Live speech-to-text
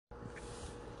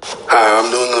Hi,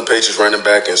 I'm New England Patriots running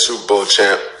back and Super Bowl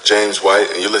champ James White,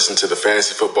 and you're listening to the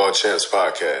Fantasy Football Champs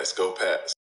podcast. Go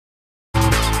Pats.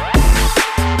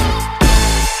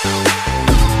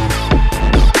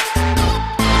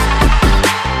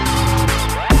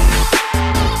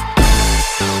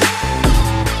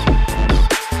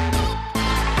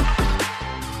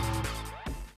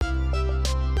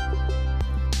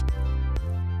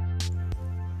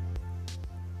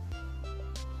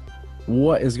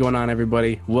 What is going on,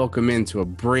 everybody? Welcome into a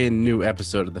brand new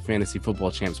episode of the Fantasy Football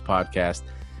Champs podcast.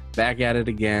 Back at it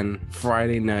again,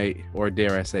 Friday night, or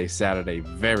dare I say Saturday,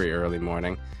 very early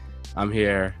morning. I'm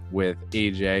here with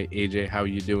AJ. AJ, how are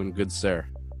you doing, good sir?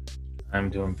 I'm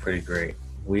doing pretty great.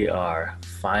 We are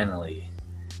finally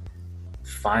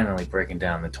breaking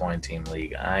down the 20-team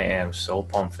league. I am so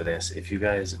pumped for this. If you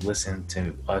guys listen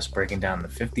to us breaking down the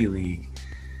 50 league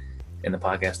in the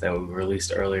podcast that we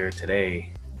released earlier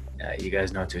today, you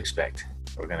guys know what to expect.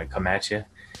 We're going to come at you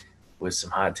with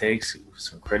some hot takes,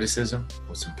 some criticism,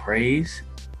 with some praise,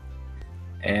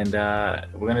 and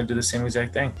we're going to do the same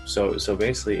exact thing. So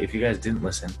basically, if you guys didn't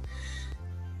listen,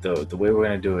 the way we're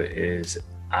going to do it is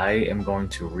I am going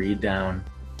to read down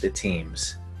the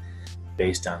teams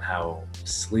based on how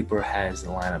Sleeper has the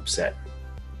lineup set.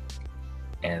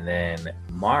 And then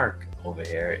Mark over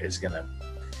here is going to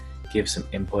give some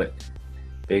input,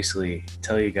 basically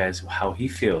tell you guys how he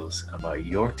feels about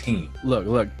your team. Look,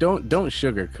 don't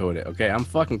sugarcoat it, okay? I'm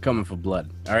fucking coming for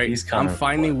blood, all right? I'm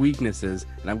finding weaknesses,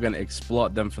 and I'm going to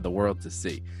exploit them for the world to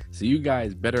see. So you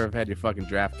guys better have had your fucking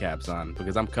draft caps on,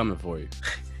 because I'm coming for you.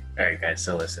 All right, guys,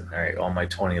 so listen. All right, all my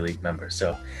 20 league members.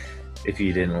 So if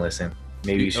you didn't listen,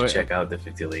 maybe you should check out the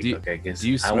 50 league, okay? Do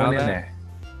you smell I went that? in there.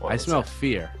 I smell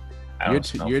fear. I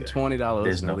smell your fear. $20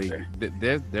 There's in the no league.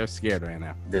 fear. They're scared right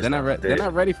now. They're not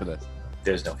ready for this.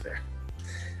 There's no fear.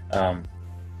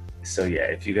 So yeah,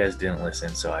 if you guys didn't listen,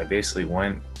 so I basically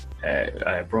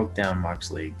I broke down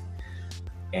Mark's league,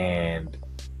 and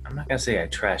I'm not gonna say I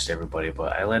trashed everybody,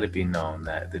 but I let it be known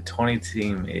that the 20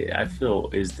 team I feel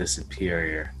is the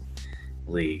superior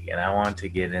league, and I wanted to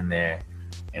get in there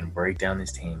and break down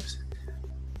these teams.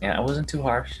 And I wasn't too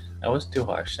harsh. I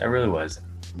really wasn't,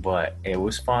 but it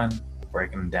was fun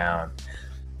breaking them down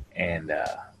and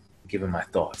giving my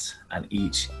thoughts on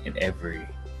each and every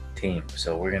team.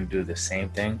 So we're going to do the same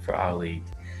thing for our league.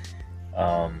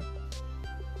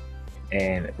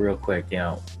 And real quick,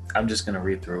 I'm just going to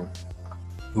read through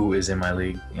who is in my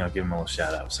league, give them a little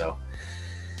shout out. So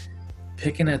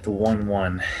picking at the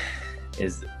 1-1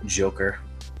 is Joker.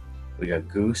 We got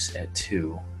Goose at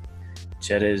 2.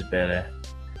 Cheddar is better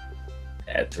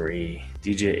at 3.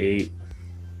 DJ 8.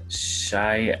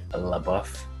 Shy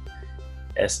LaBeouf.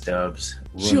 S-Dubs.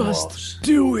 Just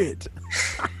do it.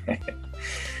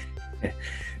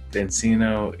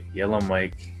 Benzino, Yellow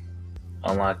Mike,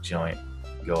 Unlock Joint,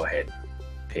 go ahead,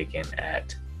 picking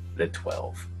at the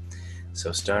 12.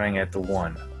 So starting at the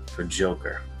 1 for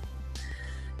Joker,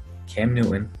 Cam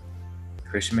Newton,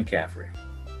 Christian McCaffrey,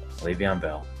 Le'Veon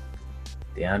Bell,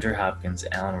 DeAndre Hopkins,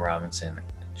 Allen Robinson,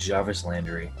 Jarvis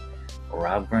Landry,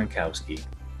 Rob Gronkowski,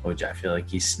 which I feel like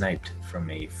he sniped from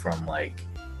me from like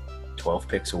 12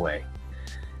 picks away,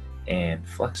 and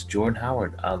flex Jordan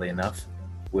Howard, oddly enough,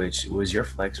 which was your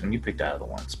flex when you picked out of the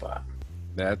 1 spot.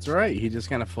 That's right. He just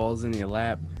kind of falls in your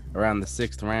lap around the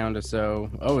 6th round or so.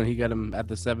 Oh, and he got him at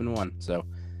the 7-1. So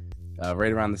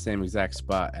right around the same exact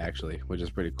spot, actually, which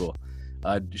is pretty cool.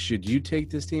 Should you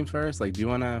take this team first? Like, do you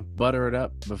want to butter it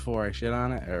up before I shit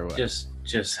on it, or what?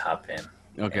 Just hop in.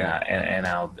 Okay. And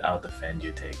I'll defend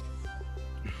your take.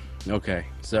 Okay.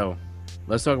 So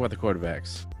let's talk about the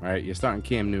quarterbacks. All right. You're starting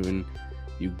Cam Newton.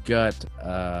 You got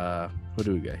who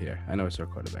do we got here? I know it's our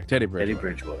quarterback, Teddy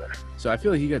Bridgewater. So I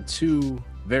feel like you got 2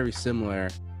 very similar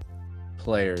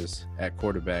players at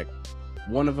quarterback.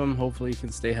 One of them hopefully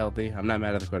can stay healthy. I'm not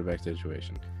mad at the quarterback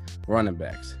situation. Running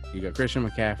backs, you got Christian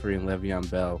McCaffrey and Le'Veon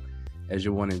Bell as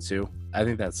your 1 and 2. I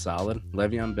think that's solid.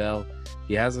 Le'Veon Bell,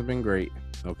 he hasn't been great.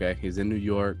 Okay, he's in New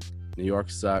York. New York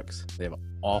sucks. They have an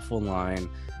awful line.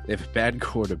 They have a bad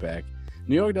quarterback.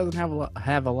 New York doesn't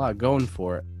have a lot going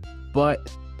for it, but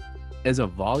as a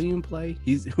volume play,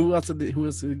 who else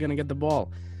is gonna get the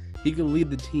ball? He could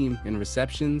lead the team in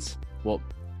receptions. Well,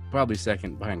 probably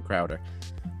second behind Crowder,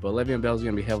 but Le'Veon Bell's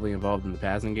gonna be heavily involved in the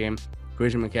passing game.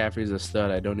 Christian McCaffrey is a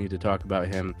stud. I don't need to talk about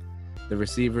him. The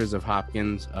receivers of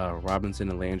Hopkins, Robinson,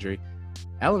 and Landry.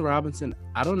 Allen Robinson,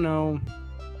 I don't know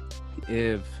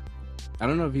if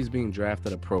he's being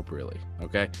drafted appropriately.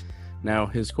 Okay, now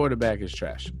his quarterback is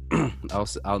trash.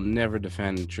 I'll never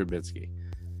defend Trubisky,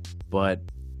 but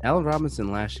Allen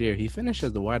Robinson last year, he finished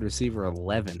as the wide receiver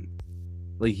 11.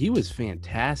 Like, he was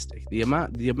fantastic. The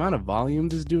amount of volume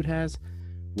this dude has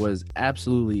was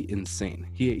absolutely insane.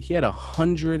 He had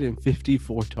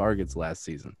 154 targets last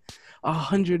season.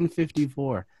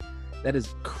 154. That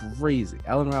is crazy.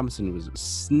 Allen Robinson was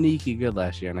sneaky good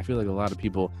last year, and I feel like a lot of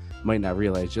people might not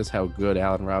realize just how good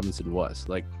Allen Robinson was.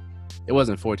 Like, it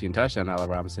wasn't 14 touchdown Allen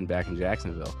Robinson back in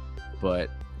Jacksonville, but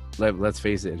let's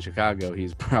face it, in Chicago,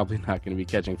 he's probably not going to be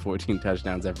catching 14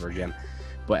 touchdowns ever again.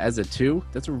 But as a 2,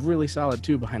 that's a really solid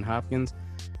 2 behind Hopkins.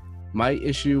 My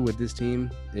issue with this team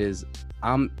is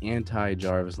I'm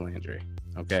anti-Jarvis Landry,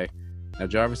 okay? Now,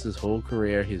 Jarvis's whole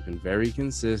career, he's been very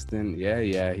consistent.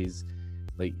 Yeah, he's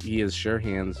like, he has sure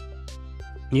hands.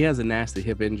 He has a nasty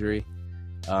hip injury.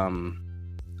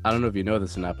 I don't know if you know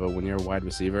this or not, but when you're a wide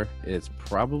receiver, it's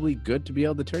probably good to be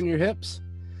able to turn your hips.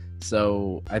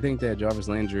 So I think that Jarvis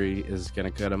Landry is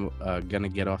going to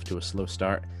get off to a slow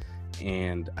start.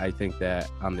 And I think that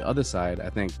on the other side, I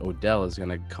think Odell is going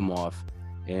to come off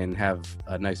and have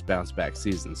a nice bounce back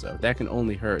season. So that can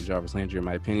only hurt Jarvis Landry, in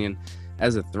my opinion.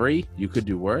 As a 3, you could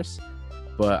do worse,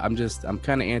 but I'm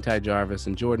kind of anti-Jarvis.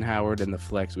 And Jordan Howard and the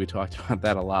flex, we talked about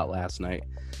that a lot last night.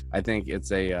 I think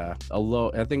it's a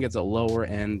lower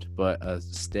end, but a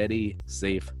steady,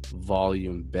 safe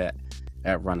volume bet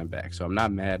at running back. So I'm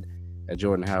not mad at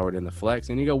Jordan Howard in the flex.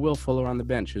 And you got Will Fuller on the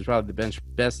bench, who's probably the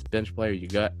best bench player you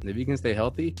got. And if he can stay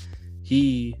healthy,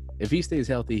 if he stays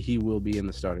healthy, he will be in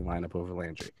the starting lineup over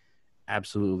Landry.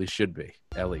 Absolutely should be,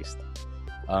 at least.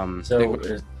 So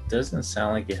it doesn't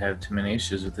sound like you have too many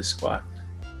issues with this squad.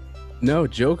 No,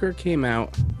 Joker came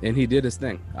out and he did his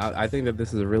thing. I think that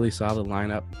this is a really solid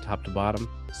lineup, top to bottom,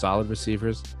 solid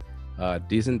receivers,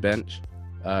 decent bench,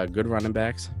 good running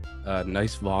backs,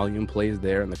 nice volume plays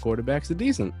there, and the quarterbacks are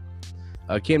decent.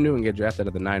 Cam Newton get drafted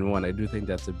at the 9-1. I do think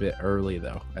that's a bit early,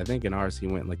 though. I think in ours he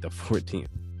went like the 14th.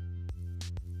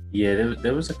 Yeah,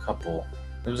 there was a couple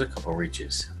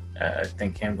reaches. I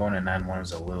think Cam going at 9-1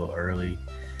 was a little early.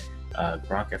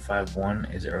 Gronk at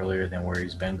 5-1 is earlier than where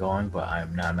he's been going, but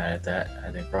I'm not mad at that.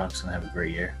 I think Gronk's gonna have a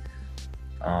great year.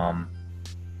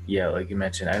 Yeah, like you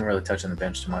mentioned, I didn't really touch on the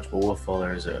bench too much, but Will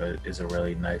Fuller is a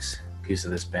really nice piece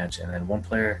of this bench. And then one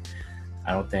player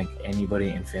I don't think anybody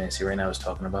in fantasy right now is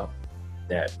talking about,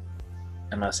 that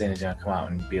I'm not saying he's gonna come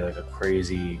out and be like a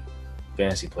crazy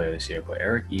fantasy player this year, but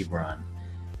Eric Ebron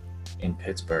in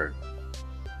Pittsburgh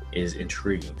is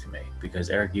intriguing to me, because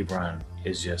Eric Ebron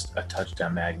is just a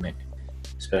touchdown magnet,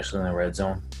 especially in the red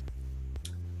zone.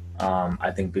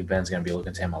 I think Big Ben's going to be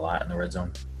looking to him a lot in the red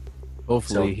zone.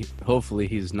 Hopefully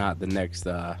he's not the next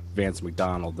Vance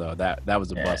McDonald, though. That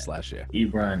was a bust last year.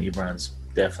 Ebron's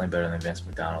definitely better than Vance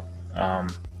McDonald.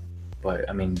 But,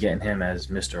 I mean, getting him as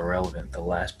Mr. Irrelevant, the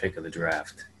last pick of the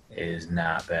draft, is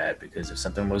not bad, because if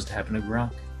something was to happen to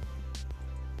Gronk,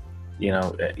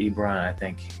 Ebron, I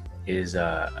think, is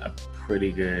a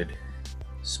pretty good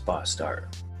spot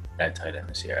start at tight end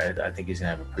this year. I think he's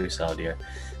going to have a pretty solid year.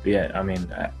 But, yeah, I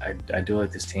mean, I do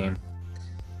like this team.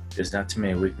 There's not too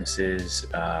many weaknesses.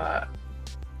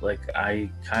 Like, I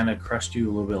kind of crushed you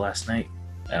a little bit last night,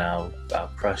 and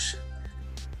I'll crush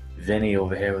Vinny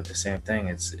over here with the same thing.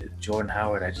 It's Jordan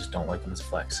Howard. I just don't like him as a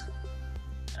flex.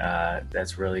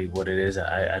 That's really what it is.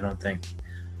 I don't think,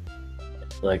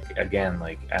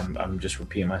 I'm just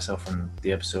repeating myself from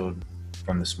the episode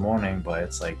from this morning, but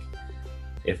it's like,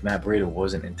 if Matt Breida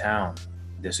wasn't in town,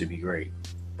 this would be great.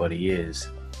 But he is,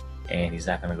 and he's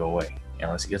not going to go away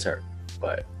unless he gets hurt.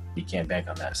 But you can't bank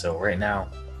on that. So right now,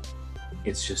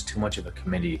 it's just too much of a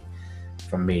committee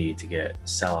for me to get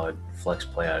solid flex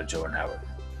play out of Jordan Howard.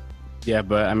 Yeah,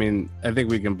 but I mean, I think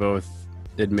we can both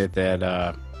admit that.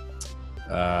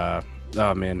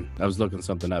 Oh man, I was looking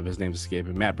something up. His name's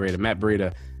escaping. Matt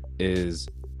Breida is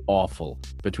awful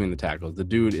between the tackles. The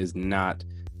dude is not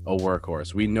a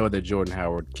workhorse. We know that Jordan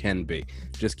Howard can be.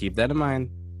 Just keep that in mind,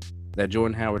 that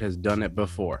Jordan Howard has done it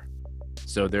before.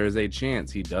 So there is a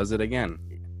chance he does it again,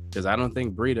 because I don't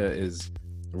think Breida is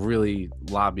really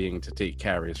lobbying to take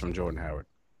carries from Jordan Howard.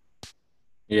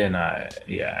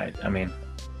 I mean,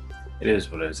 it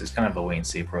is what it is. It's kind of a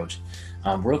wait-and-see approach.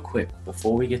 Real quick,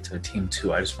 before we get to Team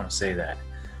 2, I just want to say that.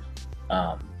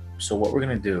 So what we're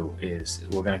going to do is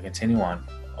we're going to continue on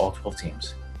all 12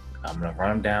 teams. I'm going to run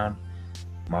them down.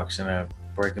 Mark's going to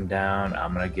break them down.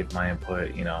 I'm going to give my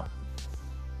input,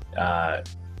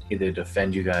 either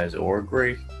defend you guys or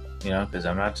agree, because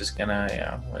I'm not just going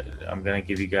to, I'm going to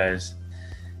give you guys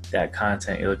that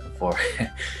content you're looking for.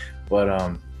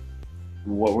 But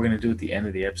what we're going to do at the end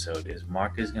of the episode is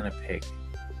Mark is going to pick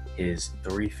his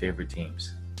 3 favorite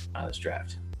teams on this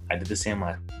draft. I did the same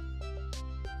last.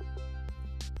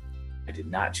 I did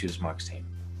not choose Mark's team.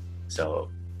 So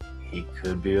he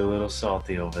could be a little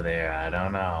salty over there. I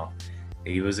don't know.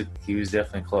 He was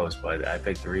definitely close, but I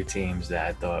picked 3 teams that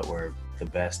I thought were the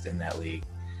best in that league.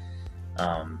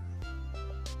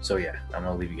 So yeah, I'm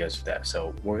gonna leave you guys with that.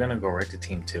 So we're gonna go right to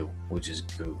team 2, which is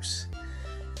Goose.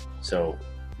 So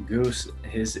Goose,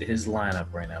 his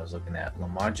lineup right now, I was looking at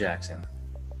Lamar Jackson,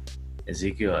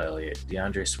 Ezekiel Elliott,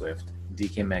 DeAndre Swift,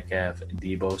 DK Metcalf,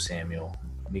 Deebo Samuel,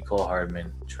 Mecole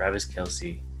Hardman, Travis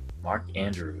Kelce, Mark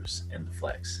Andrews, and the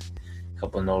flex. A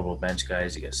couple of notable bench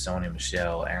guys. You got Sony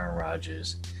Michel, Aaron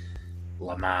Rodgers,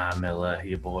 Lamar Miller,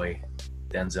 your boy,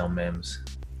 Denzel Mims.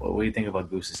 What do you think about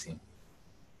Goose's team?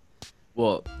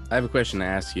 Well, I have a question to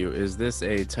ask you. Is this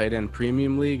a tight end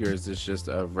premium league, or is this just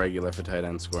a regular for tight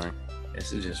end scoring?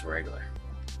 This is just regular.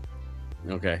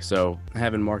 Okay, so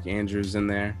having Mark Andrews in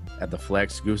there at the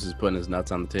flex, Goose is putting his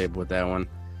nuts on the table with that one.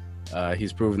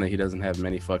 He's proven that he doesn't have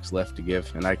many fucks left to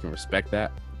give, and I can respect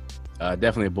that.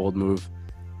 Definitely a bold move.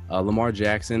 Lamar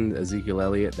Jackson, Ezekiel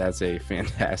Elliott, that's a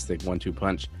fantastic 1-2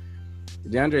 punch.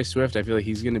 DeAndre Swift, I feel like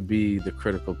he's going to be the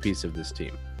critical piece of this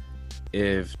team.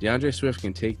 If DeAndre Swift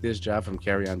can take this job from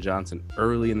Kerryon Johnson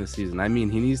early in the season, I mean,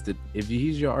 he needs to, if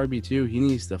he's your RB2, he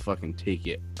needs to fucking take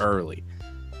it early.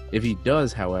 If he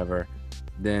does, however,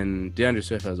 then DeAndre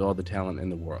Swift has all the talent in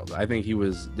the world. I think he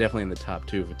was definitely in the top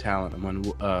 2 for talent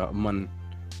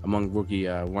among rookie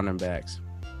running backs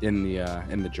in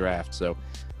the draft. So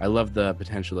I love the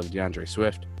potential of DeAndre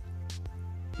Swift.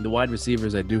 The wide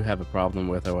receivers I do have a problem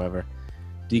with, however.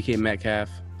 DK Metcalf,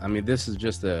 I mean, this is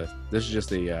just a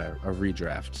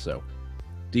redraft. So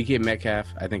DK Metcalf,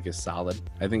 I think, is solid.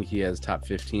 I think he has top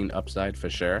 15 upside for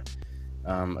sure.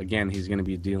 Again, he's going to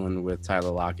be dealing with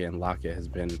Tyler Lockett, and Lockett has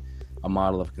been a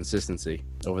model of consistency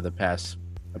over the past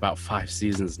about 5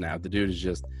 seasons now. The dude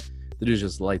just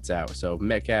lights out. So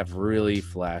Metcalf really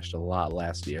flashed a lot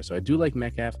last year. So I do like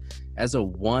Metcalf. As a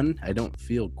 1, I don't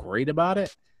feel great about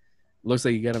it. Looks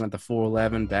like you got him at the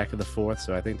 4-11, back of the 4th.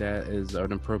 So I think that is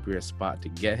an appropriate spot to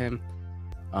get him.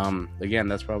 Again,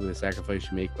 that's probably the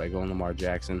sacrifice you make by going Lamar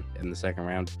Jackson in the 2nd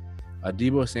round.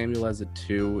 Deebo Samuel as a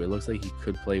 2. It looks like he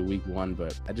could play week 1,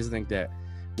 but I just think that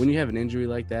when you have an injury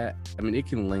like that, I mean, it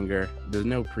can linger. There's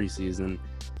no preseason.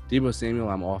 Deebo Samuel,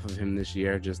 I'm off of him this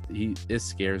year. It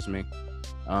scares me.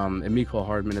 And Mecole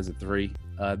Hardman as a 3.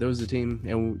 There was a team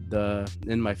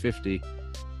in my 50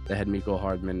 that had Mecole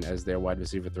Hardman as their wide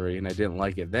receiver 3, and I didn't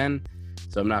like it then,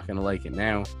 so I'm not going to like it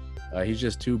now. He's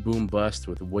just too boom bust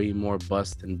with way more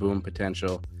bust than boom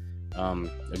potential.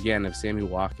 Again, if Sammy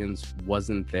Watkins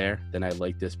wasn't there, then I'd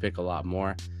like this pick a lot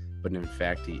more, but in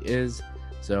fact he is.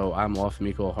 So I'm off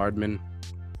Mecole Hardman.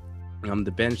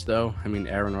 The bench, though, I mean,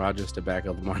 Aaron Rodgers to back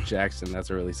up Lamar Jackson, that's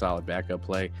a really solid backup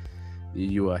play.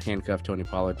 You handcuff Tony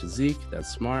Pollard to Zeke, that's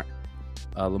smart.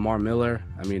 Lamar Miller,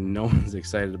 I mean, no one's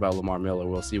excited about Lamar Miller.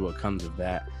 We'll see what comes of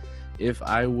that. If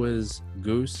I was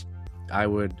Goose, I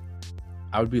would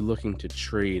be looking to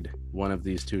trade one of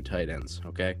these 2 tight ends,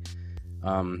 okay?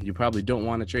 You probably don't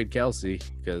want to trade Kelce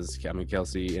because, I mean,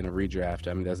 Kelce in a redraft,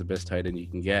 I mean, that's the best tight end you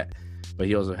can get, but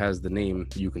he also has the name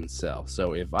you can sell.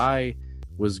 So if I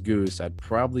was Goose, I'd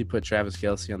probably put Travis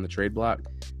Kelce on the trade block,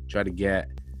 try to get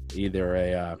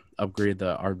either upgrade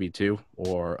the RB2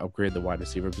 or upgrade the wide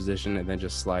receiver position, and then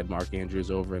just slide Mark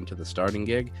Andrews over into the starting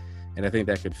gig. And I think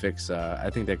that could fix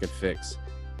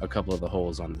a couple of the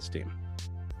holes on this team.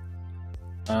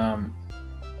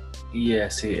 Yeah,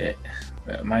 see,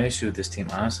 my issue with this team,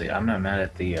 honestly, I'm not mad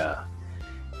at the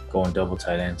going double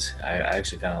tight ends. I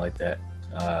actually kind of like that.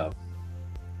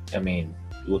 I mean,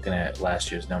 looking at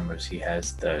last year's numbers, he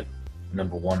has the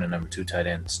number 1 and number 2 tight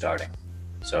end starting.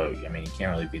 So, I mean, you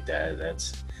can't really beat that.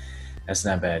 That's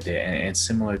not a bad idea. And it's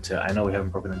similar to, I know we haven't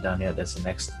broken it down yet. That's the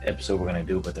next episode we're going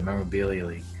to do. But the Memorabilia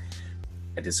League,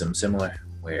 I did something similar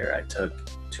where I took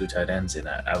 2 tight ends and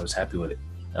I was happy with it.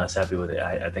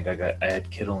 I think I had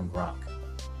Kittle and Gronk.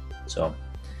 So,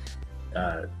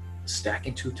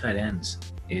 stacking 2 tight ends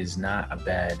is not a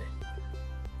bad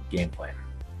game plan.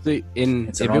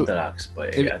 It's unorthodox,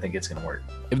 but I think it's going to work.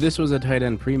 If this was a tight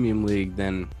end premium league,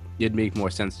 then it'd make more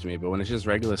sense to me. But when it's just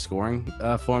regular scoring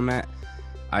format,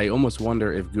 I almost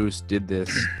wonder if Goose did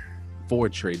this for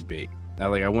trade bait.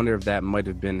 I wonder if that might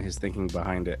have been his thinking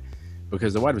behind it,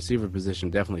 because the wide receiver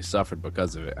position definitely suffered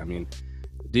because of it. I mean,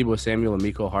 Deebo Samuel and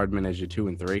Mecole Hardman as your 2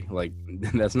 and 3, like,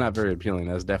 that's not very appealing.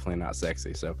 That's definitely not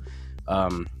sexy. So,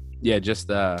 yeah, just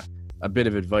a bit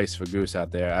of advice for Goose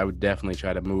out there. I would definitely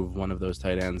try to move one of those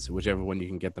tight ends, whichever one you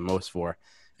can get the most for.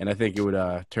 And I think it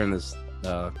would turn this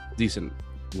decent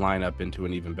lineup into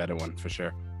an even better one for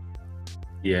sure.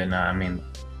 Yeah, no, I mean,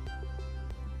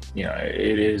 you know,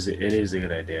 it is a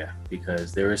good idea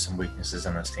because there is some weaknesses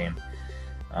on this team.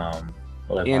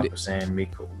 Like Mark was saying,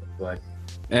 Miko, like.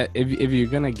 If you're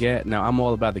going to get... Now, I'm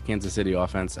all about the Kansas City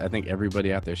offense. I think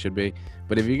everybody out there should be.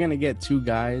 But if you're going to get two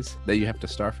guys that you have to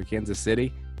start for Kansas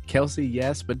City, Kelsey,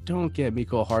 yes, but don't get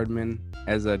Miko Hardman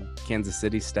as a Kansas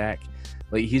City stack.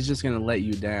 Like, he's just going to let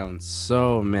you down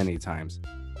so many times.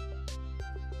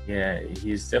 Yeah,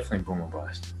 he's definitely boom or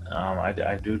bust.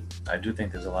 I do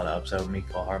think there's a lot of upside with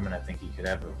Miko Hardman. I think he could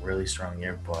have a really strong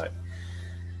year, but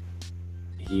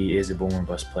he is a boom or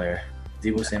bust player.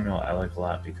 Deebo Samuel I like a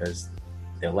lot because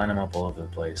they line him up all over the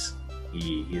place.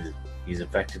 He's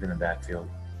effective in the backfield.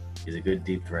 He's a good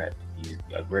deep threat. He's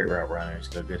a great route runner. He's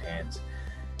got good hands.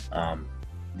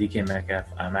 DK Metcalf,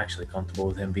 I'm actually comfortable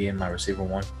with him being my receiver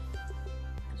one,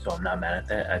 so I'm not mad at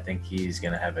that. I think he's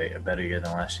going to have a better year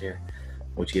than last year,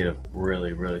 which he had a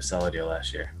really, really solid year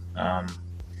last year.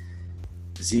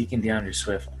 Zeke and DeAndre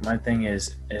Swift. My thing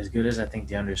is, as good as I think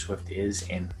DeAndre Swift is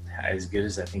and as good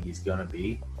as I think he's going to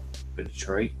be for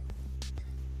Detroit,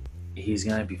 he's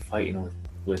going to be fighting with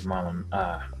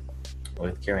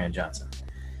Kerryon Johnson.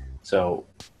 So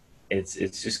it's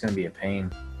just going to be a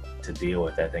pain to deal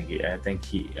with. I think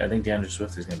DeAndre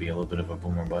Swift is going to be a little bit of a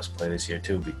boom or bust play this year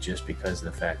too, just because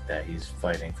of the fact that he's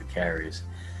fighting for carries.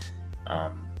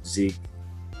 Zeke,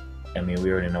 I mean,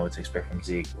 we already know what to expect from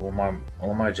Zeke.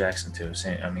 Lamar Jackson too.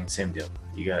 Same deal.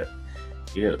 You got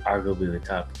arguably the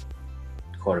top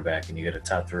quarterback and you got a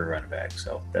top 3 running back.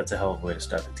 So that's a hell of a way to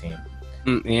start the team.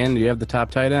 And you have the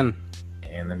top tight end.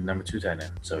 And the number 2 tight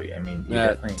end. So, I mean,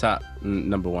 top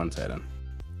number 1 tight end.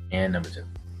 And number 2.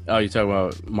 Oh, you're talking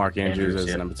about Mark Andrews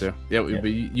as number 2? Yeah,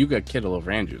 but you got Kittle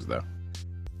over Andrews, though.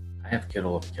 I have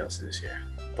Kittle over Kelsey this year.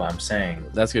 But I'm saying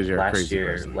that's because you're a crazy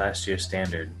person. Last year's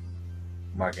standard,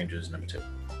 Mark Andrews is number 2.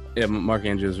 Yeah, Mark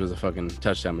Andrews was a fucking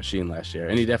touchdown machine last year,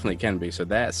 and he definitely can be. So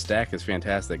that stack is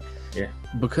fantastic. Yeah.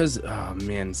 Because, oh,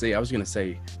 man, see, I was going to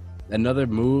say, another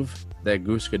move that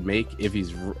Goose could make if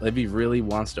he really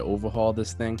wants to overhaul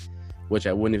this thing, which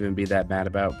I wouldn't even be that mad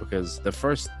about, because the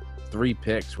first 3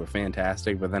 picks were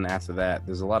fantastic, but then after that,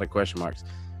 there's a lot of question marks.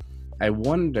 I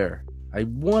wonder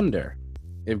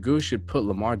if Goose should put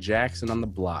Lamar Jackson on the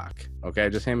block. Okay,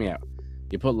 just hear me out.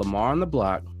 You put Lamar on the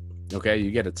block. Okay,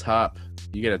 you get a top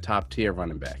tier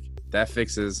running back. That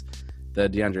fixes the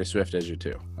DeAndre Swift as your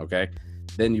 2. Okay,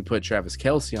 then you put Travis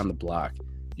Kelce on the block.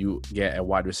 You get a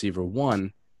wide receiver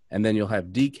 1, and then you'll have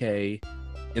DK,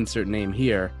 insert name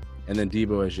here, and then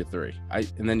Deebo as your 3.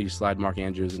 And then you slide Mark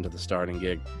Andrews into the starting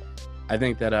gig. I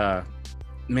think that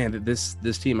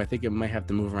this team, I think it might have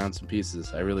to move around some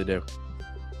pieces. I really do.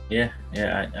 Yeah,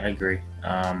 I agree.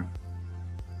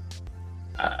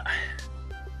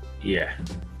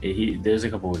 There's a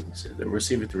couple weaknesses. The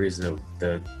receiver 3 is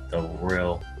the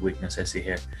real weakness I see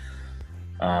here.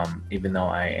 Even though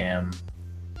I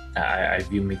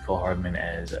view Miko Hardman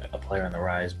as a player on the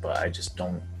rise, but I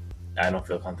don't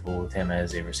feel comfortable with him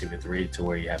as a receiver 3 to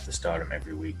where you have to start him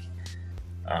every week.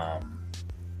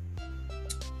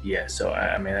 So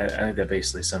I think that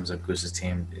basically sums up Goose's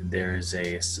team. There's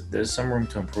some room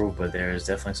to improve, but there is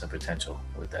definitely some potential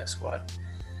with that squad.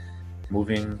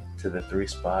 Moving to the 3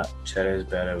 spot, Cheddar is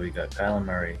better. We got Kyler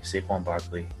Murray, Saquon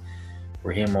Barkley,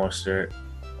 Raheem Mostert,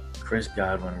 Chris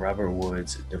Godwin, Robert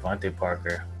Woods, Devontae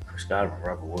Parker. Chris Godwin,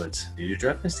 Robert Woods. Did you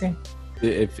draft this team?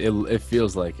 It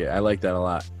feels like it. I like that a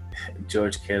lot.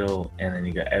 George Kittle, and then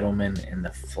you got Edelman in the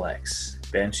flex.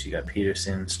 Bench, you got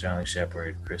Peterson, Sterling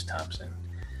Shepard, Chris Thompson,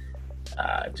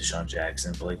 Deshaun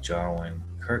Jackson, Blake Jarwin,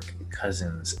 Kirk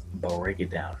Cousins. Break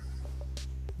it down.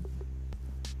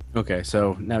 Okay,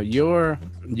 so now your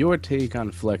take on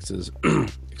flexes,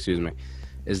 excuse me,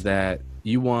 is that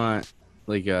you want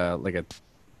like a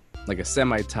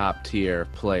semi-top tier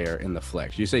player in the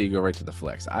flex. You say you go right to the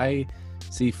flex. I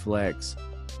see flex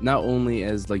not only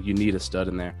as like you need a stud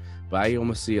in there, but I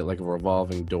almost see it like a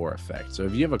revolving door effect. So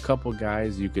if you have a couple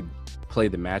guys you could play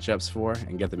the matchups for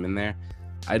and get them in there,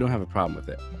 I don't have a problem with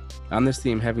it. On this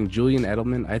team, having Julian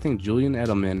Edelman, I think Julian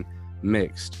Edelman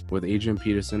mixed with Adrian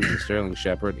Peterson and Sterling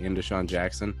Shepard and Deshaun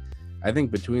Jackson, I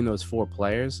think between those 4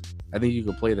 players, I think you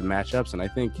could play the matchups, and I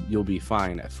think you'll be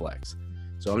fine at flex.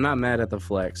 So I'm not mad at the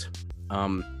flex.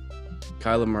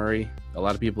 Kyler Murray, a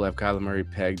lot of people have Kyler Murray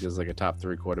pegged as like a top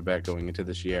 3 quarterback going into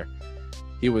this year.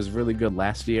 He was really good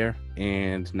last year,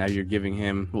 and now you're giving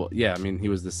him, he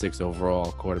was the 6th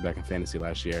overall quarterback in fantasy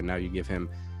last year. Now you give him,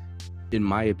 in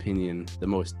my opinion, the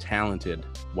most talented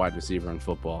wide receiver in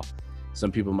football.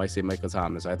 Some people might say Michael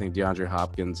Thomas. I think DeAndre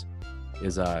Hopkins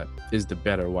is the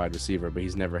better wide receiver, but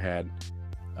he's never had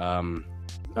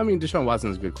Deshaun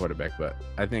Watson is a good quarterback, but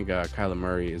I think Kyler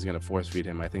Murray is going to force feed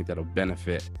him. I think that'll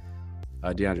benefit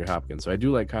DeAndre Hopkins. So I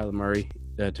do like Kyler Murray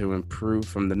to improve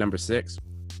from the number 6.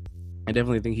 I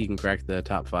definitely think he can crack the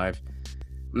top 5.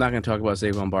 I'm not going to talk about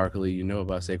Saquon Barkley. You know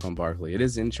about Saquon Barkley. It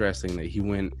is interesting that he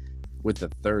went with the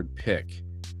 3rd pick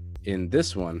in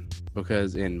this one,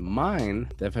 because in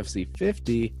mine, the FFC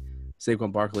 50,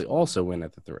 Saquon Barkley also went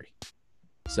at the 3.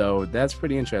 So that's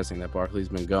pretty interesting that Barkley's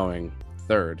been going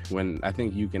 3rd when I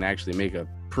think you can actually make a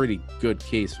pretty good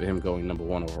case for him going number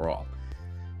 1 overall.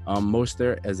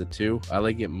 Mostert as a 2. I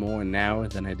like it more now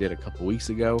than I did a couple weeks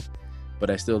ago, but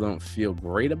I still don't feel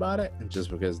great about it just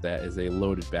because that is a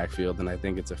loaded backfield, and I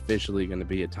think it's officially going to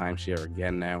be a timeshare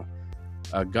again now.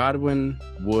 Godwin,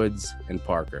 Woods, and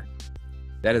Parker.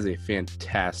 That is a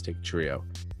fantastic trio.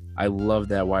 I love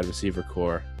that wide receiver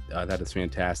core. That is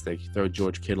fantastic. Throw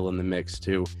George Kittle in the mix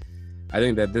too. I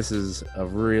think that this is a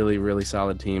really, really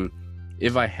solid team.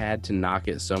 If I had to knock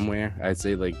it somewhere, I'd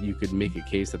say like you could make a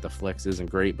case that the flex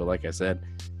isn't great, but like I said,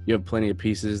 you have plenty of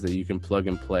pieces that you can plug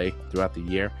and play throughout the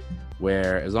year,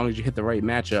 where as long as you hit the right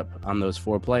matchup on those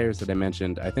 4 players that I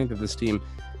mentioned, I think that this team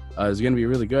is going to be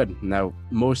really good. Now,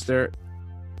 Mostert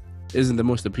isn't the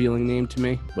most appealing name to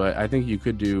me, but I think you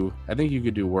could do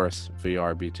worse for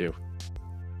your RB2.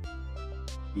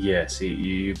 Yeah, see,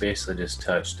 you basically just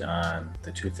touched on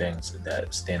the 2 things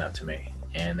that stand out to me,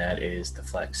 and that is the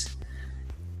flex.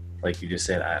 Like you just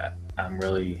said, I'm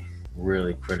really,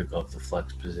 really critical of the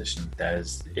flex position. That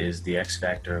is the X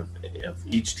factor of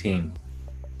each team.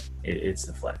 It's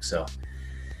the flex. So,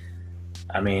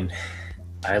 I mean,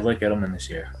 I look Edelman this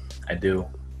year. I do,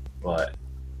 but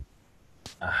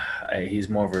he's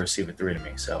more of a receiver 3 to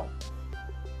me. So,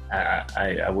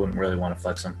 I wouldn't really want to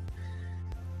flex him.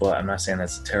 But I'm not saying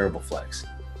that's a terrible flex.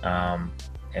 And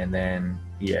then,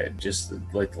 yeah, just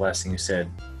like the last thing you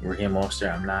said, Raheem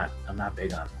Mostert, I'm not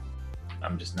big on.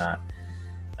 I'm just not.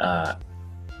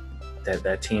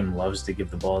 That team loves to give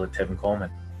the ball to Tevin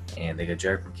Coleman, and they got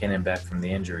Jerick McKinnon back from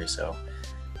the injury, so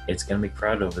it's going to be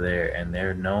crowded over there, and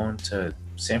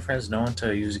San Fran's known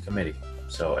to use a committee.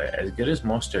 So as good as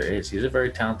Mostert is, he's a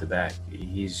very talented back.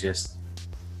 He's just,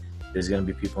 there's going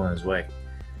to be people in his way.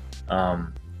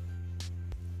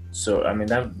 So, I mean,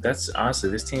 that's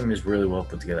honestly, this team is really well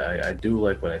put together. I do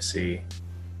like what I see.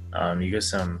 You get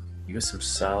some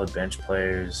solid bench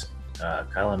players.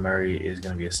 Kyler Murray is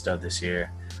going to be a stud this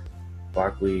year.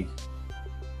 Barkley,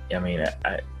 I mean,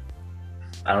 I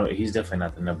don't. He's definitely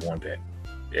not the number 1 pick.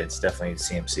 It's definitely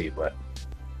CMC, but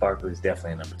Barkley's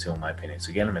definitely number 2 in my opinion.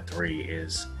 So getting him at 3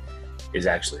 is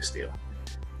actually a steal.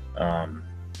 And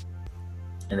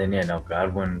then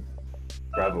Godwin,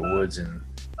 Robert Woods, and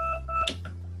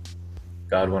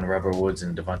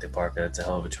Devontae Parker. That's a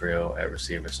hell of a trio at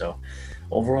receiver. So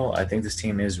overall, I think this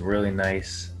team is really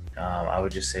nice. I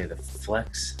would just say the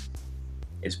flex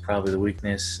is probably the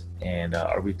weakness, and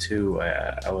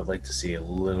RB2, I would like to see a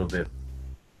little bit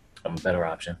of a better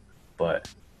option, but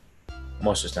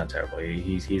Mostert's not terrible.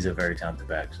 He's a very talented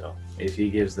back, so if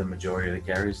he gives the majority of the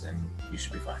carries, then you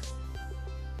should be fine.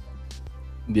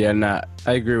 Yeah,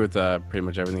 I agree with pretty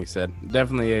much everything you said.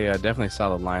 Definitely a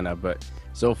solid lineup, but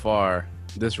so far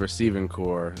this receiving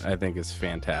core I think is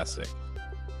fantastic.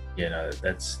 Yeah, no,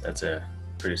 that's a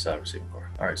pretty solid receiving core.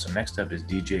 All right, so next up is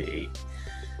DJ8.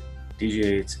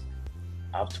 DJ8's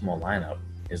optimal lineup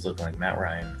is looking like Matt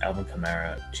Ryan, Alvin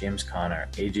Kamara, James Conner,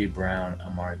 A.J. Brown,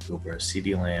 Amari Cooper,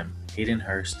 C.D. Lamb, Hayden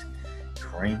Hurst,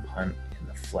 Kareem Hunt in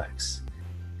the flex.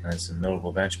 And then some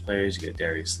notable bench players. You get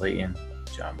Darius Slayton,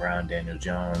 John Brown, Daniel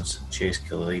Jones, Chase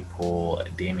Claypool,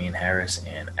 Damian Harris,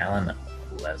 and Alan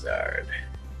Lazard.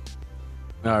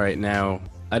 All right, now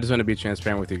I just want to be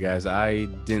transparent with you guys. I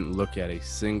didn't look at a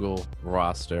single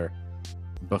roster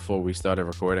before we started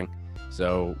recording.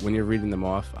 So when you're reading them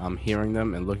off, I'm hearing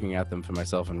them and looking at them for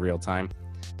myself in real time.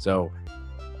 So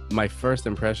my first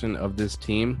impression of this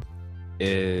team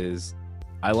is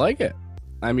I like it.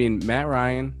 I mean, Matt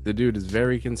Ryan, the dude is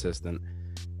very consistent.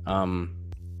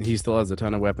 He still has a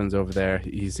ton of weapons over there.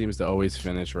 He seems to always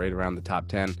finish right around the top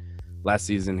 10. Last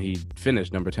season, he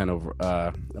finished number 10 over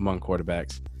among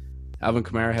quarterbacks. Alvin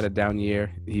Kamara had a down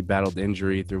year. He battled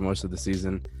injury through most of the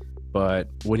season. But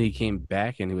when he came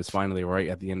back and he was finally right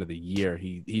at the end of the year,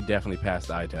 he definitely passed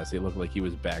the eye test. It looked like he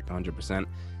was back 100%.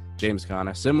 James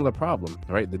Conner, similar problem,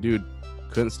 right? The dude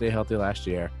couldn't stay healthy last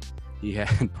year. He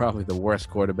had probably the worst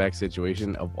quarterback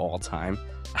situation of all time.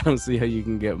 I don't see how you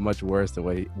can get much worse the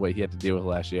way what he had to deal with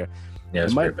last year. Yeah,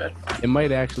 it's pretty bad. It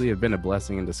might actually have been a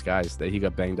blessing in disguise that he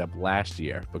got banged up last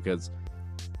year because,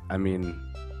 I mean,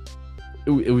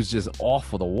 it was just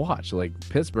awful to watch. Like,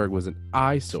 Pittsburgh was an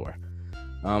eyesore.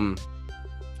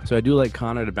 So I do like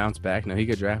Connor to bounce back. Now, he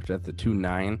got drafted at the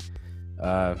 2-9.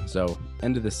 So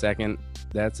end of the second,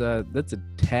 that's a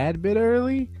tad bit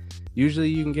early. Usually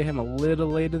you can get him a little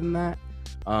later than that.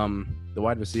 the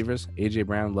wide receivers, A.J.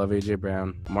 Brown, love A.J.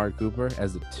 Brown. Amari Cooper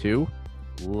as a 2,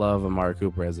 love Amari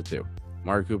Cooper as a 2.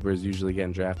 Amari Cooper is usually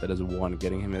getting drafted as a 1.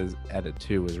 Getting him at a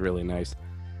 2 is really nice.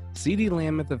 CeeDee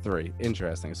Lamb at the 3,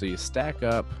 interesting. So you stack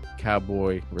up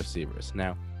Cowboy receivers.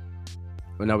 Now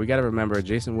we got to remember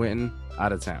Jason Witten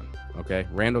out of town. Okay,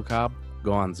 Randall Cobb,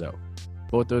 gonzo.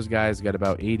 Both those guys got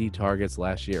about 80 targets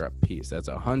last year apiece. That's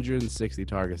 160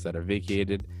 targets that are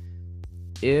vacated.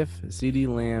 If CeeDee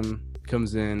Lamb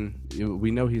comes in, we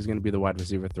know he's going to be the wide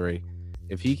receiver 3.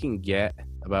 If he can get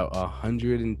about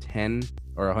 110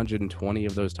 or 120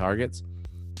 of those targets,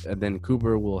 then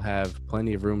Cooper will have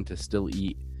plenty of room to still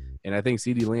eat. And I think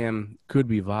CeeDee Lamb could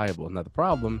be viable. Now, the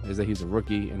problem is that he's a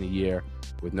rookie in a year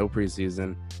with no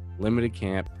preseason, limited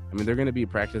camp. I mean, they're going to be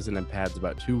practicing in pads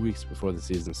about 2 weeks before the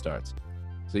season starts.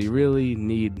 So you really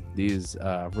need these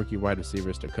rookie wide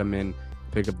receivers to come in,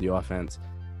 pick up the offense,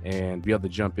 and be able to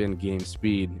jump in, gain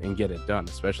speed, and get it done,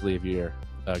 especially if you're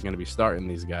going to be starting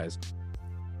these guys.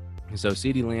 So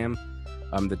CeeDee Lamb,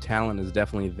 the talent is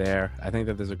definitely there. I think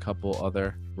that there's a couple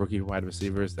other rookie wide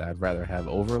receivers that I'd rather have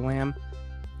over Lamb.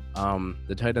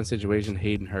 The tight end situation,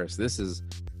 Hayden Hurst.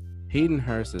 Hayden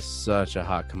Hurst is such a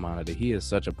hot commodity. He is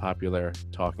such a popular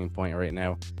talking point right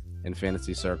now in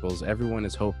fantasy circles. Everyone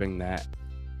is hoping that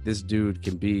this dude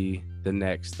can be the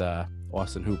next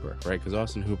Austin Hooper, right? Because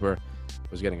Austin Hooper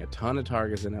was getting a ton of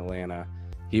targets in Atlanta.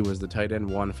 He was the tight end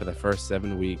 1 for the first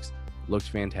 7 weeks, looked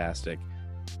fantastic,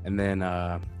 and then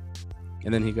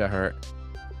he got hurt,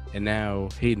 and now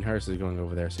Hayden Hurst is going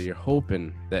over there. So you're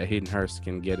hoping that Hayden Hurst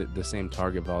can get the same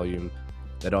target volume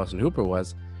that Austin Hooper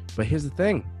was. But here's the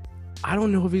thing, I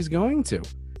don't know if he's going to,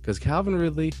 because Calvin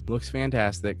Ridley looks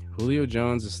fantastic. Julio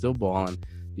Jones is still balling.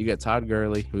 You got Todd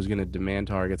Gurley, who's going to demand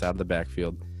targets out of the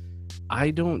backfield.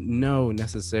 I don't know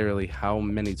necessarily how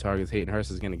many targets Hayden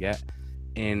Hurst is going to get,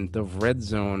 and the red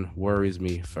zone worries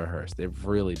me for Hurst. It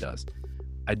really does.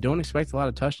 I don't expect a lot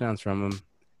of touchdowns from him.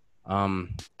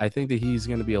 I think that he's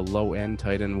going to be a low-end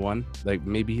tight end 1. Like,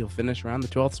 maybe he'll finish around the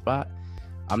 12th spot.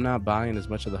 I'm not buying as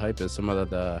much of the hype as some of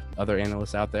the other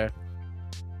analysts out there.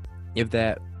 If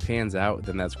that pans out,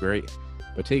 then that's great.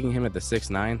 But taking him at the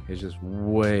 6'9" is just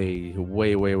way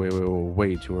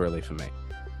too early for me.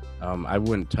 I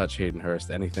wouldn't touch Hayden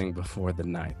Hurst anything before the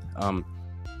 9th.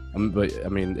 But I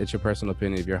mean, it's your personal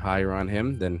opinion. If you're higher on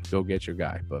him, then go get your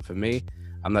guy. But for me,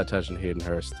 I'm not touching Hayden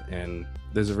Hurst, and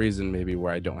there's a reason maybe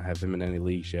where I don't have him in any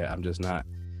leagues yet. I'm just not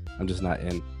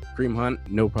in. Kareem Hunt,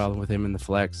 no problem with him in the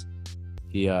flex.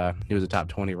 He was a top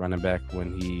 20 running back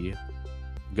when he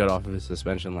got off of his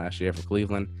suspension last year for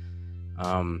Cleveland.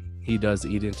 He does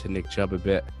eat into Nick Chubb a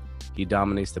bit. He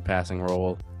dominates the passing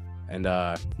role, and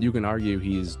you can argue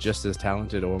he's just as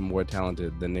talented or more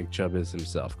talented than Nick Chubb is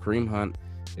himself. Kareem Hunt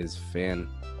is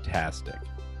fantastic.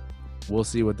 We'll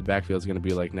see what the backfield is going to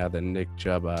be like now that Nick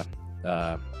Chubb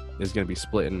is going to be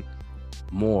splitting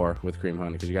more with Kareem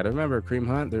Hunt, because you got to remember, Kareem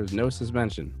Hunt, there's no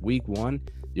suspension. Week 1,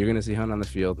 you're going to see Hunt on the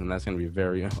field, and that's going to be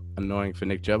very annoying for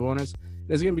Nick Chubb owners.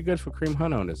 It's going to be good for Kareem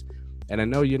Hunt owners. And I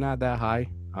know you're not that high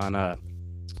on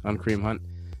Kareem Hunt,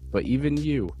 but even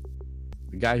you,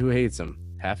 the guy who hates him,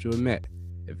 have to admit,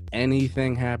 if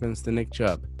anything happens to Nick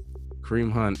Chubb,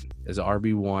 Kareem Hunt is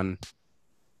RB1,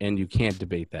 and you can't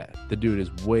debate that. The dude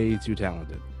is way too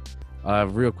talented.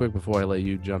 Real quick before I let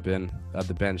you jump in at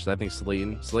the bench, I think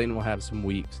Slayton will have some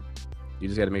weeks. You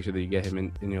just got to make sure that you get him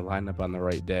in your lineup on the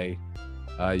right day.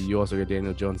 You also got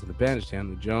Daniel Jones on the bench.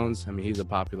 Daniel Jones, I mean, he's a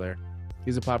popular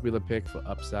pick for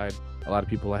upside. A lot of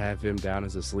people have him down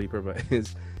as a sleeper, but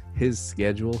his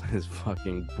schedule is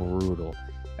fucking brutal.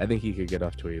 I think he could get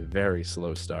off to a very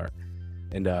slow start.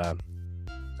 And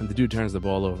the dude turns the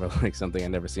ball over like something I've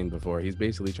never seen before. He's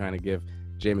basically trying to give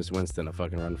Jameis Winston a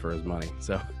fucking run for his money.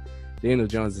 So Daniel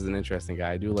Jones is an interesting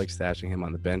guy. I do like stashing him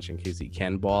on the bench in case he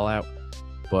can ball out.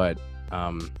 But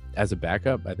as a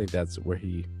backup, I think that's where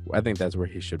he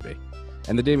should be.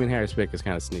 And the Damian Harris pick is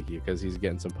kind of sneaky because he's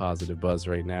getting some positive buzz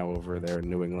right now over there in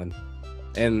New England.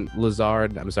 And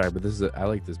Lazard, I'm sorry, but I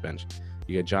like this bench.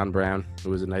 You got John Brown,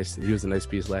 who was a nice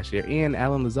piece last year, and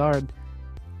Alan Lazard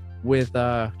with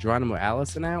Geronimo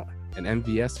Allison out and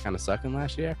MVS kind of sucking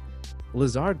last year.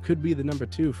 Lazard could be the number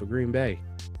 2 for Green Bay.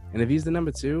 And if he's the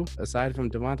number 2, aside from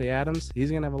Devontae Adams, he's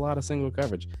going to have a lot of single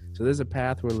coverage. So there's a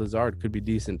path where Lazard could be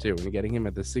decent too. And getting him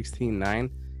at the 16-9,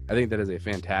 I think that is a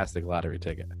fantastic lottery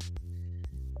ticket.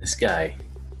 This guy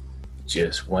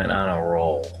just went on a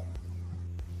roll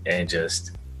and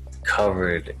just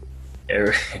covered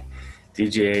every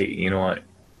DJ. You know what?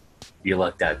 You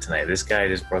lucked out tonight. This guy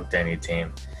just broke down your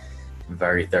team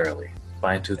very thoroughly.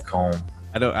 Fine tooth comb.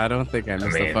 I don't think I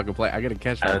missed a fucking play. I gotta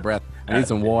catch my breath. I need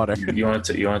some water. You want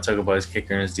to talk about his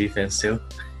kicker and his defense too?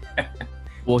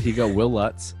 Well, he got Will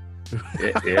Lutz.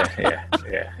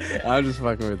 yeah. I'm just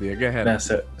fucking with you. Go ahead. No,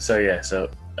 so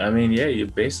I mean, yeah, you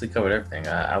basically covered everything.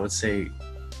 I would say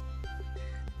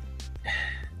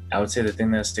the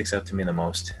thing that sticks out to me the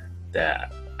most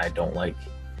that I don't like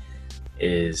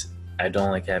is I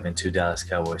don't like having two Dallas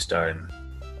Cowboys starting,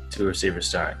 two receivers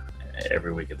starting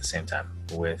every week at the same time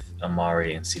with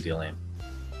Amari and CeeDee Lamb.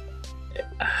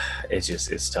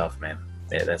 It's tough, man.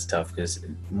 Yeah, that's tough because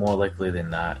more likely than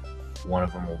not, one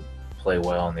of them will play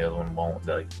well and the other one won't.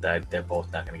 They're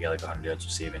both not going to get like 100 yards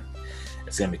receiving.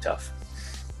 It's going to be tough.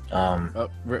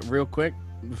 Real quick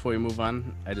before we move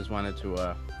on, I just wanted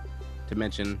to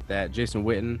mention that Jason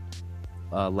Witten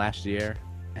last year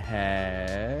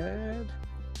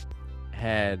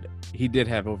he did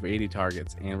have over 80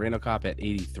 targets, and Randall Cobb had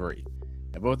 83.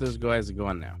 And both those guys are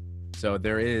gone now, so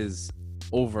there is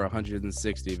over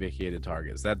 160 vacated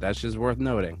targets. That's just worth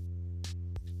noting.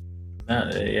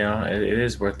 It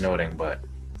is worth noting, but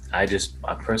I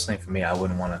personally, for me, I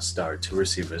wouldn't want to start two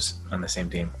receivers on the same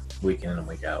team week in and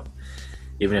week out.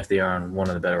 Even if they are on one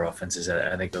of the better offenses,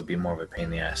 I think it would be more of a pain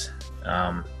in the ass.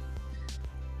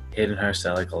 Hayden Hurst,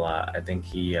 I like a lot. I think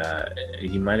he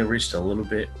might have reached a little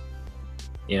bit.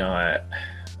 A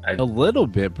little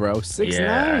bit, bro. 6'9".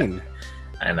 Yeah,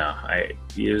 I know.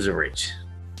 It was a reach.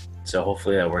 So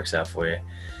hopefully that works out for you.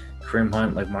 Kareem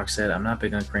Hunt, like Mark said, I'm not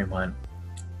big on Kareem Hunt.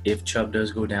 If Chubb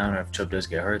does go down or if Chubb does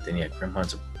get hurt, then yeah, Kareem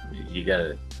Hunt's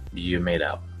you're made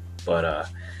out. But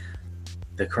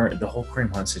the whole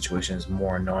Kareem Hunt situation is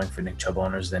more annoying for Nick Chubb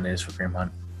owners than it is for Kareem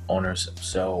Hunt owners.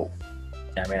 So,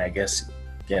 I mean, I guess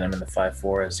getting him in the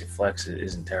 5-4 as your flex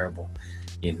isn't terrible.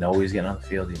 You know he's getting on the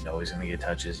field. You know he's going to get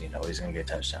touches. You know he's going to get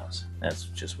touchdowns. That's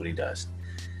just what he does.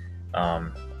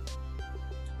 My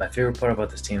favorite part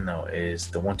about this team, though, is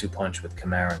the 1-2 punch with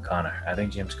Kamara and Connor. I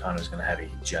think James Conner is going to have a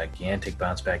gigantic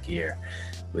bounce-back year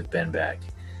with Ben back.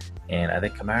 And I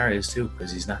think Kamara is, too,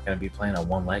 because he's not going to be playing on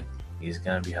one leg. He's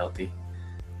going to be healthy.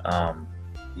 I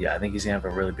think he's going to have a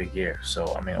really big year.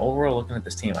 So, I mean, overall, looking at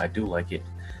this team, I do like it.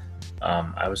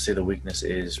 I would say the weakness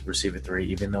is receiver 3,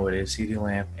 even though it is CeeDee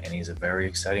Lamb, and he's a very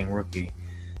exciting rookie.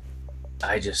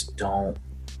 I just don't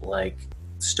like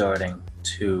starting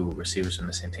two receivers from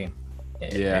the same team.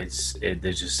 It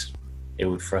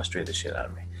would frustrate the shit out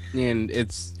of me. And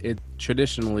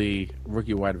traditionally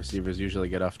rookie wide receivers usually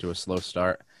get off to a slow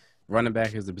start. Running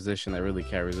back is the position that really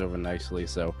carries over nicely.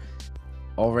 So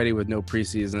already with no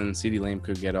preseason, CeeDee Lamb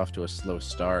could get off to a slow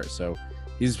start. So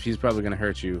he's probably going to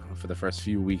hurt you for the first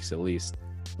few weeks at least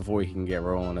before he can get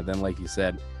rolling. And then, like you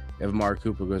said, if Amari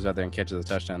Cooper goes out there and catches a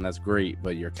touchdown, that's great.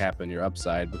 But you're capping your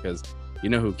upside because you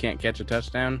know who can't catch a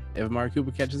touchdown if Amari Cooper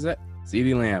catches it?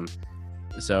 CeeDee Lamb.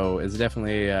 So it's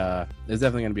definitely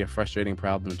going to be a frustrating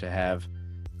problem to have.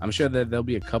 I'm sure that there'll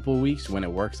be a couple weeks when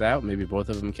it works out. Maybe both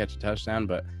of them catch a touchdown,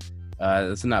 but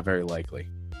it's not very likely.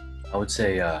 I would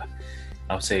say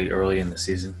early in the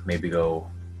season, maybe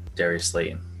go Darius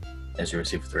Slayton as your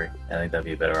receiver 3. I think that'd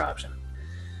be a better option.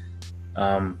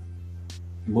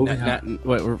 Moving on.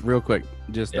 Wait, real quick,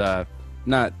 just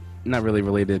not really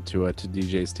related to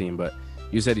DJ's team, but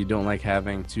you said you don't like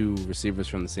having two receivers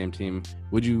from the same team.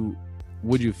 Would you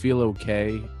feel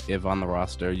okay if on the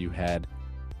roster you had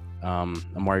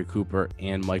Amari Cooper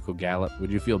and Michael Gallup?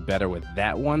 Would you feel better with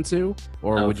that one too,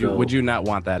 or would you not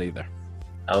want that either?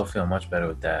 I would feel much better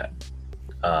with that,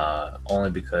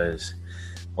 only because,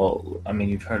 well, I mean,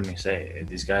 you've heard me say it.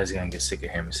 These guys are gonna get sick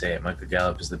of hearing me say it. Michael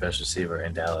Gallup is the best receiver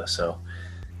in Dallas, so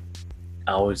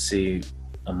I would see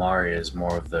Amari as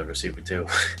more of the receiver too,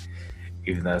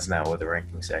 even though that's not what the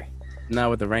rankings say. Not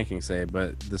what the rankings say,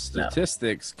 but the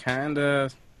statistics kind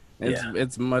of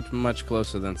it's much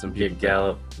closer than some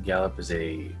people. Gallup is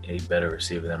a better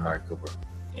receiver than Amari Cooper,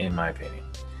 in my opinion,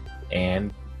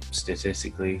 and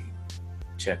statistically,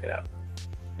 check it out.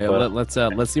 Yeah, let's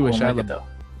see what Shia LaBeouf.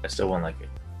 I still won't like it.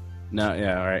 No,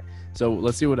 yeah, all right. So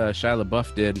let's see what Shia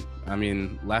LaBeouf did. I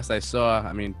mean, last I saw,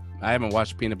 I haven't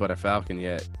watched Peanut Butter Falcon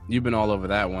yet. You've been all over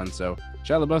that one, so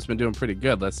Shia LaBeouf's been doing pretty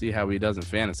good. Let's see how he does in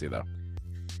fantasy, though.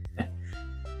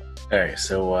 All right,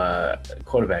 so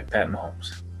quarterback, Pat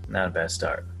Mahomes. Not a bad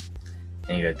start.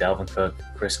 And you got Dalvin Cook,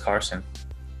 Chris Carson,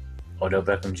 Odell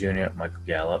Beckham Jr., Michael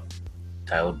Gallup,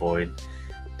 Tyler Boyd,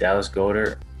 Dallas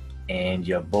Goedert, and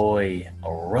your boy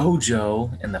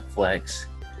Rojo in the flex.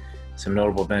 Some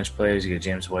notable bench players. You got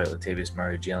James White, Latavius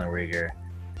Murray, Jalen Reagor,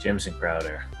 Jamison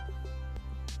Crowder.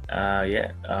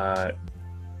 I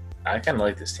kind of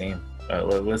like this team.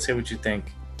 Let's see what you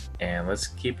think, and let's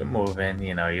keep it moving.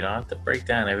 You don't have to break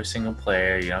down every single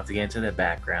player. You don't have to get into their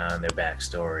background, their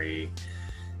backstory.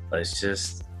 Let's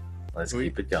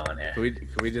keep it going here.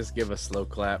 Can we just give a slow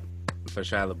clap for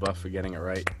Shia LaBeouf for getting it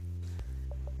right?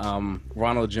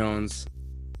 Ronald Jones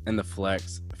in the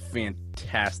flex,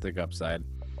 fantastic upside.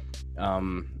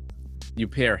 You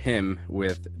pair him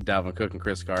with Dalvin Cook and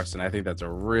Chris Carson. I think that's a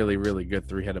really, really good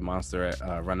three-headed monster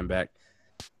at running back.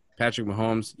 Patrick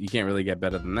Mahomes, you can't really get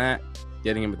better than that.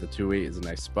 Getting him at the 2-8 is a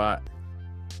nice spot.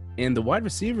 And the wide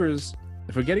receivers,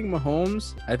 if we're getting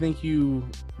Mahomes,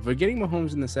 if we're getting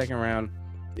Mahomes in the second round,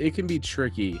 it can be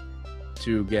tricky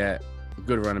to get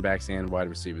good running backs and wide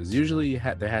receivers. Usually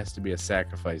there has to be a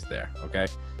sacrifice there, okay?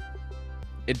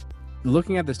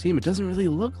 Looking at this team, it doesn't really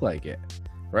look like it,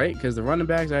 right? Because the running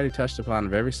backs I already touched upon,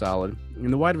 very solid.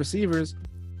 And the wide receivers,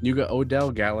 you got Odell,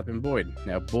 Gallup, and Boyd.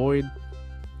 Now,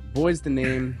 Boyd's the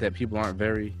name that people aren't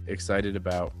very excited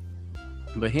about.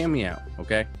 But hear me out,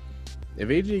 okay? If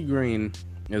AJ Green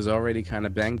is already kind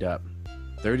of banged up,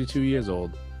 32 years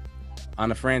old,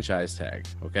 on a franchise tag,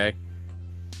 okay?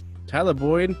 Tyler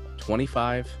Boyd,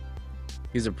 25.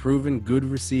 He's a proven good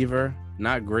receiver.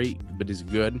 Not great, but he's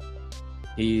good.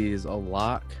 He's a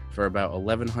lock for about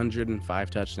 1,105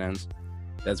 touchdowns.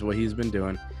 That's what he's been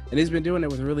doing. And he's been doing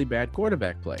it with really bad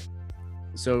quarterback play.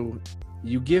 So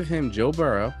you give him Joe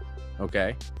Burrow,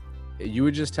 okay? You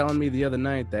were just telling me the other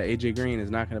night that AJ Green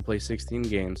is not going to play 16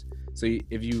 games. So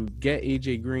if you get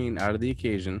AJ Green out of the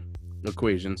equation,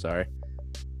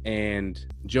 and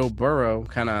Joe Burrow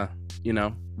kind of,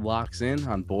 locks in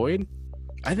on Boyd,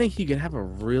 I think he could have a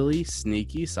really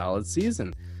sneaky, solid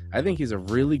season. I think he's a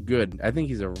very good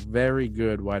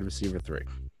wide receiver 3.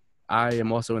 I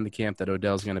am also in the camp that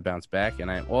Odell's going to bounce back, and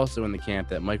I am also in the camp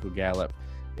that Michael Gallup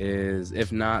is,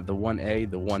 if not the 1A,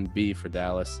 the 1B for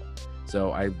Dallas.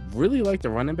 So I really like the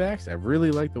running backs. I really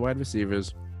like the wide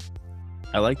receivers.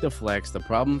 I like the flex. The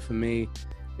problem for me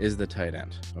is the tight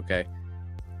end, okay?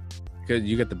 Because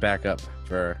you get the backup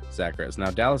for Zach Ertz.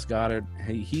 Now, Dallas Goedert,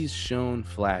 he's shown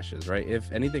flashes, right?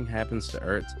 If anything happens to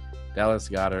Ertz, Dallas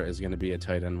Goedert is going to be a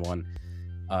tight end 1.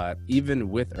 Even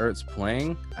with Ertz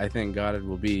playing, I think Goddard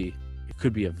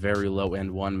could be a very low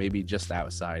end 1, maybe just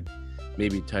outside,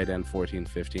 maybe tight end 14,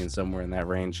 15, somewhere in that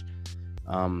range.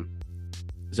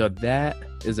 So that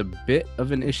is a bit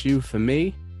of an issue for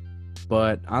me.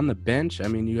 But on the bench, I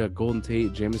mean, you got Golden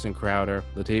Tate, Jamison Crowder,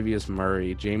 Latavius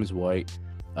Murray, James White,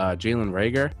 Jalen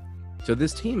Reagor. So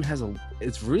this team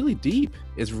it's really deep.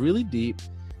 It's really deep.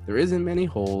 There isn't many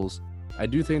holes. I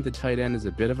do think the tight end is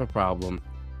a bit of a problem.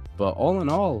 But all in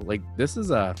all, like, this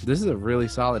is a really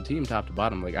solid team top to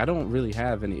bottom. Like, I don't really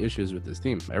have any issues with this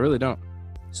team. I really don't.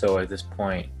 So at this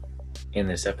point in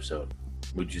this episode,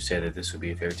 would you say that this would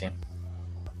be a favorite team?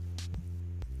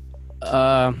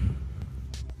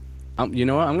 You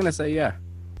know what? I'm gonna say yeah.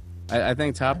 I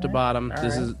think top to bottom,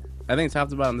 this is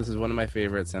one of my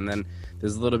favorites, and then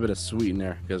there's a little bit of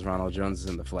sweetener because Ronald Jones is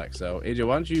in the flex. So AJ,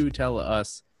 why don't you tell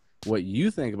us what you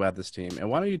think about this team, and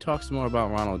why don't you talk some more about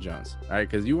Ronald Jones? All right,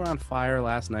 because you were on fire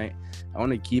last night. I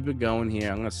want to keep it going here.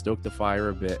 I'm gonna stoke the fire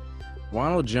a bit.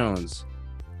 Ronald Jones,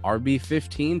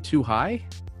 RB15 too high?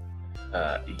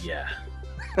 Yeah.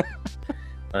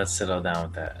 Let's settle down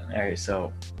with that. All right,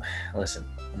 so listen,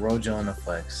 Rojo in the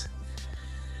flex.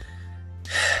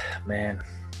 Man,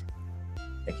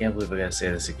 I can't believe I gotta say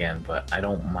this again, but I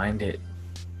don't mind it.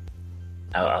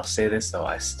 I'll say this though,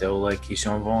 I still like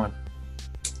Keyshawn Vaughn.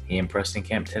 He impressed in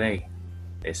camp today.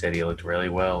 They said he looked really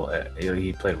well.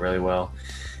 He played really well.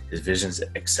 His vision's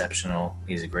exceptional.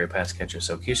 He's a great pass catcher.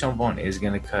 So Keyshawn Vaughn is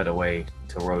going to cut away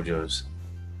to Rojo's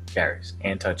carries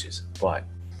and touches, but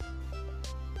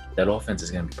that offense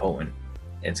is going to be potent.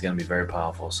 It's going to be very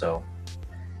powerful. So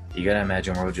you got to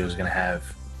imagine Rojo's going to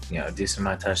have, a decent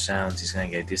amount of touchdowns. He's going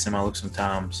to get a decent amount of looks from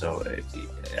Tom. So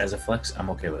as a flex, I'm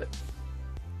okay with it.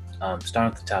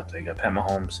 Starting at the top, though, you got Pat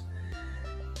Mahomes.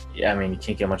 Yeah, I mean, you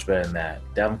can't get much better than that.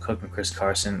 Dalvin Cook and Chris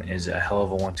Carson is a hell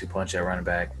of a 1-2 punch at running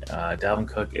back. Dalvin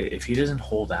Cook, if he doesn't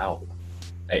hold out,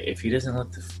 if he doesn't let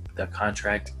the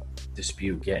contract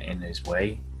dispute get in his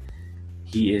way,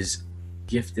 he is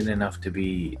gifted enough to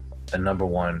be a number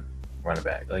 1 running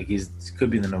back. Like, could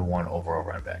be the number 1 overall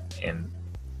running back. And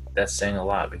that's saying a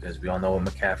lot because we all know what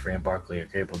McCaffrey and Barkley are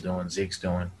capable of doing, Zeke's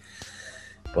doing.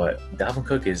 But Dalvin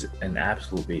Cook is an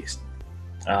absolute beast.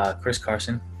 Chris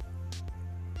Carson,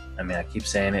 I mean, I keep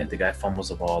saying it. The guy fumbles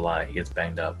the ball a lot. He gets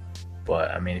banged up.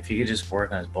 But, I mean, if he could just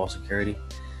work on his ball security,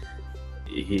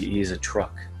 he's a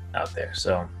truck out there.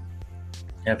 So,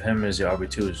 have him as your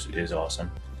RB2 is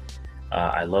awesome.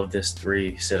 I love this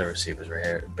 3 set of receivers right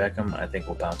here. Beckham, I think,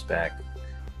 will bounce back.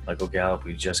 Michael Gallup,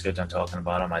 we just got done talking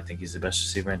about him. I think he's the best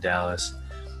receiver in Dallas.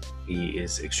 He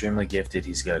is extremely gifted.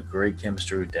 He's got great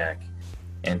chemistry with Dak.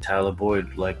 And Tyler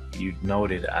Boyd, like you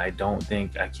noted, I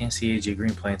can't see AJ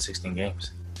Green playing 16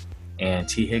 games. And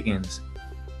T. Higgins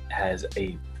has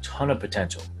a ton of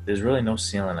potential. There's really no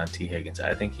ceiling on T. Higgins.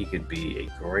 I think he could be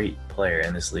a great player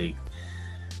in this league,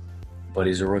 but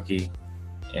he's a rookie,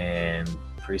 and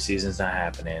preseason's not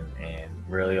happening, and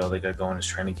really all they got going is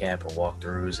training camp and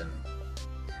walkthroughs, and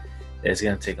it's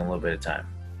going to take him a little bit of time.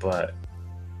 But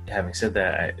having said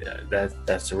that,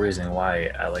 that's the reason why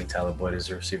I like Tyler Boyd as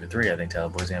a receiver 3. I think Tyler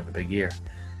Boyd's going to have a big year.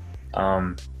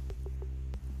 I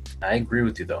agree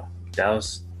with you, though.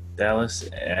 Dallas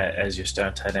as your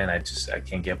starting tight end, I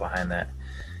can't get behind that.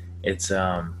 It's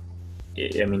I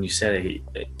mean, you said it.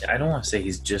 I don't want to say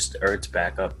he's just Ertz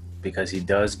backup, because he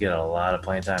does get a lot of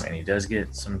playing time and he does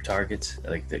get some targets.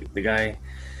 Like the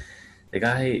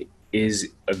guy is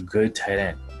a good tight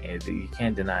end. You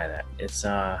can't deny that. It's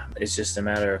just a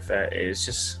matter of fact. It's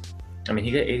just, I mean,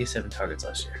 he got 87 targets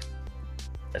last year.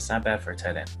 That's not bad for a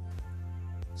tight end.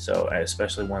 So,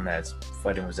 especially one that's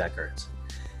fighting with Zach Ertz.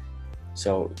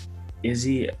 So, is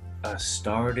he a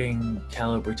starting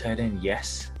caliber tight end?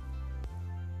 Yes.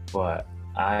 But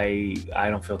I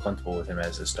don't feel comfortable with him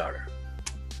as a starter.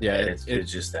 Yeah,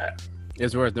 it's just that.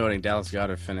 It's worth noting Dallas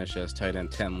Goedert finished as tight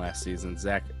end 10 last season.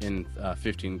 Zach in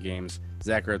 15 games.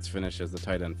 Zach Ertz finished as the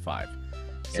tight end 5.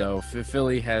 So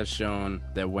Philly has shown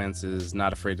that Wentz is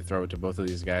not afraid to throw it to both of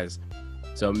these guys.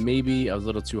 So maybe I was a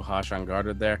little too harsh on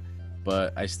Goedert there,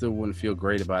 but I still wouldn't feel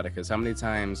great about it, because how many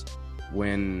times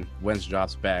when Wentz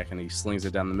drops back and he slings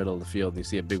it down the middle of the field and you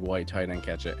see a big white tight end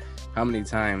catch it, how many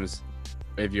times,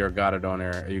 if you're a Goddard owner,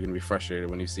 are you going to be frustrated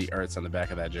when you see Ertz on the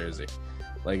back of that jersey?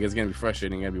 Like, it's going to be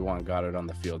frustrating. You're going to be wanting Goddard on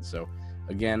the field. So,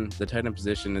 again, the tight end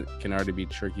position can already be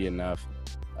tricky enough.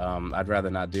 I'd rather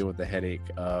not deal with the headache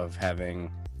of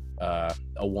having a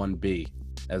 1B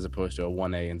as opposed to a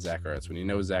 1A in Zach Ertz. When you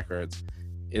know Zach Ertz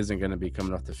isn't going to be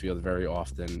coming off the field very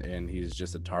often, and he's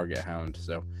just a target hound.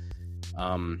 So,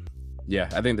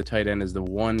 I think the tight end is the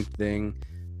one thing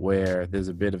where there's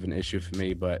a bit of an issue for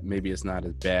me, but maybe it's not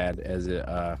as bad as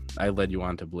I led you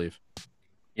on to believe.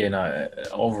 Yeah, no,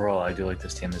 overall, I do like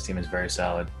this team. This team is very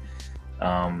solid.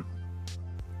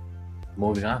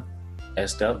 Moving on.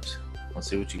 S-Dubs. Let's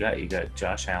see what you got. You got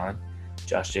Josh Allen,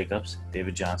 Josh Jacobs,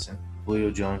 David Johnson, Julio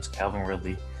Jones, Calvin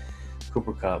Ridley,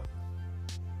 Cooper Kupp,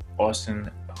 Austin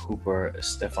Hooper,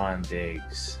 Stephon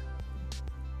Diggs.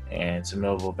 And some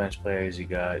notable bench players. You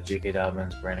got J.K.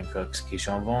 Dobbins, Brandon Cooks,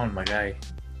 Keyshawn Vaughn, my guy,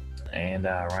 and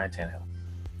Ryan Tannehill.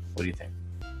 What do you think?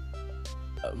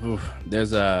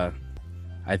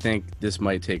 I think this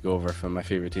might take over from my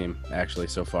favorite team, actually,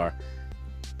 so far.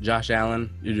 Josh Allen,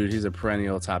 dude, he's a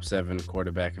perennial top 7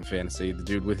 quarterback in fantasy. The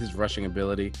dude, with his rushing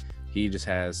ability, he just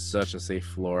has such a safe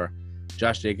floor.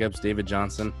 Josh Jacobs, David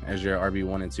Johnson as your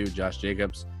RB1 and 2. Josh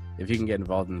Jacobs, if he can get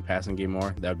involved in the passing game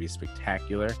more, that would be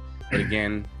spectacular. But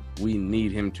again, we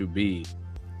need him to be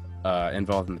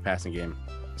involved in the passing game,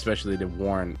 especially to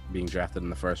warrant being drafted in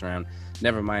the first round.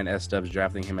 Never mind S-Dubs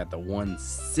drafting him at the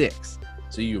 1-6.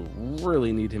 So you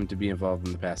really need him to be involved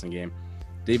in the passing game.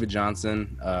 David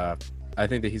Johnson, I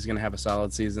think that he's going to have a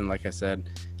solid season, like I said.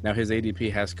 Now, his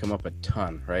ADP has come up a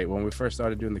ton, right? When we first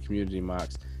started doing the community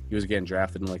mocks, he was getting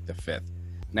drafted in like the 5th.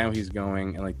 Now he's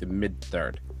going in like the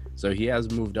mid-3rd. So he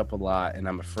has moved up a lot, and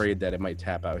I'm afraid that it might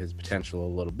tap out his potential a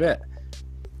little bit.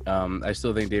 I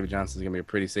still think David Johnson is going to be a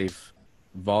pretty safe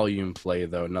volume play,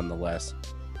 though, nonetheless.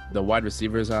 The wide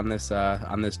receivers on this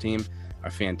team are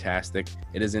fantastic.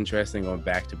 It is interesting going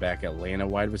back-to-back Atlanta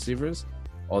wide receivers,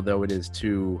 although it is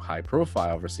 2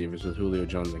 high-profile receivers with Julio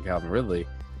Jones and Calvin Ridley.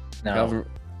 Now,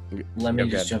 let me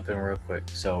just jump in real quick.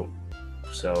 So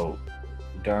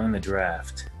during the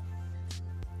draft,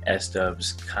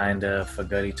 S-Dubs kind of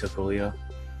forgot he took Julio,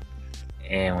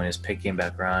 and when his pick came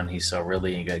back around, he saw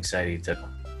Ridley and he got excited, he took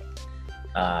him.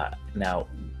 Now,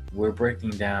 we're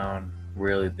breaking down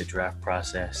really the draft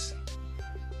process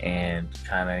and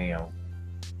kind of,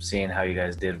 seeing how you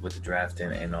guys did with the draft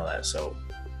and all that. So,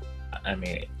 I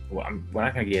mean, we're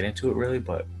not going to get into it really,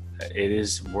 but it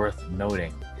is worth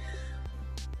noting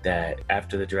that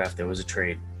after the draft, there was a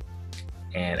trade,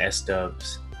 and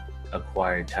S-Dubs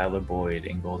acquired Tyler Boyd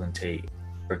and Golden Tate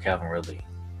for Calvin Ridley.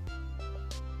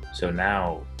 So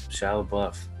now, Shia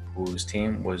LaBeouf, whose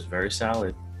team was very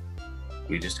solid,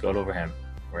 we just got over him,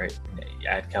 right?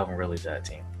 Add Calvin Ridley to that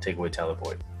team. Take away Tyler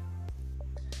Boyd.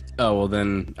 Oh, well,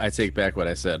 then I take back what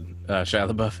I said. Shia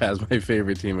LaBeouf has my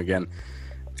favorite team again.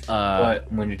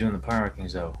 But when you're doing the power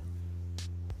rankings, though,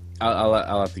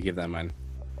 I'll have to give that mine.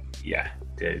 Yeah,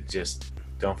 just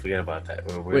don't forget about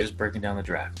that. We're just breaking down the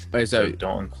draft. Wait, so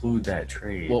don't include that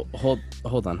trade. Well, hold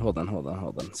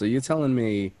on. So you're telling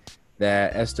me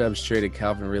that S-Dubs traded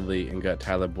Calvin Ridley and got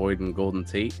Tyler Boyd and Golden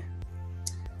Tate?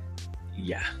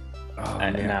 Yeah. Oh,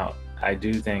 and now I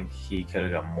do think he could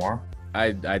have got more.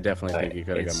 I definitely think he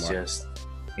could have got more. It's just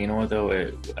You know what though?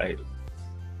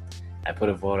 I put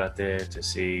a vote out there to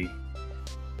see,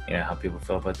 how people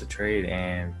felt about the trade,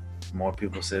 and more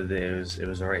people said that it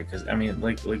was all right. Because I mean,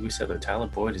 like we said, Tyler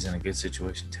Boyd is in a good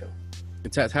situation too.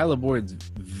 Tyler Boyd's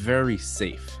very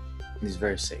safe. He's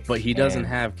very safe, but he doesn't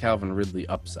have Calvin Ridley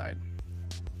upside.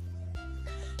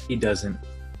 He doesn't,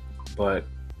 but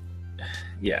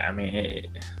yeah, I mean, it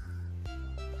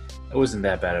wasn't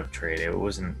that bad of a trade. It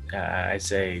wasn't. I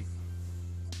say,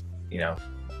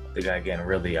 the guy getting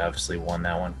Ridley obviously won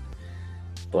that one,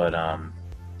 but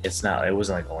it's not. It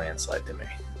wasn't like a landslide to me.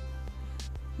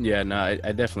 Yeah, no, I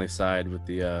definitely side with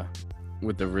the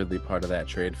Ridley part of that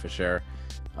trade for sure.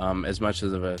 As much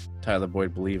as of a Tyler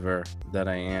Boyd believer that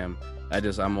I am,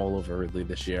 I'm all over Ridley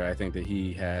this year. I think that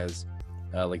he has,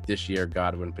 this year,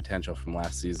 Godwin potential from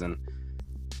last season.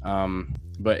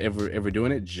 But if we're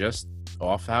doing it just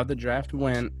off how the draft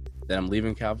went, then I'm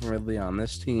leaving Calvin Ridley on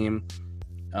this team.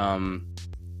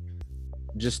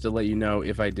 Just to let you know,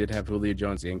 if I did have Julio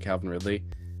Jones and Calvin Ridley,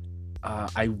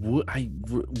 I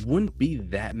wouldn't be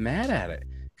that mad at it,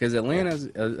 because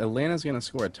Atlanta's going to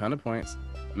score a ton of points.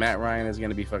 Matt Ryan is going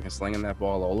to be fucking slinging that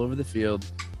ball all over the field.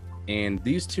 And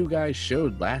these two guys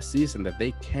showed last season that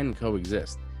they can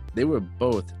coexist. They were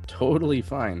both totally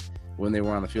fine when they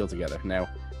were on the field together. Now,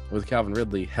 with Calvin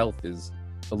Ridley, health is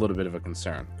a little bit of a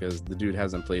concern because the dude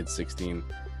hasn't played 16.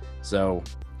 So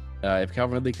if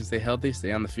Calvin Ridley can stay healthy,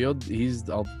 stay on the field, he's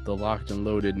the locked and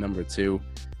loaded number 2.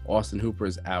 Austin Hooper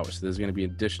is out, so there's going to be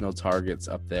additional targets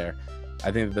up there.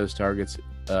 I think that those targets,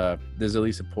 there's at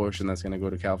least a portion that's going to go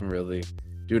to Calvin Ridley.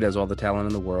 Dude has all the talent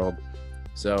in the world.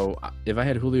 So if I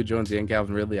had Julio Jones and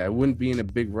Calvin Ridley, I wouldn't be in a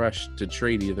big rush to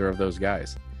trade either of those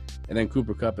guys. And then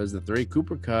Cooper Kupp as the 3.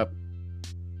 Cooper Kupp's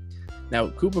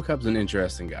an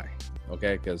interesting guy,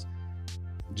 okay? Because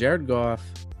Jared Goff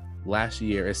last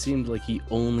year, it seemed like he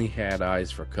only had eyes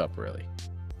for Kupp, really.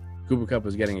 Cooper Kupp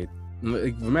was getting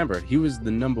remember, he was the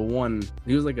number 1.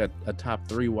 He was like a top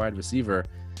 3 wide receiver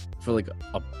for like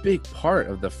a big part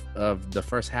of the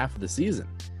first half of the season.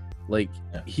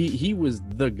 He was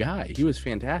the guy. He was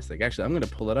fantastic. Actually, I'm going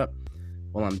to pull it up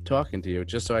while I'm talking to you,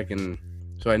 just so I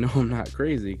know I'm not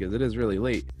crazy, because it is really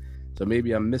late. So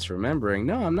maybe I'm misremembering.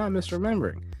 No, I'm not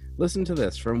misremembering. Listen to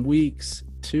this. From weeks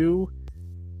 2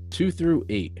 through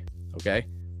 8, okay?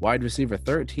 Wide receiver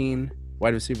 13,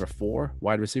 wide receiver 4,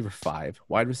 wide receiver 5,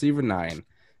 wide receiver 9.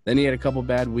 Then he had a couple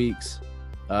bad weeks.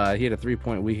 He had a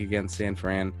 3-point week against San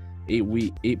Fran,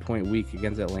 8-point week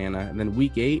against Atlanta, and then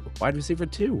week 8, wide receiver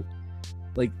 2.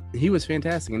 He was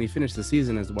fantastic, and he finished the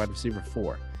season as wide receiver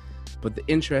 4. But the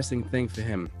interesting thing for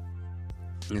him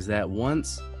is that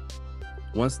once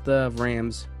the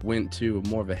Rams went to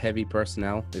more of a heavy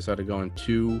personnel, they started going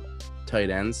 2 tight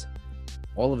ends.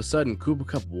 All of a sudden, Cooper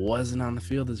Kupp wasn't on the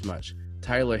field as much.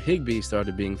 Tyler Higbee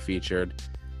started being featured,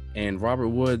 and Robert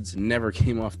Woods never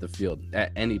came off the field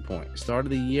at any point. Start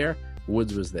of the year,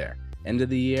 Woods was there. End of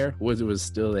the year, Woods was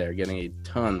still there, getting a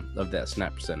ton of that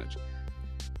snap percentage.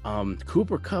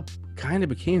 Cooper Kupp kind of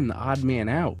became the odd man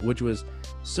out, which was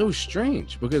so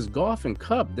strange, because Goff and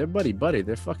Kupp, they're buddy-buddy.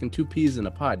 They're fucking 2 peas in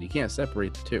a pod. You can't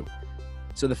separate the two.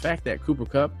 So the fact that Cooper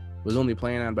Kupp was only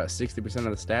playing on about 60%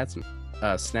 of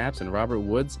the snaps, and Robert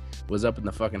Woods was up in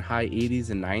the fucking high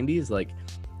 80s and 90s,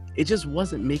 it just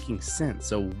wasn't making sense.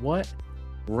 So what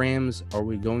Rams are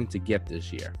we going to get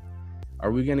this year?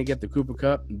 Are we going to get the Cooper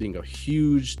Kupp being a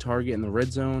huge target in the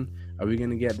red zone? Are we going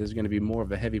to get, there's going to be more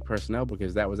of a heavy personnel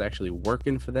because that was actually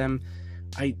working for them?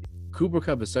 Cooper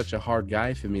Kupp is such a hard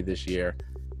guy for me this year.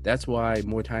 That's why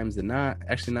more times than not,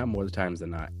 actually not more times than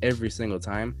not, every single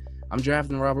time, I'm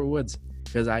drafting Robert Woods,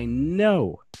 because I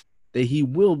know that he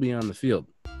will be on the field,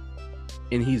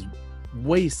 and he's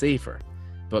way safer.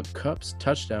 But Kupp's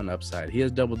touchdown upside, he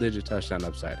has double-digit touchdown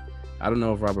upside. I don't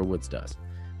know if Robert Woods does.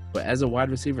 But as a wide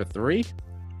receiver 3,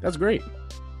 that's great.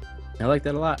 I like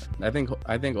that a lot. I think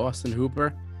Austin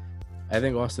Hooper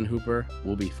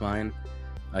will be fine.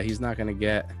 He's not going to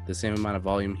get the same amount of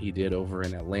volume he did over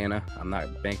in Atlanta. I'm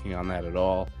not banking on that at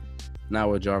all. Not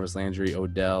with Jarvis Landry,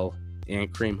 Odell, and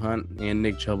Kareem Hunt, and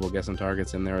Nick Chubb will get some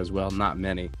targets in there as well. Not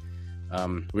many.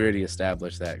 We already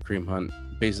established that Kareem Hunt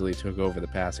basically took over the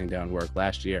passing down work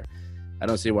last year. I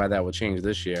don't see why that will change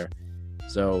this year.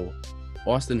 So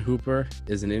Austin Hooper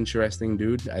is an interesting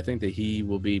dude. I think that he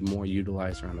will be more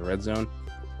utilized around the red zone,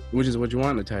 which is what you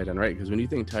want in a tight end, right? Because when you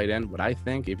think tight end, what I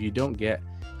think, if you don't get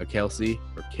a Kelsey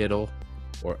or Kittle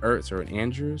or Ertz or an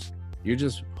Andrews, you're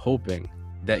just hoping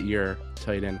that your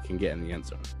tight end can get in the end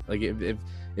zone.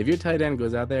 If your tight end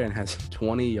goes out there and has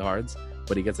 20 yards,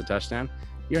 but he gets a touchdown,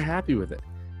 you're happy with it.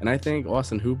 And I think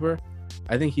Austin Hooper,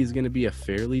 he's going to be a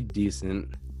fairly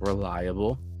decent,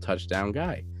 reliable touchdown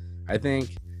guy. I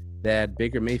think that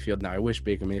Baker Mayfield, now I wish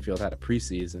Baker Mayfield had a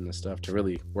preseason and stuff to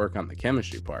really work on the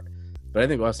chemistry part, but I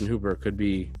think Austin Hooper could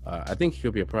be, I think he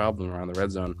could be a problem around the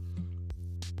red zone.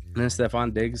 And then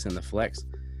Stephon Diggs and the flex.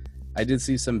 I did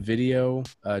see some video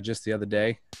just the other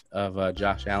day of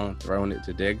Josh Allen throwing it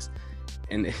to Diggs,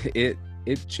 and it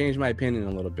changed my opinion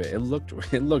a little bit. It looked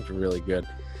really good.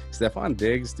 Stephon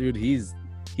Diggs, dude, he's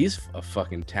a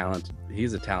fucking talent.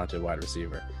 He's a talented wide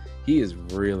receiver. He is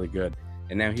really good.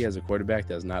 And now he has a quarterback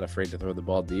that's not afraid to throw the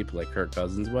ball deep like Kirk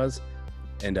Cousins was,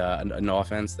 and an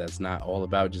offense that's not all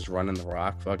about just running the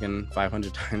rock fucking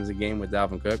 500 times a game with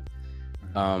Dalvin Cook.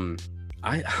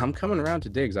 I'm coming around to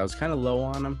Diggs. I was kind of low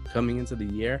on him coming into the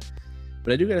year,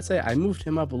 but I do got to say, I moved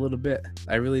him up a little bit.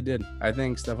 I really did. I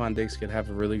think Stephon Diggs could have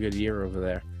a really good year over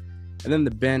there. And then the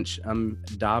bench,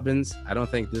 Dobbins. I don't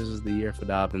think this is the year for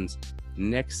Dobbins.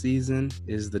 Next season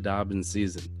is the Dobbins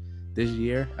season. This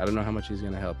year, I don't know how much he's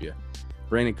going to help you.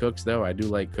 Brandon Cooks, though, I do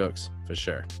like Cooks for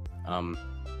sure.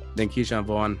 Then Keyshawn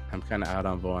Vaughn, I'm kind of out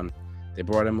on Vaughn. They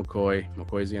brought in McCoy.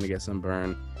 McCoy's going to get some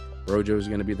burn. Rojo's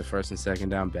going to be the first and second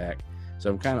down back. So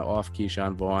I'm kind of off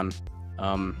Keyshawn Vaughn.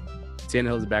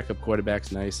 Tannehill's backup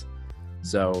quarterback's nice.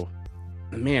 So,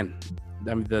 man,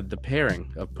 I mean, the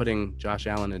pairing of putting Josh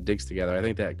Allen and Diggs together, I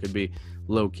think that could be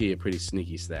low-key a pretty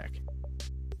sneaky stack.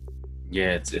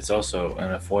 Yeah, it's also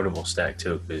an affordable stack,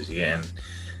 too, because you're getting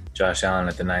Josh Allen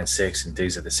at the 9.6 and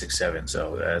Diggs at the 6.7,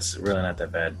 so that's really not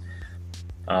that bad.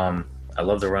 I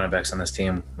love the running backs on this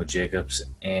team with Jacobs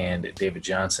and David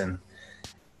Johnson.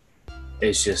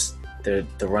 It's just the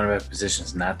running back position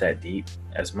is not that deep.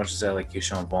 As much as I like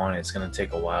Keyshawn Vaughn, it's going to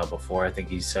take a while before I think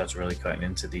he starts really cutting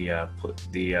into the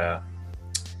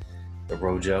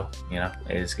Rojo. You know,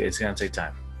 it's going to take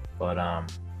time, but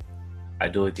I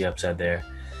do like the upside there.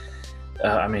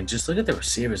 I mean, just look at the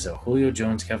receivers though: Julio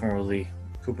Jones, Kevin Ridley,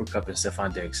 Cooper Kupp, and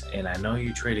Stephon Diggs. And I know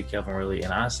you traded Kevin Ridley,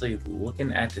 and honestly,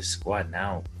 looking at this squad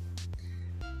now,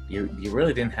 you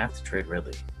really didn't have to trade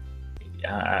Ridley.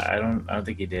 I don't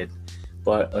think you did.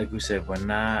 But like we said, we're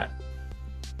not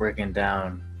breaking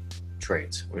down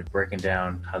trades. We're breaking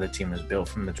down how the team was built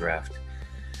from the draft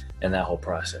and that whole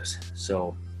process.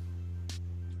 So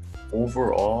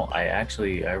overall, I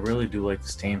really do like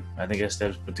this team. I think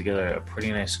Estev's put together a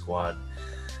pretty nice squad.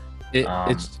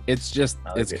 It's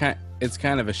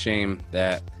kind of a shame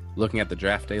that looking at the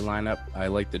draft day lineup, I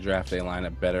like the draft day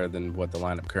lineup better than what the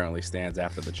lineup currently stands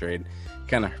after the trade.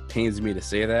 Kind of pains me to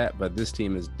say that, but this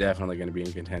team is definitely going to be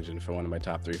in contention for one of my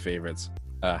top 3 favorites.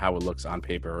 How it looks on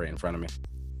paper right in front of me.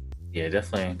 Yeah,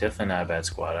 definitely not a bad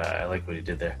squad. I like what he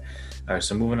did there. All right,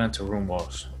 so moving on to room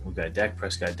walls. We've got Dak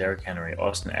Prescott, Derrick Henry,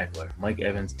 Austin Eckler, Mike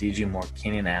Evans, DJ Moore,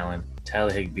 Keenan Allen,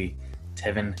 Tyler Higbee,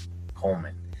 Tevin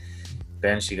Coleman.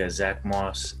 Bench, you got Zach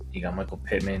Moss, you got Michael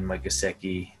Pittman, Mike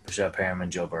Gesicki, Rashad Perriman,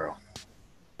 Joe Burrow.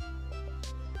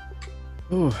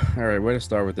 Ooh, all right, where to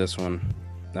start with this one?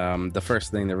 The first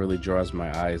thing that really draws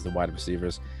my eye is the wide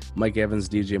receivers. Mike Evans,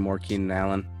 DJ Moore, Keenan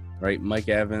Allen, right? Mike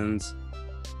Evans,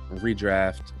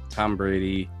 redraft, Tom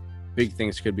Brady. Big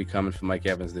things could be coming for Mike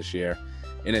Evans this year.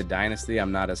 In a dynasty,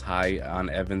 I'm not as high on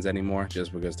Evans anymore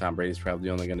just because Tom Brady's probably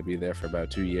only going to be there for about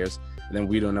 2 years. And then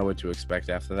we don't know what to expect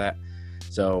after that.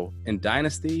 So in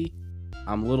dynasty,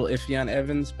 I'm a little iffy on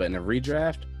Evans, but in a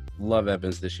redraft, love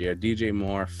Evans this year. DJ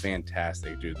Moore,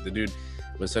 fantastic, dude. The dude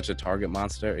was such a target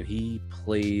monster, and he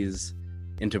plays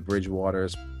into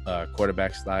Bridgewater's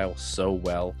quarterback style so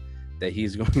well that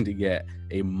he's going to get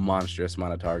a monstrous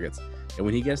amount of targets. And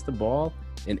when he gets the ball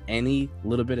in any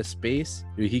little bit of space,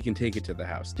 he can take it to the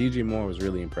house. DJ Moore was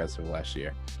really impressive last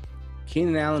year.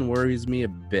 Keenan Allen worries me a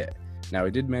bit. Now, I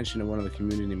did mention in one of the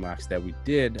community mocks that we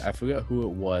did, I forgot who it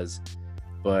was,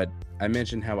 but I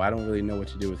mentioned how I don't really know what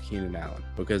to do with Keenan Allen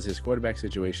because his quarterback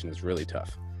situation is really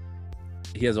tough.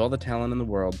 He has all the talent in the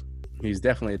world. He's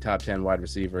definitely a top 10 wide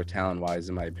receiver, talent-wise,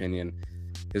 in my opinion.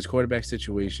 His quarterback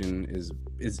situation is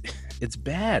it's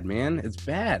bad, man. It's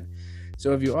bad.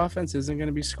 So if your offense isn't going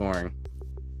to be scoring,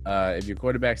 if your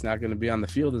quarterback's not going to be on the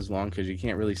field as long because you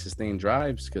can't really sustain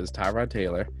drives because Tyrod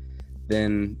Taylor,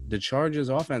 then the Chargers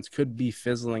offense could be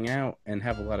fizzling out and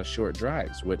have a lot of short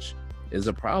drives, which is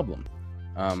a problem.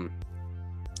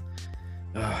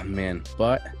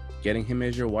 But getting him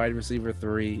as your wide receiver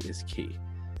 3 is key.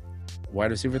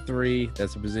 Wide receiver 3,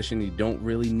 that's a position you don't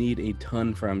really need a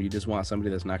ton from. You just want somebody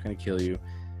that's not going to kill you.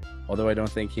 Although I don't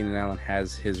think Keenan Allen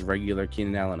has his regular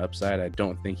Keenan Allen upside, I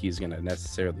don't think he's going to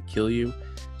necessarily kill you.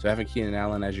 So having Keenan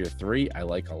Allen as your 3, I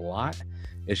like a lot.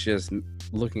 It's just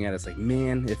looking at it, it's like,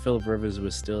 man, if Phillip Rivers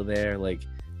was still there, like,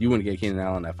 you wouldn't get Keenan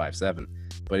Allen at 5'7".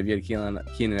 But if you had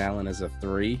Keenan Allen as a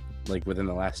 3, like within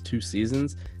the last 2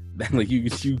 seasons, then like you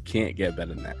can't get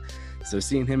better than that. So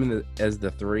seeing him as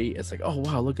the 3, it's like, oh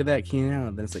wow, look at that, Keenan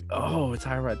Allen. Then it's like, oh, it's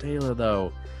Tyrod Taylor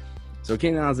though. So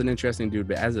Keenan Allen's an interesting dude,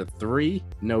 but as a 3,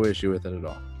 no issue with it at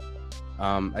all.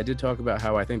 I did talk about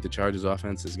how I think the Chargers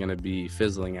offense is going to be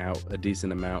fizzling out a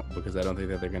decent amount because I don't think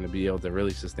that they're going to be able to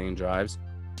really sustain drives.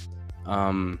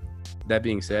 That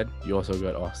being said, you also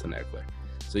got Austin Eckler.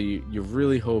 So you're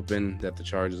really hoping that the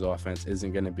Chargers offense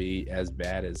isn't going to be as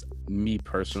bad as me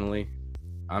personally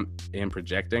am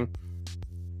projecting.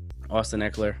 Austin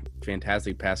Eckler,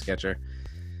 fantastic pass catcher.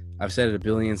 I've said it a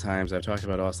billion times. I've talked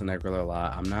about Austin Eckler a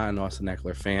lot. I'm not an Austin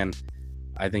Eckler fan.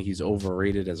 I think he's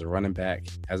overrated as a running back.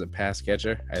 As a pass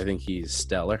catcher, I think he's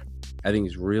stellar. I think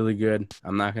he's really good.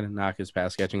 I'm not going to knock his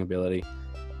pass catching ability.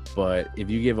 But if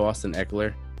you give Austin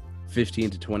Eckler 15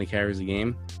 to 20 carries a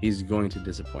game, he's going to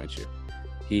disappoint you.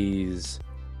 He's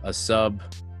a sub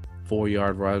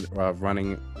 4-yard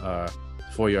running,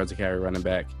 4 yards a carry running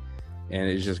back, and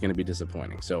it's just going to be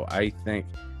disappointing. So I think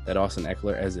that Austin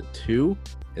Eckler as a 2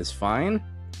 is fine.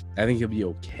 I think he'll be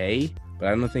okay, but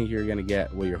I don't think you're going to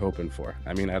get what you're hoping for.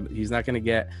 I mean, he's not going to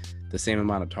get the same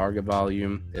amount of target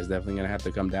volume. It's definitely going to have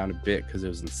to come down a bit because it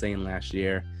was insane last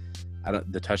year.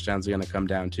 The touchdowns are going to come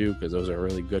down too because those are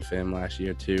really good for him last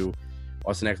year too.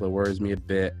 Austin Eckler worries me a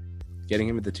bit. Getting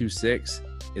him at the 2.6,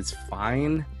 it's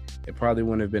fine. It probably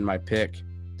wouldn't have been my pick.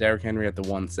 Derrick Henry at the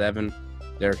 1.7.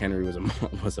 Derrick Henry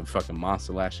was a fucking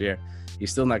monster last year.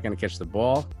 He's still not going to catch the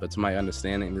ball, but to my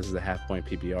understanding, this is a half-point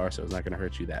PPR, so it's not going to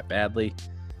hurt you that badly.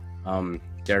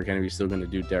 Derrick Henry's still going to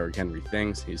do Derrick Henry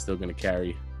things. He's still going to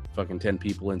carry fucking 10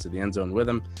 people into the end zone with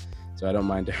him, so I don't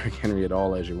mind Derrick Henry at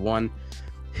all as your 1.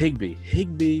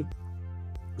 Higbee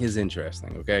is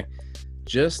interesting, okay?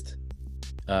 Just,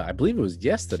 I believe it was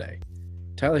yesterday,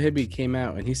 Tyler Higbee came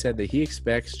out and he said that he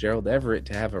expects Gerald Everett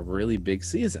to have a really big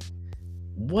season.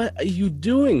 What are you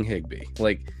doing, Higbee?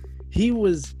 He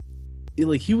was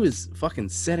fucking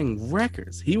setting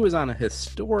records. He was on a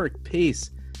historic pace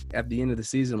at the end of the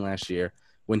season last year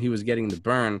when he was getting the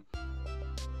burn.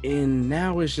 And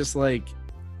now it's just like,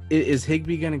 is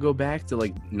Higbee going to go back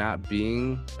to not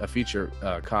being a feature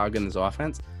cog in this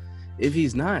offense? If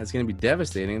he's not, it's going to be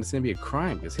devastating. It's going to be a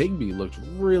crime because Higbee looked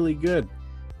really good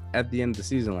at the end of the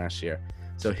season last year.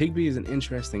 So Higbee is an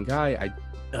interesting guy.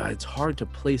 It's hard to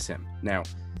place him. Now,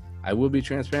 I will be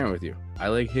transparent with you. I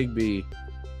like Higbee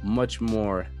much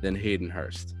more than Hayden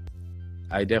Hurst.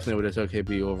 I definitely would have took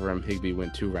Higbee over him. Higbee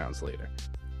went 2 rounds later.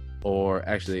 Or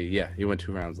actually, yeah, he went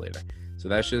 2 rounds later. So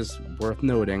that's just worth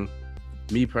noting.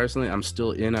 Me personally, I'm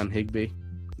still in on Higbee.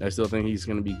 I still think he's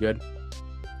going to be good.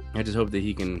 I just hope that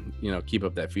he can, keep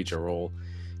up that feature role.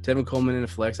 Tevin Coleman in the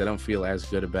flex, I don't feel as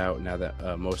good about now that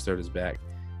Mostert is back.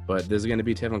 But there's going to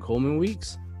be Tevin Coleman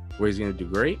weeks where he's going to do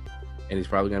great, and he's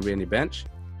probably going to be on your bench.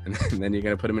 And then you're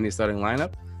going to put him in your starting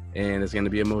lineup, and it's going to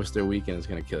be a Mostert week, and it's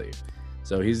going to kill you.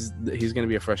 So he's going to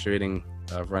be a frustrating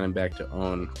running back to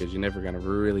own because you're never going to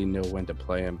really know when to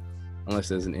play him unless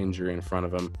there's an injury in front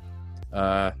of him.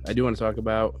 I do want to talk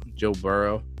about Joe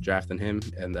Burrow, drafting him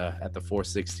and at the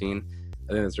 416.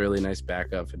 I think that's a really nice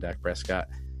backup for Dak Prescott.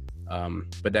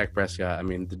 But Dak Prescott, I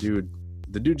mean, the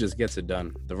dude just gets it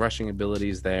done. The rushing ability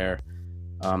is there.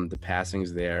 The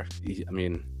passing's there.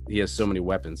 He has so many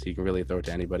weapons. He can really throw it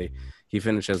to anybody. He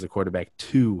finished as a quarterback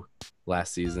 2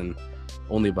 last season,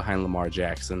 only behind Lamar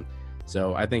Jackson.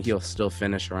 So I think he'll still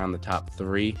finish around the top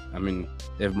 3. I mean,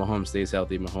 if Mahomes stays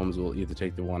healthy, Mahomes will either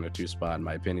take the 1 or 2 spot, in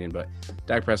my opinion. But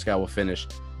Dak Prescott will finish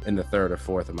in the 3rd or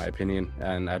 4th, in my opinion.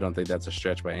 And I don't think that's a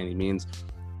stretch by any means.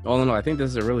 All in all, I think this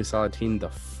is a really solid team. The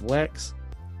flex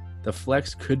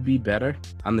could be better.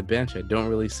 On the bench, I don't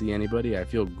really see anybody. I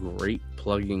feel great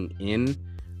plugging in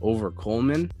over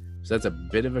Coleman. So that's a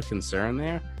bit of a concern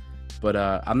there. But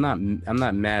I'm not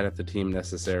mad at the team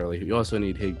necessarily. You also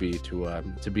need Higbee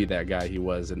to be that guy he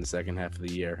was in the second half of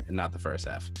the year and not the first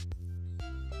half.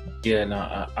 Yeah,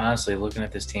 no, honestly, looking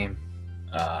at this team,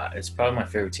 it's probably my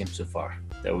favorite team so far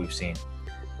that we've seen.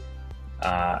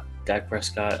 Dak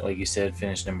Prescott, like you said,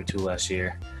 finished number 2 last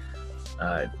year.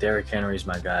 Derrick Henry is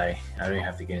my guy. I don't even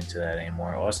have to get into that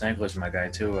anymore. Austin Eckler is my guy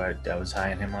too. I was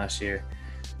high on him last year.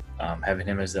 Having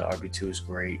him as the RB2 is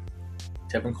great.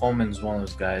 Tevin Coleman is one of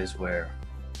those guys where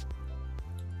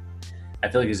I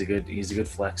feel like he's a good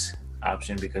flex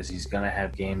option because he's gonna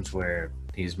have games where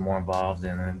he's more involved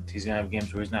and then he's gonna have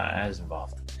games where he's not as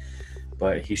involved.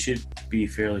 But he should be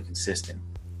fairly consistent,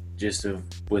 just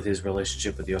with his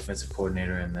relationship with the offensive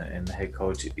coordinator and the head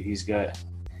coach. He's got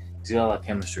a lot of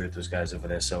chemistry with those guys over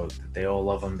there, so they all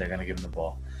love him. They're gonna give him the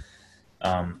ball.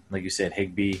 Like you said,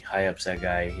 Higbee, high upside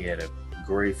guy. He had a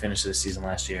great finish to the season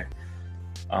last year.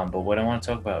 But what I want to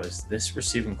talk about is this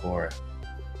receiving core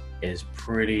is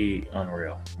pretty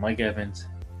unreal. Mike Evans,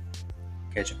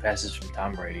 catching passes from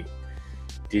Tom Brady.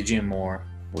 DJ Moore,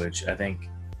 which I think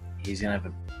he's gonna have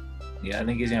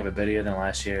a better year than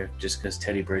last year, just because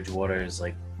Teddy Bridgewater is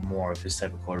like more of his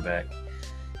type of quarterback.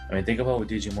 I mean, think about what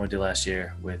DJ Moore did last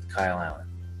year with Kyle Allen.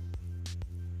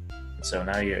 So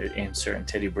now you're inserting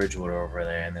Teddy Bridgewater over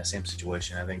there in the same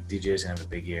situation. I think DJ is gonna have a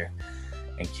big year.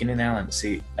 And Keenan Allen,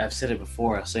 see, I've said it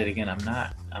before, I'll say it again. I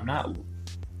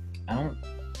don't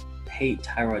hate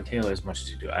Tyrod Taylor as much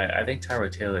as you do. I think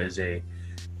Tyrod Taylor is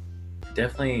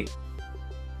definitely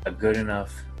a good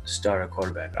enough starter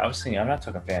quarterback. Obviously, I'm not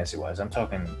talking fantasy wise. I'm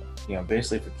talking,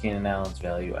 basically for Keenan Allen's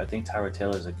value. I think Tyrod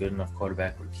Taylor is a good enough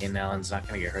quarterback where Keenan Allen's not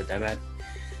going to get hurt that bad.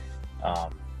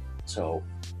 So,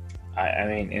 I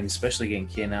mean, and especially getting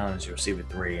Keenan Allen as your receiver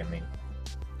 3. I mean,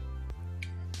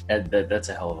 that's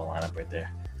a hell of a lineup right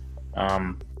there.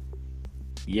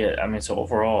 Yeah, I mean, so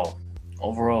overall,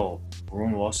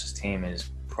 Ruben Walsh's team is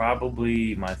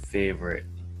probably my favorite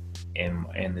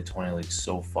in the 20 leagues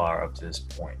so far up to this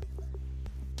point.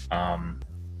 All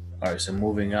right, so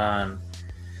moving on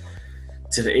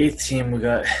to the 8th team, we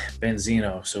got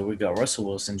Benzino. So we got Russell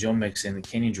Wilson, Joe Mixon,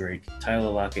 Kenny Drake, Tyler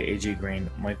Lockett, AJ Green,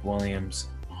 Mike Williams,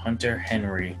 Hunter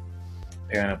Henry,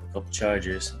 pairing up a couple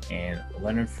Chargers, and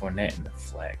Leonard Fournette in the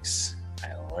flex.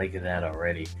 I like that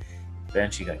already.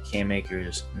 Bench, you got Cam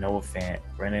Akers, Noah Fant,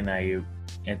 Brandon Ayuk,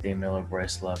 Anthony Miller,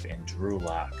 Bryce Love, and Drew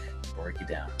Lock. Break it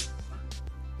down.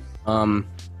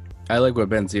 I like what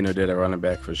Benzino did at running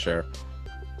back for sure.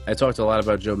 I talked a lot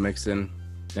about Joe Mixon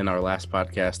in our last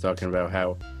podcast, talking about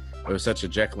how it was such a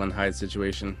Jekyll and Hyde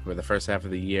situation where the first half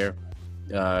of the year,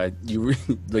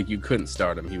 you couldn't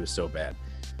start him. He was so bad.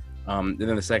 And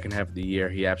then the second half of the year,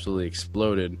 he absolutely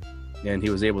exploded, and he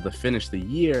was able to finish the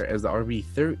year as the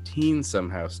RB13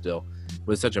 somehow still,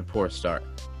 with such a poor start.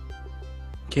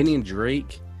 Kenny and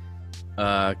Drake,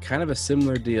 kind of a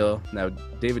similar deal. Now,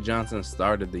 David Johnson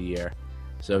started the year,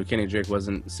 so Kenny Drake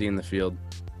wasn't seeing the field.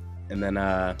 And then,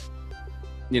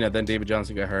 then David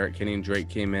Johnson got hurt. Kenny and Drake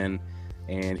came in,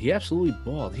 and he absolutely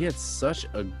balled. He had such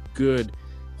a good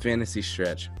fantasy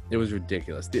stretch. It was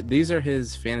ridiculous. These are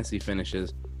his fantasy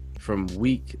finishes from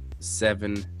week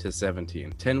 7 to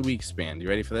 17. 10-week span. You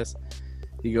ready for this?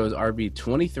 He goes RB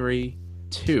 23,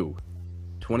 2,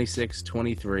 26,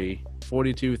 23,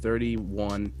 42,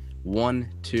 31,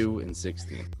 1, 2, and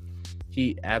 16.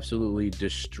 He absolutely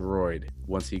destroyed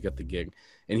once he got the gig.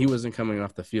 And he wasn't coming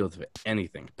off the field for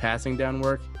anything. Passing down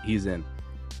work, he's in.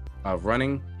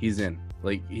 Running, he's in.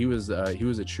 Like, he was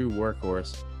a true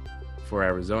workhorse for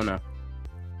Arizona.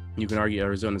 You can argue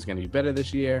Arizona's going to be better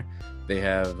this year. They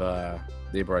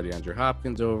brought DeAndre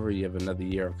Hopkins over. You have another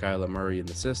year of Kyler Murray in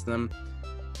the system.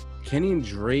 Kenny and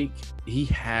Drake, he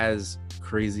has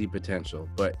crazy potential.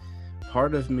 But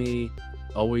part of me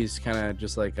always kind of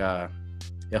just like,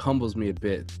 it humbles me a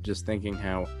bit just thinking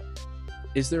how,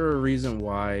 is there a reason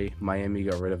why Miami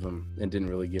got rid of him and didn't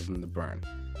really give him the burn?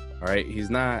 All right, he's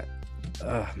not,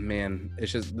 man,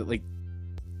 it's just like,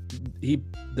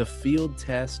 the field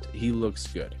test, he looks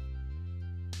good.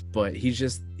 But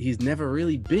he's never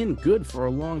really been good for a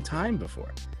long time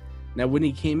before. Now, when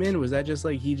he came in, was that just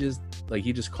like he just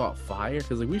caught fire?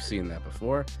 Because like we've seen that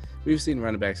before. We've seen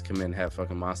running backs come in, have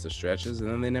fucking monster stretches, and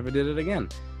then they never did it again.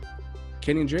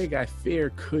 Kenny Drake, I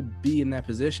fear, could be in that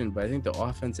position, but I think the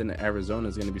offense in Arizona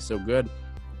is going to be so good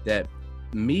that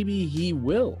maybe he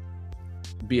will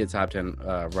be a top 10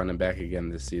 running back again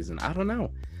this season. I don't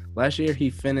know. Last year he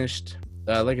finished,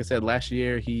 like I said,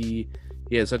 he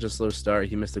had such a slow start.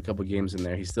 He missed a couple games in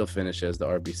there. He still finished as the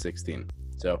RB16.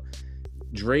 So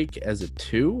Drake as a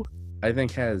 2, I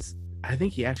think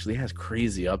he actually has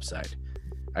crazy upside.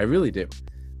 I really do.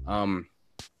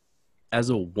 As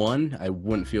a 1, I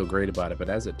wouldn't feel great about it, but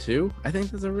as a 2, I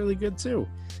think that's a really good 2.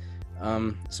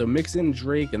 So mix in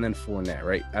Drake and then Fournette,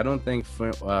 right? I don't think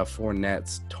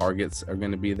Fournette's targets are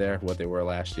going to be there, what they were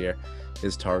last year.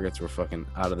 His targets were fucking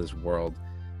out of this world.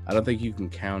 I don't think you can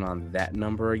count on that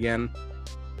number again,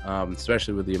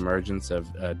 especially with the emergence of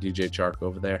DJ Chark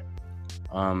over there.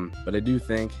 But I do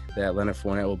think that Leonard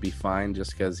Fournette will be fine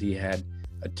just because he had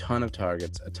a ton of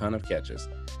targets, a ton of catches,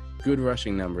 good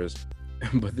rushing numbers,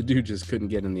 but the dude just couldn't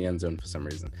get in the end zone for some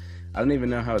reason. I don't even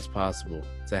know how it's possible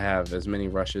to have as many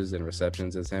rushes and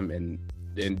receptions as him and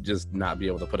just not be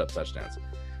able to put up touchdowns.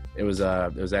 It was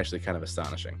actually kind of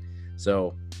astonishing.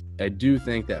 So I do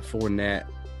think that Fournette,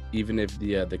 even if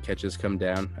the catches come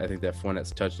down, I think that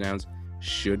Fournette's touchdowns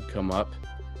should come up.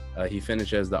 He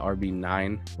finished as the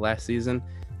RB9 last season.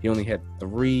 He only had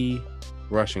 3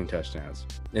 rushing touchdowns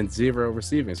and 0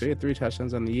 receiving. So he had 3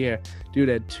 touchdowns on the year. Dude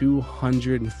had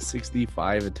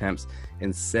 265 attempts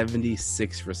and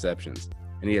 76 receptions,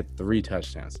 and he had 3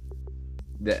 touchdowns.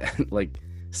 That, like,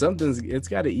 it's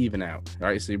got to even out. All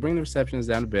right, so you bring the receptions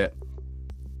down a bit.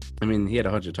 I mean, he had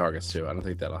 100 targets too. I don't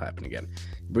think that'll happen again.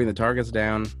 You bring the targets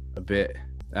down a bit.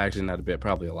 Actually, not a bit,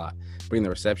 probably a lot. Bring the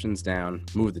receptions down,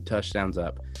 move the touchdowns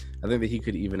up. I think that he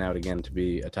could even out again to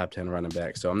be a top 10 running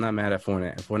back. So I'm not mad at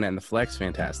Fournette. Fournette in the flex,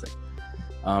 fantastic.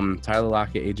 Tyler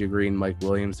Lockett, AJ Green, Mike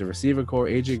Williams. The receiver core,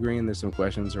 AJ Green, there's some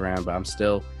questions around, but I'm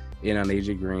still in on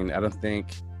AJ Green. I don't think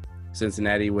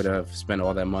Cincinnati would have spent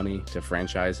all that money to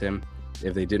franchise him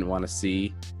if they didn't want to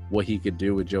see what he could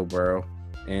do with Joe Burrow.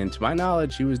 And to my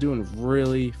knowledge, he was doing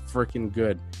really freaking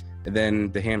good. And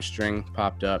then the hamstring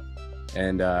popped up,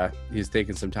 and he's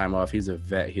taking some time off. He's a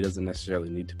vet. He doesn't necessarily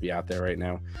need to be out there right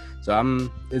now. So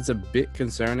it's a bit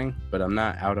concerning, but I'm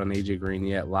not out on AJ Green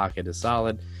yet. Lockett is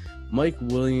solid. Mike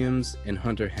Williams and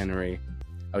Hunter Henry.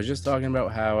 I was just talking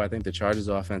about how I think the Chargers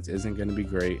offense isn't going to be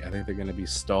great. I think they're going to be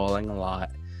stalling a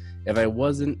lot. If I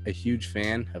wasn't a huge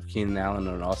fan of Keenan Allen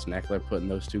and Austin Eckler putting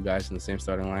those two guys in the same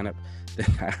starting lineup,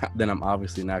 then I'm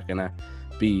obviously not going to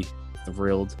be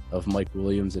thrilled of Mike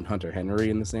Williams and Hunter Henry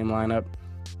in the same lineup.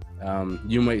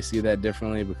 You might see that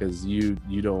differently because you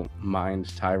don't mind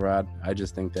Tyrod. I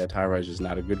just think that Tyrod is just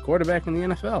not a good quarterback in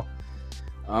the NFL.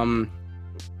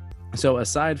 So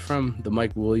aside from the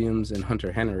Mike Williams and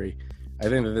Hunter Henry, I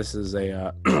think that this is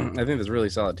I think this is a really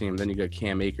solid team. Then you got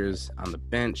Cam Akers on the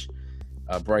bench,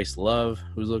 Bryce Love,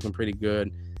 who's looking pretty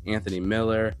good, Anthony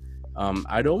Miller.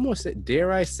 I'd almost say,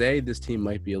 dare I say, this team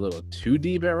might be a little too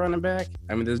deep at running back.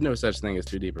 I mean, there's no such thing as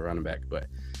too deep at running back, but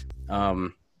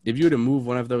if you were to move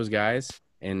one of those guys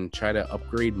and try to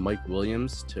upgrade Mike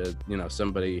Williams to,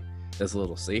 somebody that's a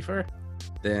little safer,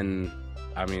 then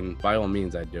I mean, by all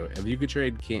means, I'd do it. If you could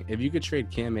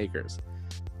trade Cam Akers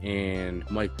and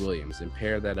Mike Williams and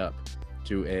pair that up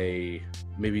to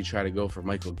maybe try to go for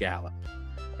Michael Gallup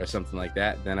or something like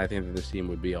that, then I think that this team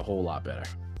would be a whole lot better.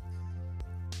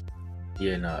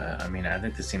 Yeah, no, I mean, I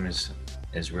think this team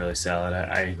is really solid.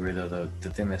 I agree, though. The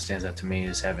thing that stands out to me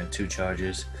is having two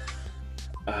Chargers.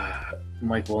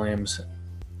 Mike Williams,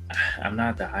 I'm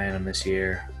not that high on him this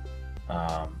year,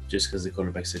 just because of the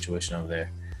quarterback situation over there.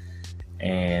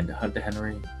 And Hunter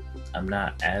Henry, I'm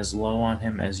not as low on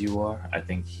him as you are. I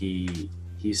think he's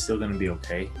still going to be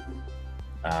okay.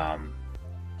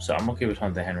 So I'm okay with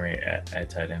Hunter Henry at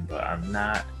tight end, but I'm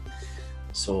not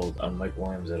sold on Mike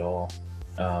Williams at all.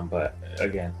 But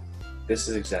again, this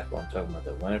is exactly what I'm talking about,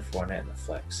 the Leonard Fournette and the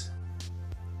flex.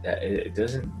 That it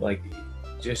doesn't,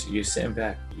 just you're sitting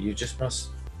back, you just must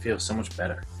feel so much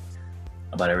better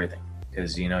about everything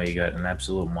because you got an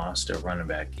absolute monster running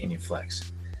back in your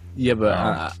flex. Yeah,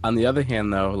 but on the other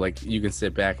hand, though, you can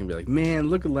sit back and be like, man,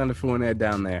 look at Leonard Fournette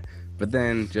down there. But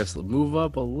then just move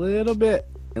up a little bit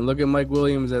and look at Mike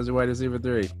Williams as a wide receiver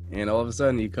 3. And all of a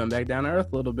sudden, you come back down to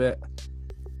earth a little bit.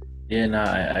 Yeah, no,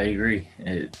 I agree.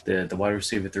 The wide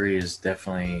receiver 3 is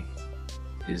definitely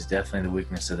the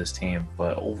weakness of this team.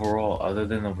 But overall, other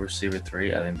than the receiver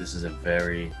 3, I think this is a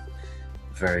very,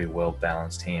 very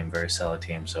well-balanced team, very solid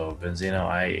team. So, Benzino,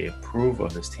 I approve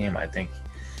of this team. I think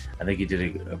he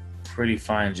did a pretty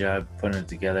fine job putting it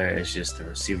together. It's just the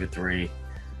receiver 3.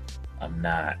 I'm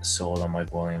not sold on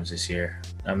Mike Williams this year.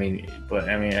 I mean,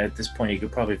 at this point, you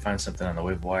could probably find something on the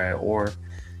waiver wire, or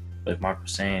like Mark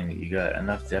was saying, you got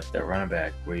enough depth at running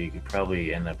back where you could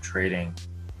probably end up trading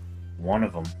one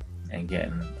of them and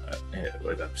getting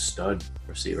a stud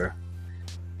receiver,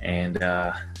 and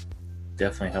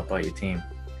definitely help out your team.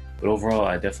 But overall,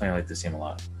 I definitely like this team a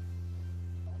lot.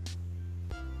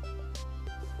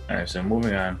 All right, so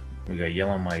moving on, we got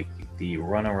Yellow Mike, the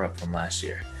runner-up from last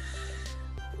year.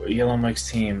 Yellow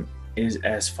Mike's team is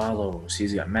as follows.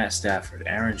 He's got Matt Stafford,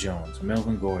 Aaron Jones,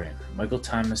 Melvin Gordon, Michael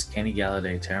Thomas, Kenny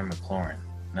Galladay, Terry McLaurin.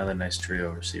 Another nice trio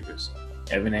of receivers.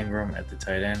 Evan Ingram at the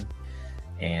tight end,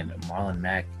 and Marlon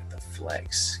Mack at the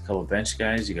flex. A couple bench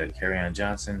guys, you got Kerryon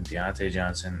Johnson, Deontay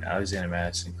Johnson, Alexander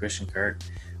Madison, Christian Kirk,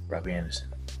 Robbie Anderson.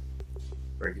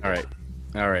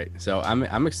 All right. So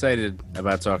I'm excited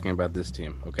about talking about this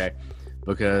team, okay?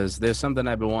 Because there's something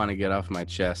I've been wanting to get off my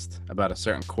chest about a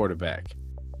certain quarterback.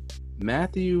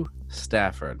 Matthew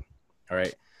Stafford, all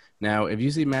right? Now, if you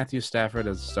see Matthew Stafford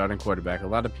as a starting quarterback, a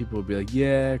lot of people will be like,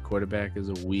 yeah, quarterback is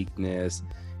a weakness.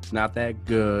 It's not that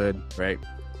good, right?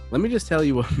 Let me just tell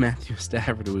you what Matthew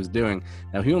Stafford was doing.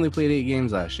 Now, he only played 8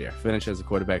 games last year, finished as a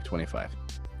quarterback 25.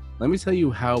 Let me tell you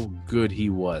how good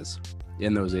he was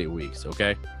in those 8 weeks,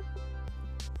 okay?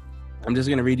 I'm just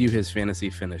going to read you his fantasy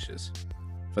finishes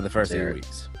for the first 8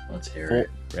 weeks. Let's hear it.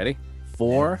 Ready?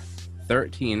 4,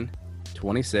 13,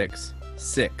 26,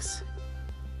 6,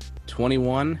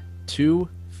 21, 2,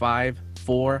 5,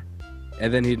 4,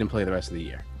 and then he didn't play the rest of the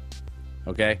year.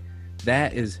 Okay?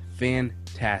 That is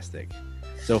fantastic.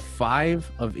 So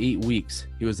 5 of 8 weeks,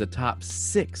 he was a top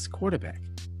 6 quarterback.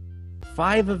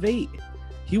 5 of 8.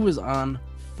 He was on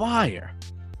fire.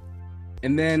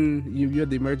 And then you had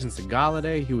the emergence of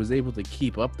Galladay. He was able to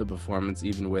keep up the performance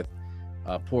even with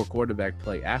poor quarterback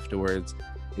play afterwards.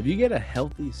 If you get a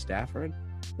healthy Stafford,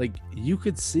 like, you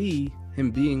could see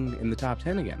him being in the top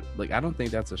 10 again. Like, I don't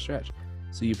think that's a stretch.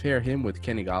 So you pair him with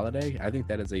Kenny Galladay, I think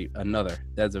that is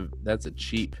that's a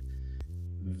cheap,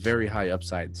 very high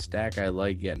upside stack. I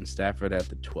like getting Stafford at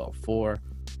the 12-4,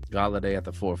 Galladay at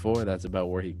the 4-4. That's about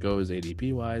where he goes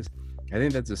ADP wise. I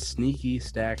think that's a sneaky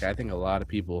stack. I think a lot of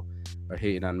people are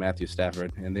hating on Matthew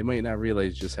Stafford, and they might not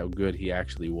realize just how good he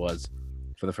actually was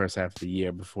for the first half of the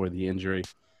year before the injury.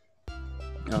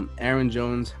 Aaron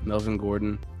Jones, Melvin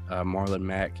Gordon, Marlon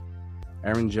Mack.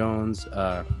 Aaron Jones,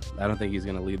 I don't think he's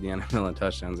going to lead the NFL in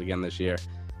touchdowns again this year.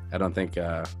 I don't think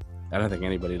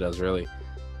anybody does, really.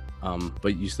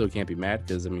 But you still can't be mad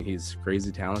because, I mean, he's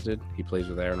crazy talented. He plays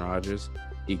with Aaron Rodgers.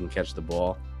 He can catch the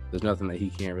ball. There's nothing that he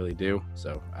can't really do.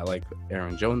 So I like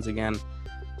Aaron Jones again.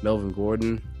 Melvin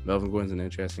Gordon's an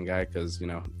interesting guy because, you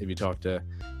know, if you talk to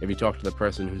the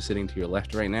person who's sitting to your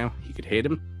left right now, he could hate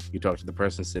him. You talk to the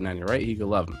person sitting on your right, he could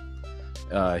love him.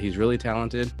 He's really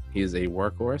talented. He's a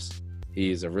workhorse.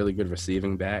 He's a really good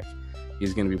receiving back.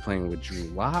 He's going to be playing with Drew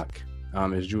Lock.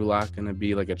 Is Drew Lock going to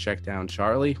be like a check down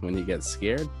Charlie when he gets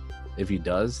scared? If he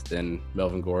does, then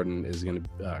Melvin Gordon is going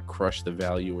to crush the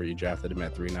value where you drafted him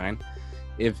at 3-9.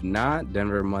 If not,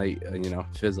 Denver might,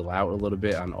 fizzle out a little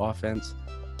bit on offense.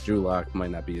 Drew Lock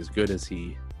might not be as good as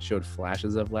he showed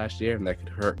flashes of last year, and that could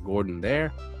hurt Gordon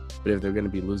there. But if they're going to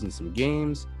be losing some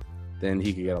games, then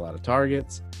he could get a lot of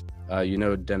targets.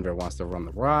 Denver wants to run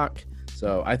the rock.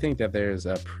 So I think that there's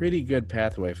a pretty good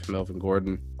pathway for Melvin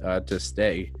Gordon to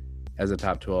stay as a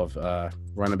top 12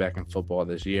 running back in football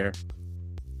this year.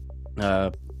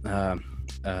 Why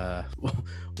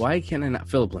can't I not?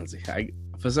 Philip Lindsay.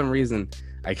 For some reason,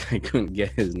 I couldn't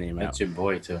get his name out. That's your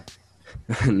boy, too.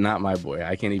 Not my boy.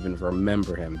 I can't even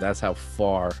remember him. That's how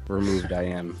far removed I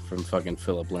am from fucking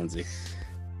Philip Lindsay.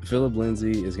 Philip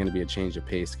Lindsay is going to be a change of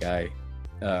pace guy.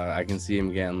 I can see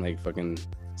him getting like fucking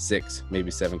 6, maybe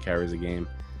 7 carries a game.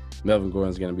 Melvin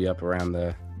Gordon's going to be up around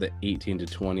the 18 to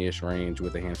 20-ish range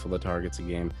with a handful of targets a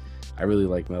game. I really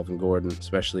like Melvin Gordon,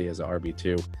 especially as an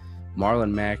RB2.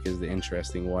 Marlon Mack is the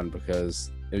interesting one because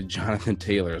Jonathan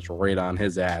Taylor is right on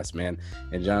his ass, man.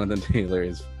 And Jonathan Taylor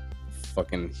is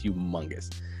fucking humongous.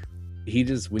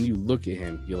 When you look at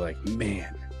him, you're like,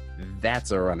 man,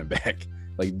 that's a running back.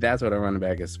 Like, that's what a running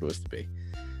back is supposed to be.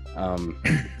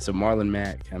 So Marlon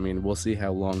Mack, I mean, we'll see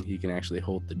how long he can actually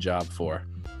hold the job for.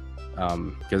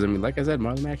 Because, I mean, like I said,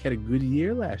 Marlon Mack had a good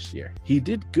year last year. He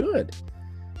did good.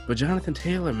 But Jonathan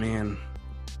Taylor, man,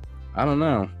 I don't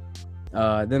know.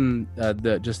 Then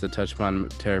just to touch upon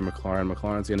Terry McLaurin.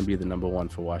 McLaurin's going to be the number 1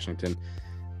 for Washington.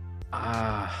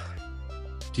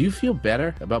 Do you feel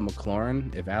better about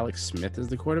McLaurin if Alex Smith is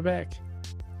the quarterback?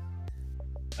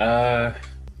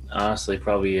 Honestly,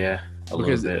 probably, yeah. A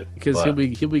little bit. Because he'll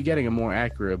be getting a more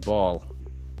accurate ball.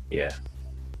 Yeah.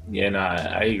 Yeah, no,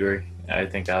 I agree. I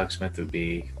think Alex Smith would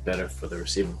be better for the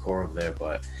receiving core over there,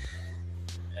 but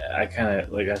I kind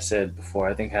of, like I said before,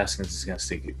 I think Haskins is going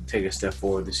to take a step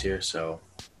forward this year. So,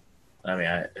 I mean,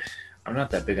 I'm not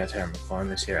that big on Terry McLaurin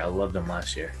this year. I loved him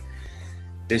last year.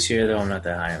 This year, though, I'm not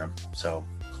that high on him. So,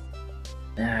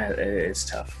 it's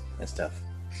tough. It's tough.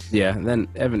 Yeah, and then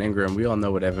Evan Ingram. We all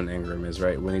know what Evan Ingram is,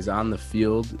 right? When he's on the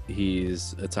field,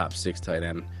 he's a top 6 tight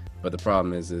end. But the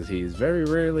problem is he's very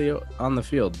rarely on the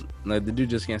field. Like, the dude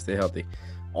just can't stay healthy.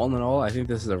 All in all, I think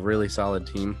this is a really solid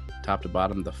team, top to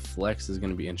bottom. The flex is going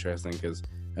to be interesting because,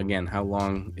 again, how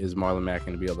long is Marlon Mack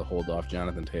going to be able to hold off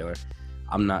Jonathan Taylor?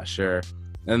 I'm not sure.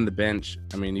 Then the bench,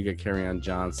 I mean, you got Kerryon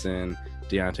Johnson,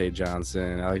 Deontay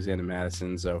Johnson, Alexander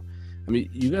Madison. So, I mean,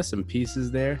 you got some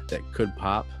pieces there that could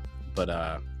pop. But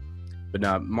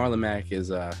no, Marlon Mack is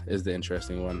the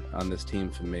interesting one on this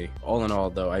team for me. All in all,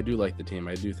 though, I do like the team.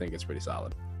 I do think it's pretty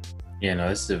solid. Yeah, no,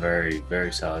 this is a very,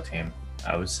 very solid team.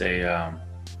 I would say,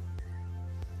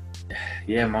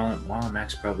 Marlon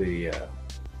Mack's probably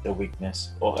the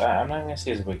weakness. Well, I'm not going to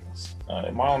say it's a weakness.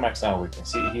 Marlon Mack's not a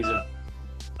weakness.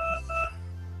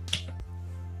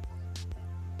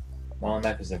 Marlon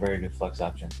Mack is a very good flex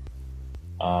option.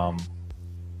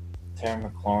 Terry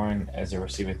McLaurin as a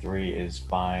receiver 3 is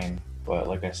fine. But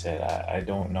like I said, I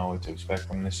don't know what to expect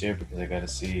from this year because I got to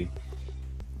see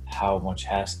how much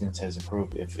Haskins has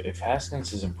improved. If Haskins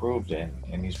has improved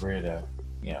and he's ready to,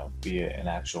 be an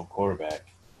actual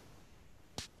quarterback,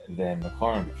 then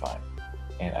McLaurin will be fine.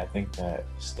 And I think that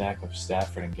stack of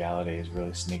Stafford and Galladay is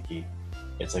really sneaky.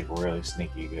 It's like really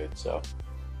sneaky good. So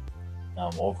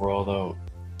overall, though,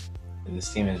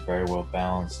 This team is very well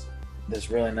balanced. There's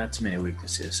really not too many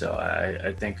weaknesses, so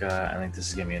I think this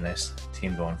is gonna be a nice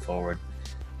team going forward.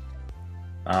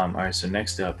 All right, so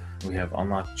next up we have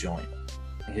Unlocked Joint.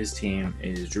 His team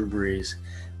is Drew Brees,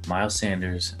 Miles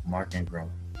Sanders, Mark Ingram,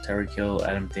 Tyreek Hill,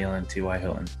 Adam Thielen, T.Y.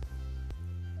 Hilton,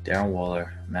 Darren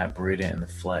Waller, Matt Breida in the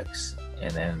flex,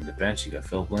 and then the bench you got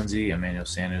Philip Lindsay, Emmanuel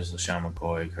Sanders, LaShawn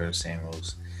McCoy, Curtis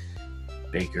Samuels,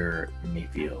 Baker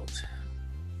Mayfield.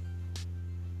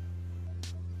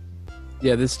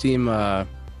 Yeah, this team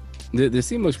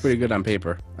looks pretty good on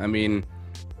paper. I mean,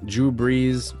 Drew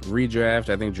Brees redraft.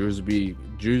 I think Drew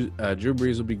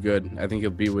Brees will be good. I think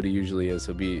he'll be what he usually is.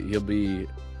 He'll be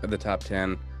at the top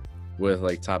 10 with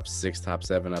like top 6, top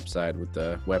 7 upside with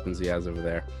the weapons he has over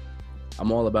there.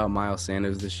 I'm all about Miles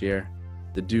Sanders this year.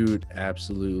 The dude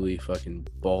absolutely fucking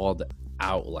balled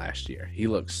out last year. He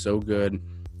looked so good,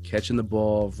 catching the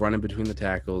ball, running between the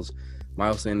tackles.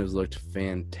 Miles Sanders looked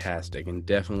fantastic and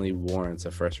definitely warrants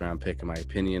a first-round pick, in my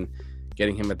opinion.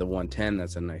 Getting him at the 110,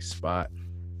 that's a nice spot.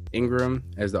 Ingram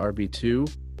as the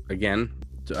RB2, again,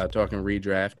 talking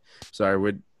redraft.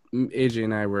 Sorry, AJ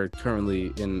and I were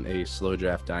currently in a slow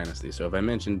draft dynasty, so if I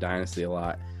mentioned dynasty a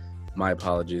lot, my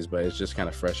apologies, but it's just kind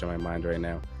of fresh in my mind right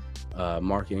now.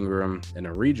 Mark Ingram in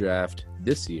a redraft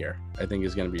this year, I think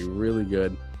is going to be really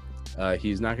good.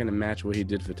 He's not going to match what he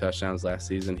did for touchdowns last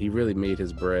season. He really made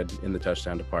his bread in the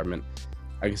touchdown department.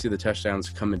 I can see the touchdowns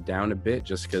coming down a bit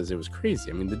just because it was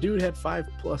crazy. I mean, the dude had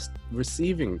 5+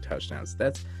 receiving touchdowns.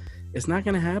 It's not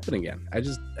going to happen again. I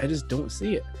just don't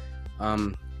see it.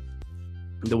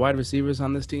 The wide receivers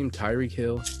on this team, Tyreek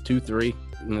Hill,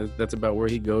 2-3. That's about where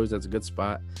he goes. That's a good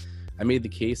spot. I made the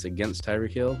case against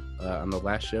Tyreek Hill on the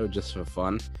last show just for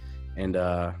fun. And,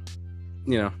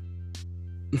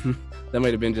 that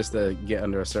might have been just to get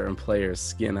under a certain player's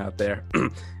skin out there.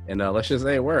 And let's just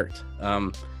say it worked.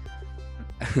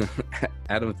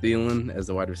 Adam Thielen as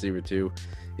the wide receiver 2.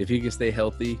 If he can stay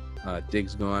healthy,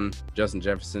 Diggs gone, Justin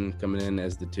Jefferson coming in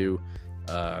as the 2.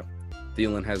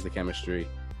 Thielen has the chemistry.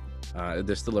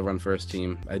 They're still a run-first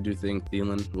team. I do think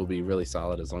Thielen will be really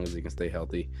solid as long as he can stay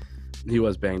healthy. He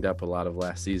was banged up a lot of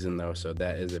last season, though, so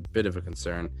that is a bit of a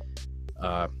concern.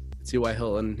 T.Y.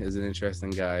 Hilton is an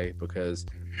interesting guy because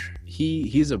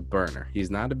he's a burner. He's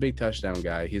not a big touchdown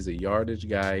guy. He's a yardage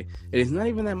guy, and he's not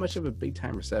even that much of a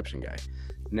big-time reception guy.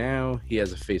 Now he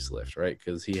has a facelift, right,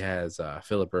 because he has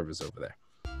Phillip Rivers over there.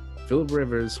 Phillip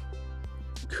Rivers,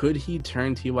 could he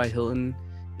turn T.Y. Hilton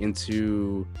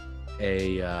into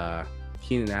a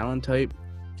Keenan Allen type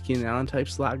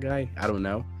slot guy? I don't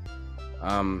know.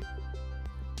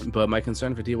 But my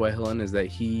concern for T.Y. Hilton is that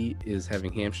he is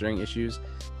having hamstring issues,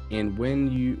 and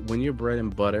when your bread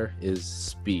and butter is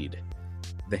speed,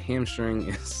 the hamstring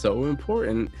is so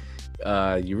important.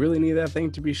 You really need that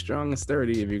thing to be strong and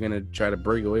sturdy if you're gonna try to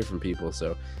break away from people.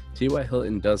 So T.Y.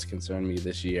 Hilton does concern me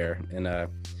this year, and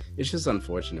it's just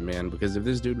unfortunate, man, because if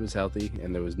this dude was healthy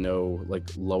and there was no like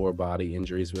lower body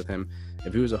injuries with him,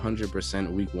 if he was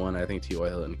 100% week 1, I think T.Y.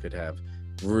 Hilton could have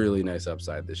really nice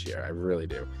upside this year. I really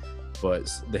do.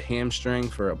 But the hamstring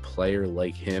for a player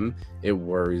like him, it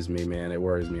worries me, man. It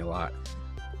worries me a lot.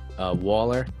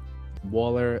 Waller,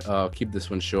 I'll keep this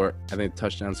one short. I think the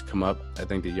touchdowns come up. I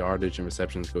think the yardage and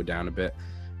receptions go down a bit.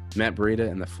 Matt Breida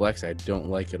in the flex, I don't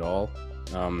like at all.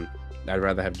 I'd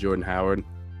rather have Jordan Howard.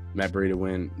 Matt Breida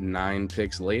win 9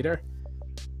 picks later.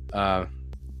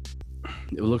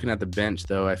 Looking at the bench,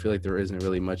 though, I feel like there isn't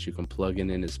really much you can plug in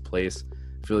his place.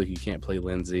 I feel like you can't play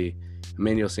Lindsey.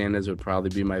 Emmanuel Sanders would probably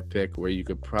be my pick, where you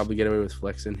could probably get away with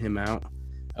flexing him out.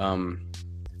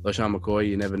 LaShawn McCoy,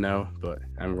 you never know, but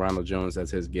I'm Ronald Jones,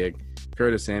 that's his gig.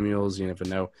 Curtis Samuels, you never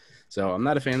know. So I'm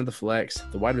not a fan of the flex.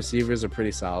 The wide receivers are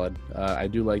pretty solid. I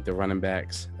do like the running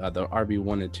backs, the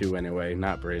RB1 and 2 anyway,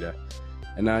 not Breida.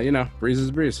 And, Breeze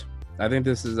is Breeze. I think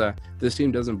this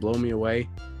team doesn't blow me away.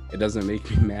 It doesn't make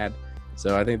me mad.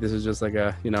 So I think this is just like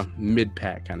a,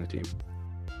 mid-pack kind of team.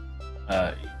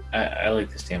 I like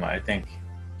this team. I think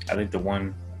the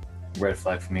one red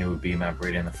flag for me would be Matt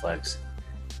Breida in the flex.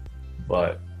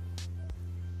 But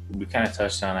we kind of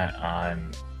touched on it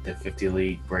on the 50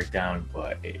 league breakdown.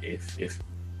 But if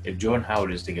Jordan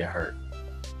Howard is to get hurt,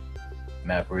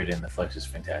 Matt Breida in the flex is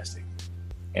fantastic,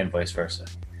 and vice versa.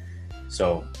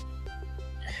 So,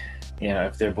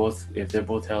 if they're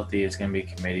both healthy, it's gonna be a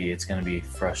committee. It's gonna be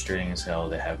frustrating as hell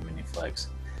to have them in your flex.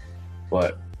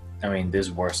 But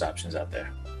there's worse options out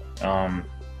there.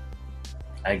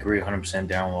 I agree 100%.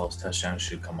 Darren Waller's touchdowns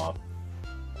should come up.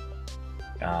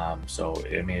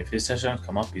 If his touchdowns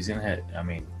come up, he's gonna hit.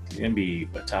 He's gonna be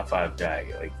a top 5 guy.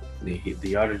 Like the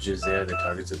yardage is there, the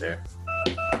targets are there.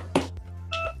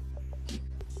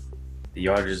 The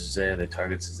yardage is there. The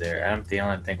targets is there. Adam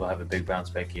Thielen, I think, will have a big bounce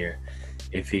back here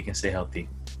if he can stay healthy.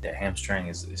 That hamstring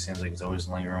it seems like it's always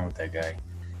lingering with that guy.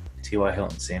 T.Y.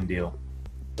 Hilton, same deal.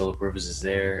 Phillip Rivers is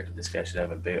there. This guy should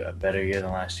have a better year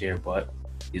than last year, but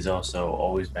he's also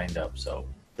always banged up. So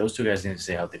those two guys need to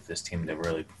stay healthy for this team to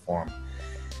really perform.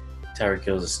 Tyreek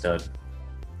Hill's a stud.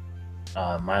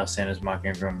 Miles Sanders, Mark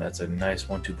Ingram, that's a nice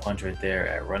 1-2 punch right there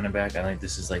at running back. I think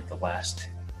this is like the last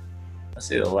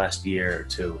year or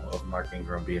two of Mark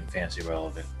Ingram being fantasy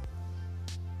relevant,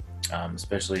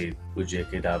 especially with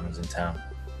J.K. Dobbins in town.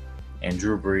 And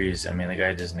Drew Brees, I mean, the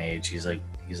guy doesn't age. He's like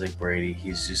Brady.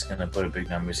 He's just going to put up big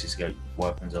numbers. He's got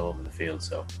weapons all over the field.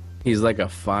 So he's like a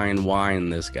fine wine,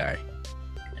 this guy.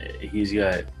 He's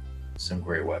got some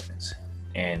great weapons,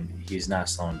 and he's not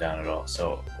slowing down at all.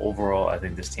 So overall, I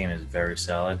think this team is very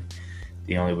solid.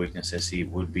 The only weakness I see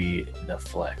would be the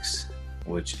flex,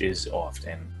 which is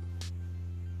often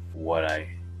what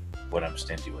I'm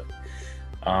stingy with.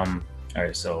 All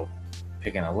right, so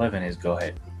picking 11 is go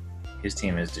ahead. His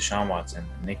team is Deshaun Watson,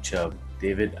 Nick Chubb,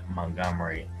 David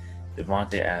Montgomery,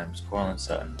 Devontae Adams, Cortland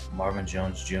Sutton, Marvin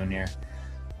Jones Jr.,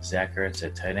 Zach Ertz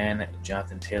at tight end,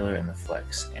 Jonathan Taylor in the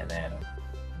flex, and then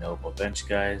notable bench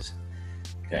guys.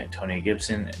 Got Antonio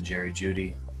Gibson, Jerry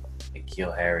Jeudy,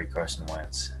 N'Keal Harry, Carson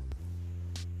Wentz.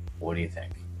 What do you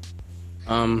think?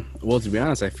 Well, to be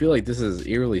honest, I feel like this is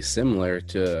eerily similar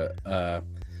to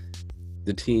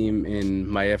the team in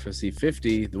my FFC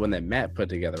 50, the one that Matt put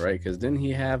together, right? Because didn't he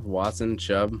have Watson,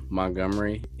 Chubb,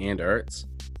 Montgomery, and Ertz?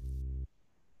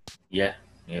 Yeah.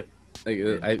 Yep.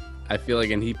 Like, I feel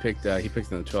like, and he picked in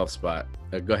the 12th spot.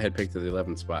 Go ahead, picked the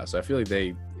 11th spot. So I feel like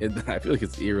I feel like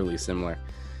it's eerily similar.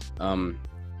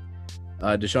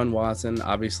 Deshaun Watson,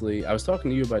 obviously, I was talking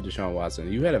to you about Deshaun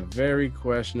Watson. You had a very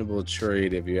questionable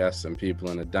trade if you asked some people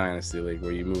in a dynasty league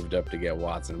where you moved up to get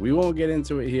Watson. We won't get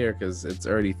into it here because it's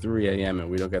already 3 a.m.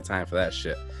 and we don't got time for that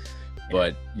shit.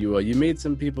 But you made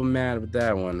some people mad with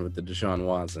that one with the Deshaun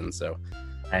Watson. So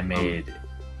I made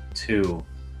 2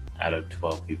 out of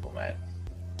 12 people mad.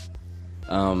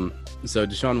 So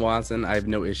Deshaun Watson, I have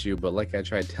no issue, but like I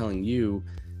tried telling you,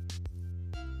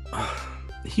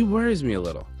 he worries me a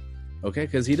little. Okay,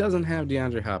 because he doesn't have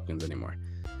DeAndre Hopkins anymore.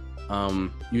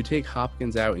 You take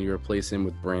Hopkins out and you replace him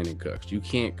with Brandon Cooks. You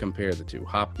can't compare the two.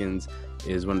 Hopkins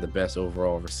is one of the best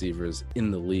overall receivers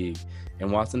in the league,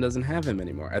 and Watson doesn't have him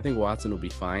anymore. I think Watson will be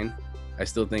fine. I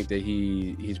still think that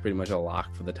he's pretty much a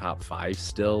lock for the top 5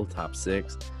 still, top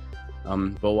 6.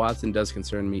 But Watson does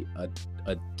concern me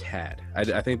a tad.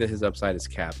 I think that his upside is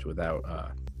capped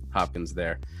without Hopkins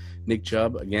there. Nick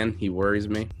Chubb, again, he worries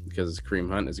me because Kareem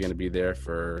Hunt is going to be there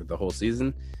for the whole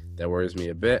season. That worries me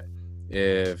a bit.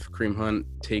 If Kareem Hunt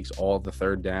takes all the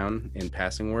third down in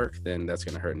passing work, then that's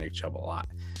going to hurt Nick Chubb a lot.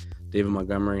 David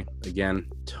Montgomery, again,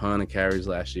 ton of carries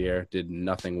last year, did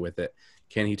nothing with it.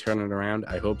 Can he turn it around?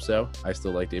 I hope so. I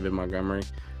still like David Montgomery,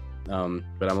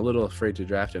 but I'm a little afraid to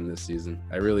draft him this season.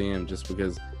 I really am, just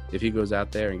because if he goes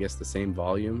out there and gets the same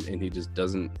volume and he just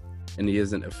doesn't, and he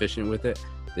isn't efficient with it,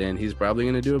 then he's probably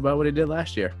going to do about what he did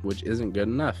last year, which isn't good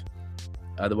enough.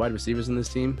 The wide receivers in this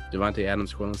team, Devontae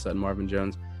Adams, Cortland Sutton, Marvin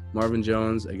Jones. Marvin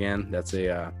Jones, again, that's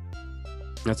a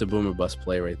boomer bust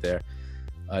play right there.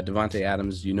 Devontae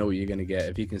Adams, you know what you're going to get.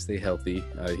 If he can stay healthy,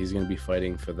 he's going to be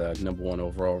fighting for the number 1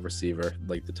 overall receiver.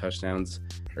 Like, the touchdowns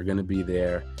are going to be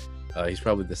there. He's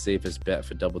probably the safest bet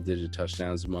for double-digit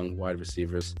touchdowns among wide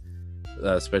receivers,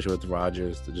 especially with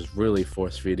Rodgers. They're just really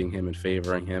force-feeding him and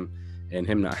favoring him, and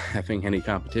him not having any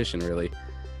competition, really.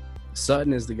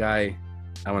 Sutton is the guy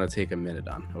I want to take a minute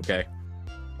on, okay?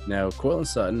 Now, Cortland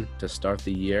Sutton, to start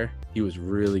the year, he was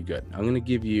really good. I'm going to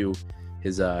give you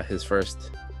his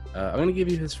first. We're going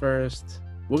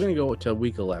to go to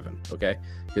week 11, okay?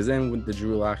 Because then when the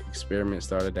Drew Lock experiment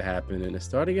started to happen, and it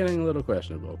started getting a little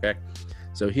questionable, okay?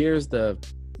 So here's the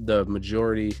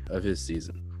majority of his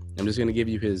season. I'm just going to give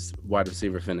you his wide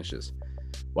receiver finishes.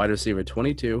 Wide receiver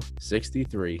 22,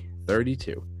 63,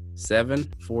 32,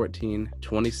 7, 14,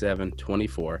 27,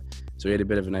 24. So he had a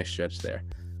bit of a nice stretch there.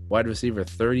 Wide receiver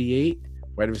 38,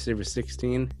 wide receiver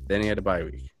 16, then he had a bye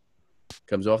week.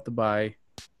 Comes off the bye.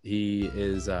 He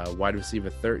is wide receiver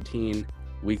 13,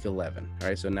 week 11. All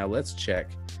right, so now let's check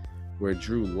where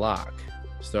Drew Lock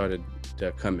started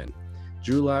to come in.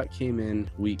 Drew Lock came in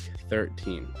week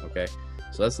 13, okay?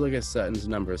 So let's look at Sutton's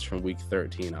numbers from week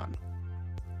 13 on.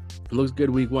 It looks good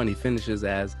week 1. He finishes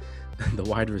as the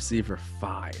wide receiver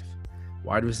 5.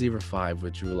 Wide receiver 5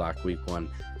 with Drew Lock week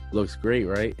 1. Looks great,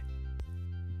 right?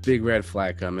 Big red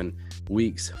flag coming.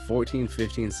 Weeks 14,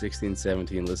 15, 16,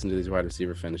 17. Listen to these wide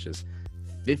receiver finishes.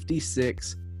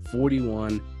 56,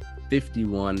 41,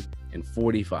 51, and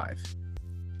 45.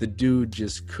 the dude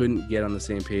just couldn't get on the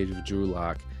same page with Drew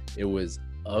Lock. It was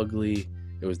ugly.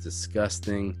 It was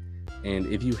disgusting. And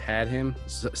if you had him,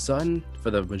 Sutton,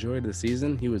 for the majority of the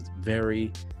season, he was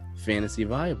very fantasy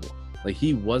viable. Like,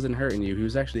 he wasn't hurting you. He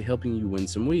was actually helping you win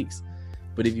some weeks.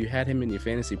 But if you had him in your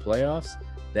fantasy playoffs,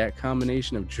 that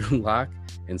combination of Drew Lock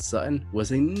and Sutton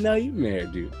was a nightmare,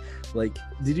 dude. Like,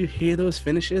 did you hear those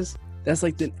finishes? That's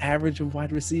like the average of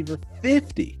wide receiver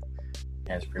 50.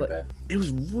 Yeah, it's pretty bad. It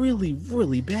was really,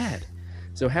 really bad.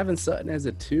 So having Sutton as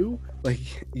a 2,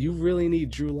 like, you really need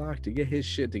Drew Lock to get his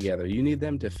shit together. You need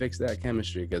them to fix that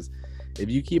chemistry, because if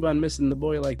you keep on missing the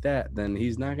boy like that, then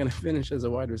he's not going to finish as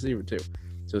a wide receiver 2.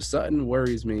 So Sutton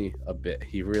worries me a bit.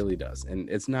 He really does. And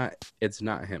it's not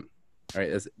him. All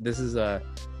right, this is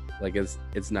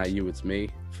it's not you, it's me.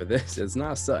 For this, it's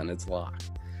not Sutton, it's Lock.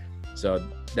 So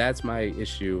that's my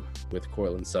issue with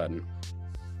Courtland Sutton.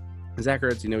 Zach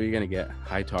Ertz, you know you're going to get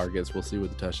high targets. We'll see what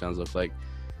the touchdowns look like.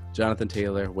 Jonathan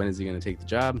Taylor, when is he going to take the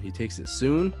job? He takes it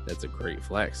soon. That's a great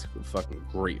flex. Fucking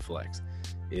great flex.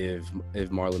 If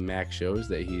Marlon Mack shows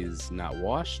that he's not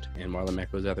washed and Marlon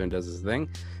Mack goes out there and does his thing,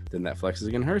 then that flex is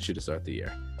going to hurt you to start the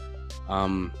year.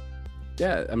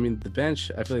 Yeah, I mean, the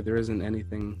bench, I feel like there isn't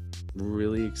anything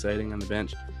really exciting on the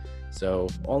bench. So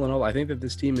all in all, I think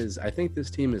this team is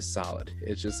solid.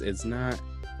 It's not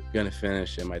going to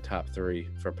finish in my top 3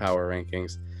 for power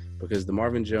rankings, because the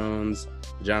Marvin Jones,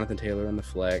 Jonathan Taylor in the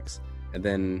flex, and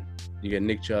then you get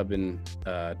Nick Chubb and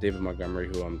David Montgomery,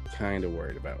 who I'm kind of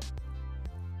worried about.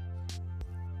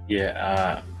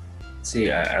 Yeah,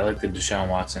 I like the Deshaun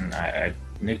Watson. I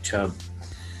like Nick Chubb,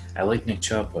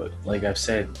 but like I've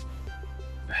said,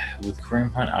 with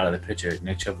Kareem Hunt out of the picture,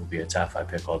 Nick Chubb would be a top 5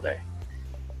 pick all day.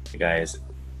 The guy is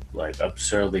like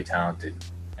absurdly talented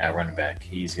at running back.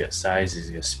 He's got size, he's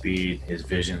got speed, his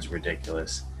vision's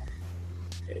ridiculous.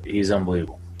 He's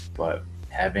unbelievable. But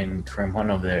having Kareem Hunt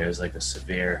over there is like a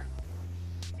severe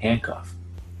handcuff.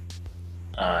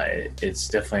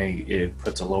 It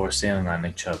puts a lower ceiling on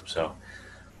Nick Chubb. So,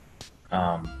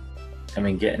 I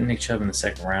mean, getting Nick Chubb in the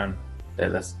second round,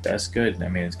 that's good. I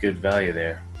mean, it's good value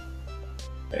there.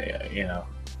 You know,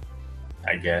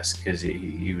 I guess, because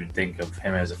you would think of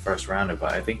him as a first rounder,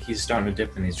 but I think he's starting to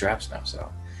dip in these drafts now.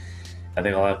 So I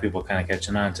think a lot of people kind of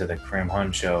catching on to the Kareem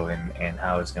Hunt show and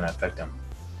how it's going to affect him.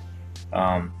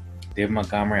 David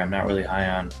Montgomery, I'm not really high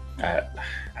on.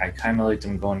 I kind of liked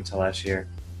him going into last year.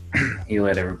 He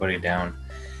let everybody down.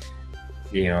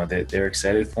 You know, they're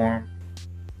excited for him.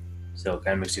 So it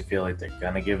kind of makes you feel like they're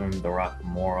going to give him the rock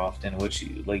more often, which,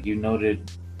 like you noted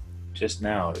just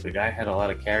now, the guy had a lot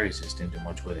of carries, just didn't do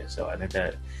much with it. So I think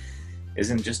that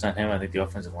isn't just on him. I think the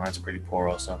offensive line's pretty poor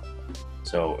also.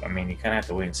 So, I mean, you kind of have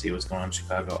to wait and see what's going on in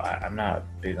Chicago. I'm not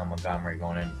big on Montgomery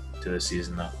going into the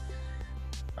season, though.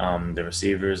 The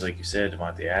receivers, like you said,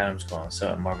 Devontae Adams, Courtland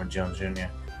Sutton, Marvin Jones Jr.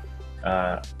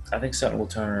 I think Sutton will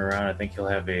turn it around. I think he'll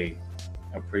have a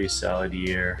pretty solid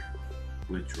year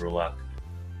with Drew Lock.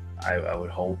 I would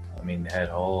hope. I mean, they had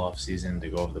a whole offseason to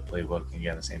go over the playbook and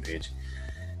get on the same page.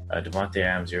 Devontae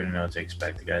Adams, you already know what to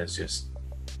expect. The guy is just,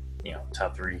 you know,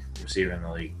 top 3 receiver in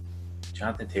the league.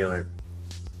 Jonathan Taylor,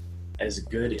 as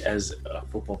good as a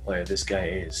football player this guy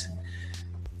is,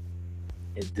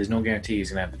 there's no guarantee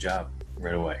he's going to have the job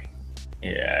right away.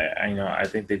 Yeah, I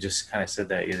think they just kind of said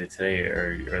that either today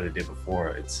or the day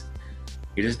before.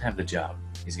 He doesn't have the job.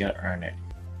 He's going to earn it.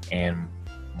 And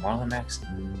Marlon Mack's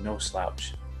no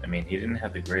slouch. I mean, he didn't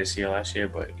have the greatest year last year,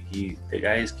 but the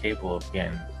guy is capable of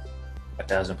getting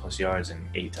 1,000+ yards and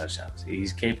 8 touchdowns.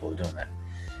 He's capable of doing that.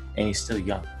 And he's still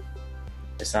young.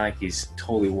 It's not like he's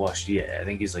totally washed yet. I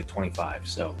think he's like 25.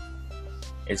 So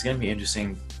it's going to be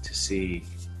interesting to see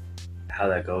how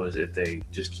that goes, if they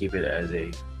just keep it as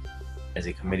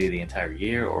a committee the entire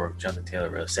year, or if Jonathan Taylor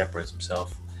really separates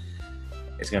himself.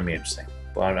 It's going to be interesting.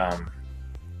 But,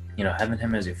 having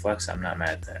him as your flex, I'm not mad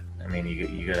at that. I mean,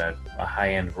 you got a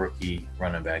high-end rookie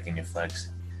running back in your flex.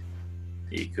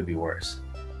 It could be worse.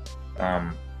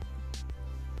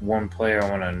 One player I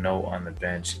want to note on the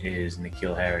bench is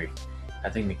N'Keal Harry. I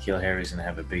think N'Keal Harry is going to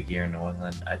have a big year in New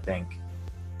England. I think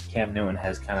Cam Newton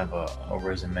has kind of a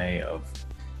resume of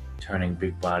turning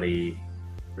big body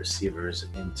receivers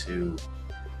into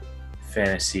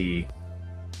fantasy,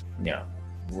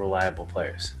 reliable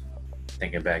players.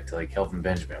 Thinking back to like Kelvin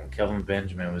Benjamin. When Kelvin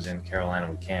Benjamin was in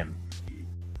Carolina with Cam,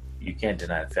 you can't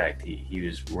deny the fact he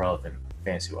was relevant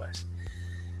fantasy-wise.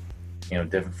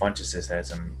 Devin Funchess has had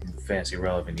some fantasy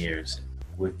relevant years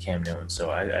with Cam Newton.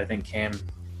 So I think Cam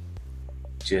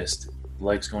just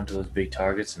likes going to those big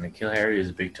targets, and N'Keal Harry is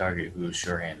a big target who is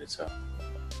sure-handed. So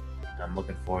I'm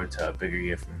looking forward to a bigger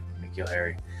year from N'Keal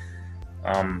Harry.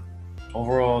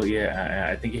 Overall, yeah,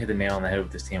 I think you hit the nail on the head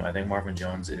with this team. I think Marvin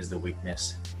Jones is the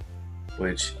weakness,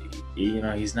 which,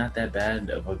 he's not that bad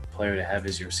of a player to have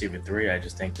as your receiver 3. I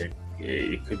just think that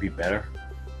it could be better.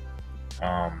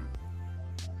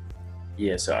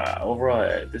 So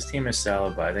overall, this team is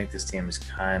solid, but I think this team is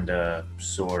kind of,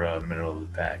 sort of middle of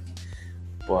the pack.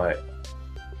 But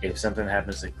if something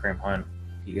happens to Kareem Hunt,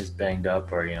 he gets banged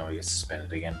up or, he gets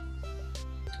suspended again,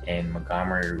 and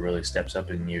Montgomery really steps up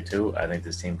in year 2, I think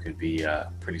this team could be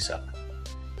pretty solid.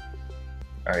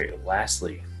 All right,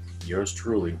 lastly, yours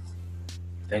truly,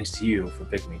 thanks to you for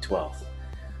picking me 12th.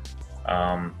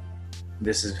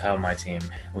 This is how my team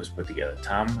was put together.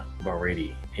 Tom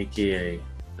Brady, a.k.a.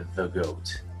 The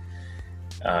GOAT,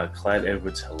 Clyde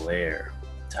Edwards-Helaire,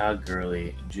 Todd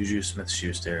Gurley, Juju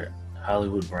Smith-Schuster,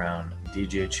 Hollywood Brown,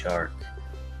 DJ Chark,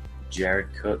 Jared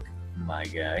Cook, my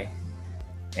guy,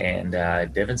 and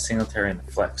Devin Singletary in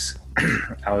the flex.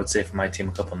 I would say for my team,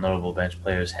 a couple notable bench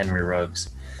players: Henry Ruggs,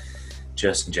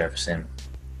 Justin Jefferson,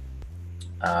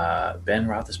 Ben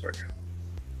Roethlisberger.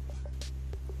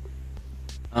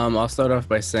 I'll start off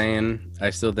by saying I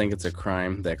still think it's a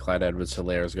crime that Clyde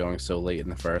Edwards-Helaire is going so late in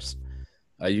the first.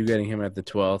 You getting him at the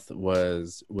 12th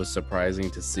was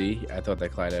surprising to see. I thought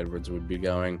that Clyde Edwards would be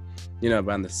going,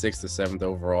 around the 6th or 7th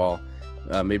overall.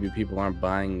 Maybe people aren't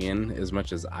buying in as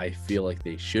much as I feel like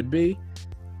they should be.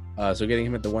 So getting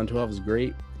him at the 112 is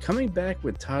great. Coming back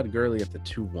with Todd Gurley at the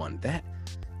 2-1,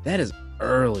 that is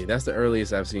early. That's the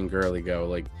earliest I've seen Gurley go.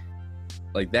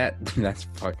 Like that. That's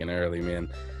fucking early,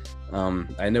 man.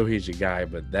 I know he's your guy,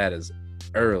 but that is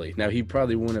early. Now, he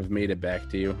probably wouldn't have made it back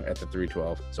to you at the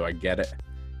 312, so I get it.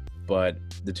 But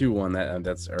the 2-1,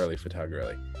 that's early for Todd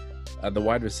Gurley. The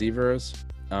wide receivers,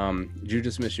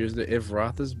 Juju Smith-Schuster, if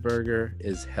Roethlisberger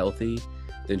is healthy,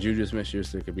 then Juju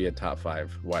Smith-Schuster could be a top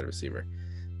 5 wide receiver.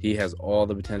 He has all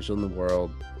the potential in the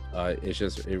world.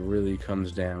 It really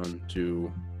comes down to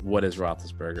what is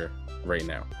Roethlisberger right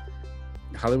now.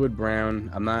 Hollywood Brown,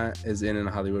 I'm not as in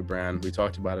Hollywood Brown. We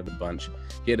talked about it a bunch.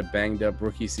 He had a banged up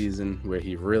rookie season where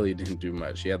he really didn't do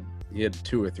much. He had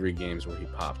 2 or 3 games where he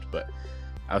popped, but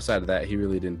outside of that, he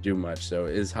really didn't do much. So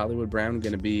is Hollywood Brown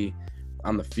going to be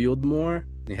on the field more?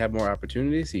 He have more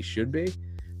opportunities? He should be.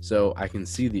 So I can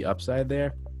see the upside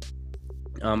there.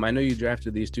 I know you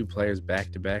drafted these 2 players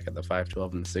back to back at the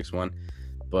 5-12 and the 6-1,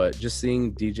 but just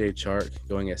seeing DJ Chark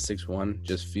going at 6-1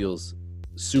 just feels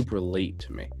super late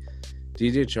to me.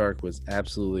 DJ Chark was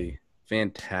absolutely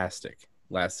fantastic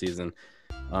last season.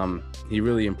 He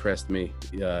really impressed me.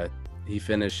 He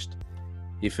finished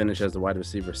as the wide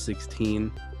receiver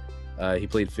 16. He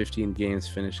played 15 games,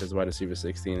 finished as wide receiver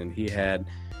 16, and he had,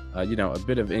 a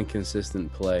bit of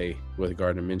inconsistent play with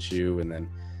Gardner Minshew, and then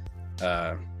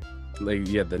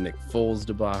the Nick Foles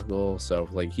debacle. So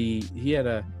he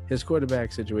had his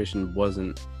quarterback situation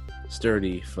wasn't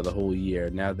sturdy for the whole year.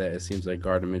 Now that it seems like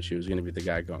Gardner Minshew is going to be the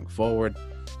guy going forward,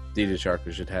 DJ Chark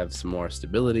should have some more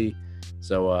stability.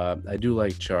 So I do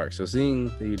like Chark. So seeing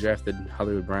that you drafted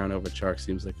Hollywood Brown over Chark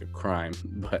seems like a crime,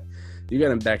 but you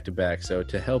got him back to back. So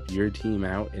to help your team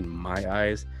out, in my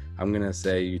eyes, I'm going to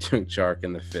say you took Chark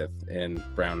in the 5th and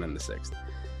Brown in the 6th.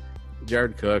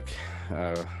 Jared Cook,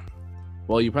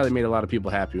 you probably made a lot of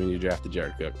people happy when you drafted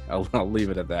Jared Cook. I'll leave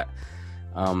it at that.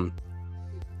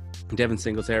 Devin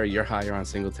Singletary, you're higher on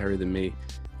Singletary than me.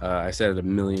 I said it a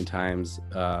million times.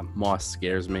 Moss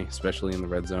scares me, especially in the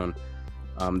red zone.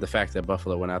 The fact that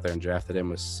Buffalo went out there and drafted him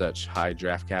with such high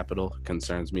draft capital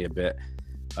concerns me a bit.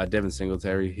 Devin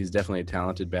Singletary, he's definitely a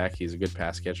talented back. He's a good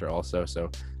pass catcher also, so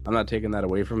I'm not taking that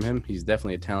away from him. He's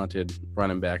definitely a talented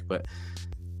running back, but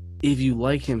if you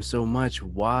like him so much,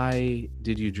 why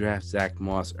did you draft Zach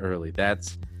Moss early?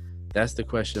 That's the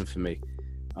question for me.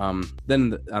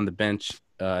 Then on the bench,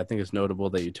 I think it's notable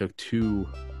that you took 2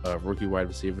 rookie wide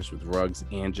receivers with Ruggs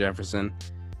and Jefferson.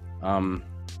 You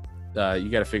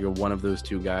got to figure one of those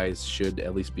 2 guys should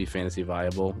at least be fantasy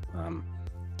viable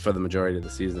for the majority of the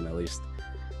season, at least.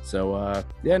 So I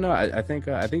think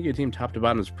your team top to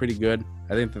bottom is pretty good.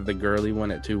 I think that the Gurley one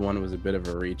at 2-1 was a bit of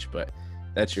a reach, but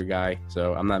that's your guy.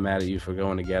 So I'm not mad at you for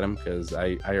going to get him, because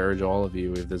I urge all of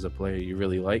you, if there's a player you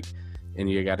really like and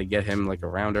you got to get him like a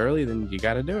round early, then you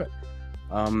got to do it.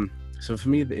 So for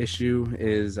me, the issue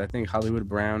is I think Hollywood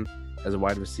Brown as a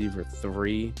wide receiver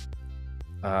 3.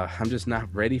 I'm just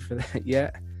not ready for that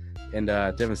yet. And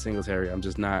Devin Singletary, I'm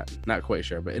just not quite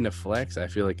sure. But in the flex, I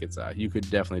feel like it's you could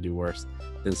definitely do worse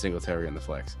than Singletary in the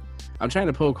flex. I'm trying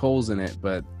to poke holes in it,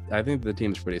 but I think the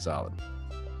team's pretty solid.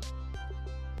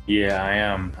 Yeah, I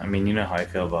am. I mean, you know how I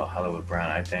feel about Hollywood Brown.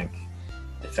 I think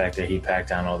the fact that he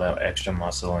packed on all that extra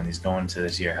muscle and he's going to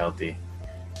this year healthy,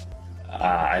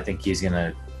 I think he's going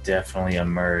to definitely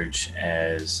emerge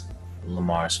as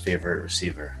Lamar's favorite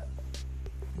receiver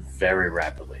very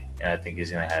rapidly. And I think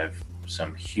he's going to have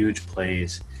some huge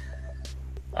plays.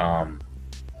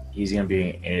 He's going to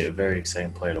be a very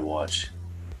exciting player to watch.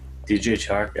 DJ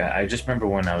Chark, I just remember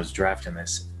when I was drafting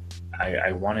this,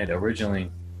 I wanted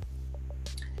originally,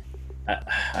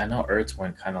 I know Ertz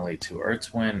went kind of late too.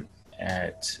 Ertz went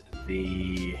at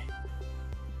the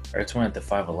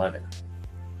 5'11".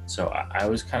 So I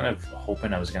was kind of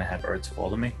hoping I was going to have Ertz fall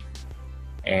to me,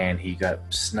 and he got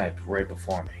sniped right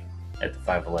before me at the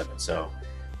 5'11". So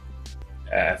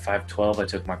at 5'12", I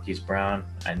took Marquise Brown.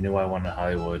 I knew I wanted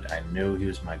Hollywood. I knew he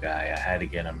was my guy. I had to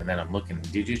get him. And then I'm looking,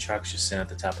 DJ Chark's just sitting at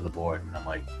the top of the board, and I'm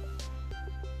like,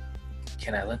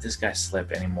 can I let this guy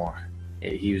slip anymore?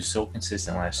 He was so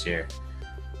consistent last year,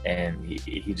 and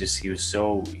he was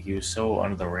so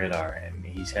under the radar, and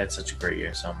he's had such a great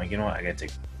year. So I'm like, you know what, I gotta take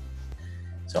him.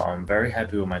 So I'm very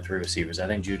happy with my 3 receivers. I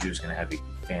think Juju's gonna have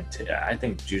I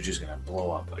think Juju's gonna blow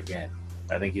up again.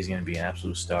 I think he's gonna be an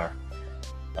absolute star.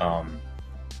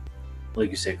 Like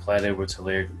you said, Clyde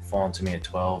Edwards-Helaire falling to me at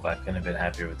 12. I couldn't have been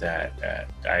happier with that.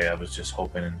 I was just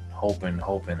hoping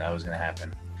that was gonna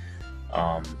happen.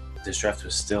 This draft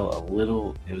was still a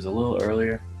little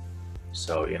earlier,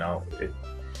 so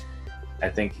I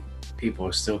think people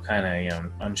are still kind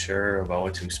of unsure about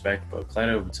what to expect. But Clyde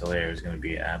Edwards-Helaire is going to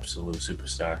be an absolute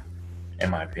superstar, in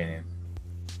my opinion.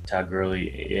 Todd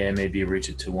Gurley, maybe reach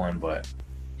a 2-1, but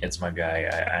it's my guy.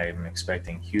 I'm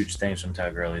expecting huge things from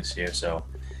Todd Gurley this year, so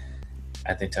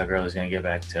I think Todd Gurley is going to get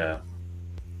back to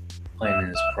playing in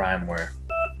his prime where.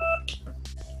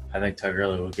 I think Todd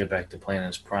Gurley will get back to playing in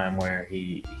his prime where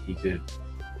he could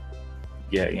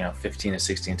get 15 to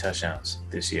 16 touchdowns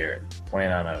this year,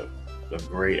 playing on a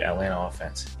great Atlanta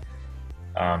offense.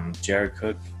 Jared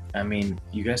Cook, I mean,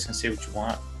 you guys can say what you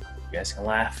want. You guys can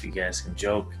laugh. You guys can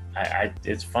joke.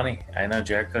 It's funny. I know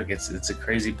Jared Cook. It's a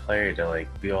crazy player to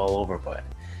be all over, but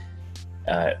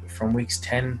from weeks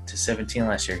 10 to 17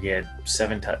 last year, he had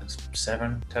seven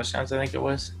touchdowns. I think it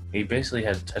was. He basically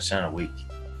had a touchdown a week.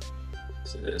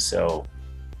 So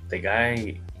the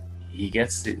guy, he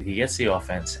gets the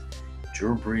offense.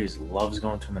 Drew Brees loves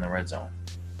going to him in the red zone,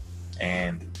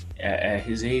 and at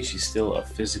his age, he's still a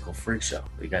physical freak show.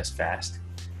 The guy's fast.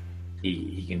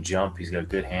 He can jump. He's got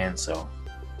good hands. So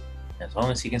as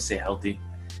long as he can stay healthy,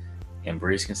 and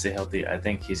Brees can stay healthy, I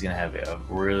think he's gonna have a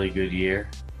really good year.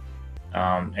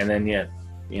 And then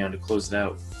to close it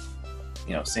out,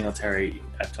 Singletary,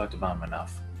 I've talked about him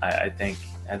enough. I think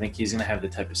he's gonna have the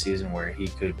type of season where he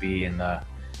could be in the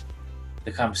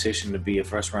conversation to be a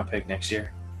first-round pick next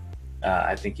year.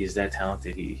 I think he's that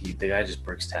talented. The guy just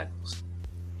breaks tackles.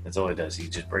 That's all he does. He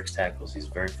just breaks tackles. He's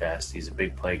very fast. He's a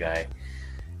big play guy.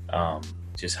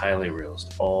 Just highly reels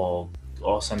all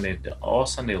Sunday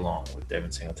long with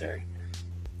Devin Singletary.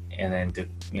 And then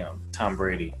Tom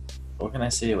Brady. What can I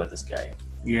say about this guy?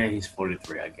 Yeah, he's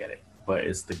 43. I get it, but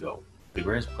it's the GOAT, the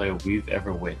greatest player we've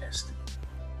ever witnessed.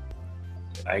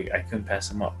 I couldn't pass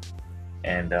him up,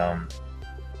 and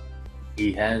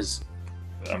he has,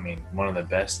 one of the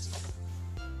best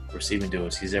receiving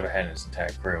duos he's ever had in his entire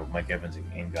career with Mike Evans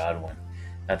and Godwin.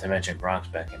 Not to mention Gronk's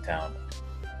back in town.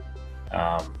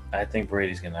 I think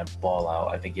Brady's gonna ball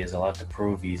out. I think he has a lot to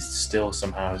prove. He's still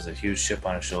somehow has a huge chip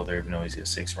on his shoulder, even though he's got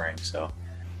 6 rings. So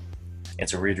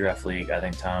it's a redraft league. I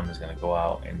think Tom is gonna go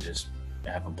out and just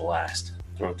have a blast,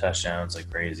 throw touchdowns like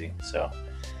crazy. So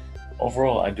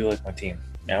overall, I do like my team.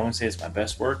 Now, I wouldn't say it's my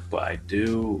best work, but I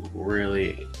do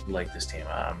really like this team.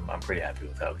 I'm pretty happy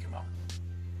with how it came out.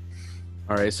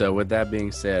 All right, so with that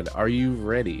being said, are you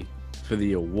ready for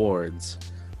the awards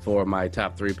for my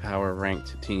top 3 power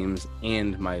ranked teams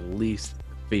and my least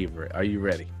favorite? Are you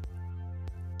ready?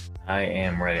 I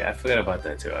am ready. I forgot about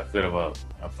that too. I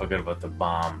forgot about the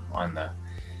bomb on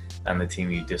the team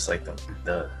you dislike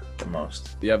the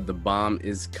most. Yep, the bomb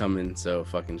is coming, so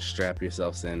fucking strap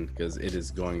yourselves in because it is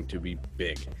going to be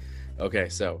big. Okay,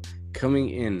 so coming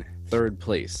in 3rd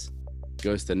place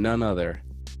goes to none other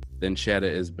than Cheddar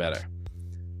is Better.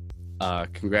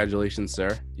 Congratulations,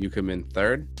 sir. You come in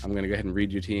 3rd. I'm going to go ahead and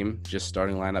read your team, just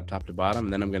starting lineup top to bottom,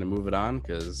 and then I'm going to move it on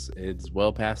because it's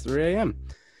well past 3 a.m.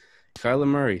 Kyler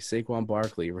Murray, Saquon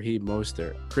Barkley, Raheem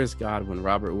Mostert, Chris Godwin,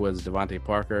 Robert Woods, Devontae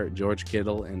Parker, George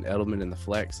Kittle, and Edelman in the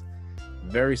flex.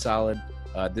 Very solid.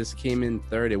 This came in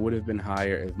 3rd. It would have been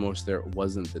higher if Mostert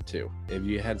wasn't the 2. If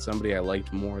you had somebody I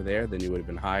liked more there, then you would have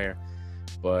been higher.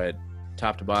 But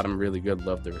top to bottom, really good.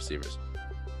 Love the receivers.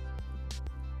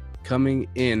 Coming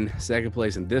in 2nd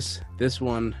place, and this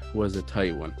one was a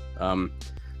tight one.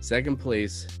 2nd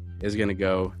place is going to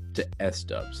go to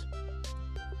S-Dubs.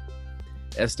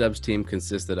 S-Dubs team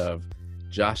consisted of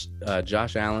Josh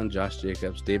Allen, Josh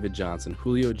Jacobs, David Johnson,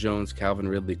 Julio Jones, Calvin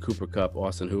Ridley, Cooper Kupp,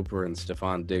 Austin Hooper, and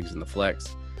Stephon Diggs in the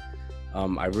flex.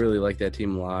 I really like that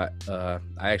team a lot. I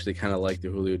actually kind of like the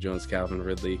Julio Jones, Calvin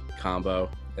Ridley combo,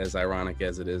 as ironic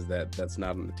as it is that that's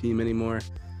not on the team anymore.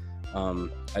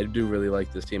 I do really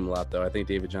like this team a lot, though. I think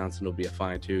David Johnson will be a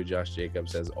fine, too. Josh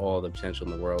Jacobs has all the potential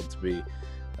in the world to be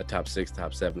a top 6,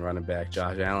 top 7 running back.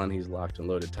 Josh Allen, he's locked and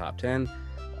loaded top 10.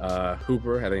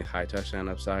 Hooper, I think high touchdown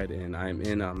upside, and I'm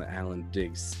in on the Allen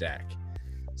Diggs stack.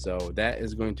 So that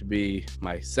is going to be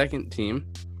my second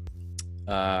team.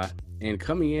 And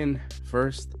coming in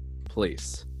first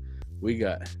place, we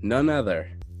got none other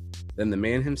than the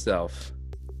man himself,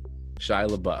 Shia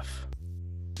LaBeouf.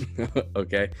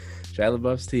 Okay, Shia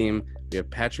LaBeouf's team, we have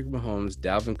Patrick Mahomes,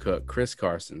 Dalvin Cook, Chris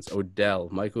Carson, Odell,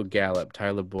 Michael Gallup,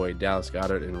 Tyler Boyd, Dallas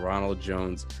Goedert, and Ronald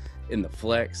Jones in the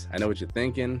flex. I know what you're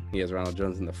thinking. He has Ronald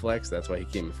Jones in the flex. That's why he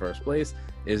came in first place.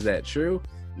 Is that true?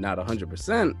 Not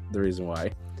 100% the reason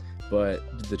why.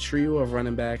 But the trio of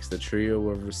running backs, the trio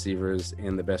of receivers,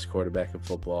 and the best quarterback in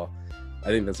football,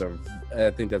 I think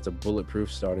that's a bulletproof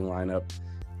starting lineup.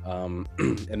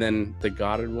 And then the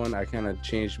Goddard one, I kind of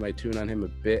changed my tune on him a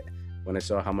bit when I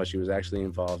saw how much he was actually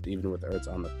involved, even with Ertz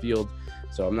on the field.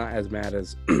 So I'm not as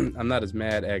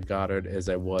mad at Goddard as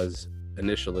I was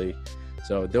initially.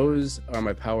 So those are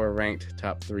my power ranked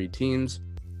top 3 teams.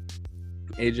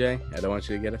 AJ, I don't want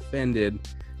you to get offended,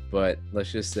 but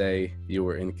let's just say you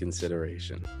were in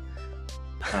consideration.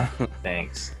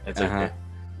 Thanks. It's okay.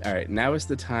 All right, now is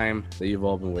the time that you've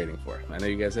all been waiting for. I know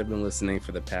you guys have been listening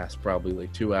for the past probably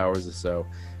like 2 hours or so,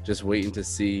 just waiting to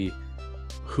see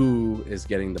who is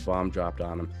getting the bomb dropped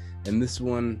on them. And this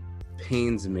one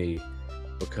pains me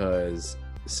because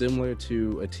similar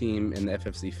to a team in the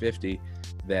FFC 50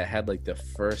 that had like the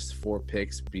first 4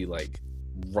 picks be like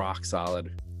rock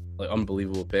solid, like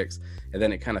unbelievable picks, and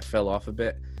then it kind of fell off a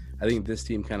bit. I think this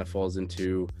team kind of falls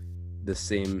into the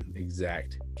same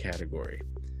exact category.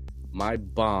 My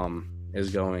bomb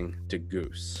is going to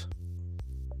Goose.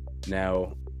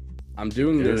 Now, I'm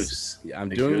doing Goose. this. I'm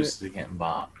the doing Goose it, is getting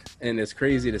bombed. and it's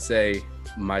crazy to say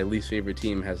my least favorite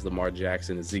team has Lamar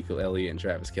Jackson, Ezekiel Elliott, and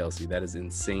Travis Kelce. That is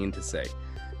insane to say,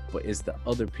 but it's the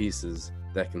other pieces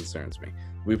that concerns me.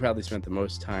 We probably spent the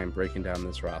most time breaking down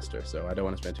this roster, so I don't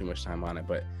want to spend too much time on it,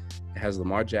 but it has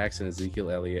Lamar Jackson,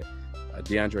 Ezekiel Elliott,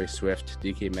 DeAndre Swift,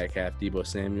 DK Metcalf, Deebo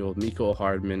Samuel, Mecole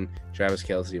Hardman, Travis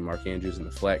Kelce, and Mark Andrews in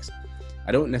the flex.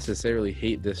 I don't necessarily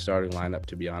hate this starting lineup,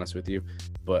 to be honest with you,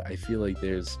 but I feel like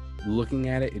looking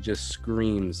at it, it just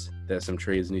screams that some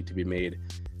trades need to be made.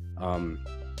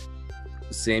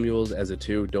 Samuels as a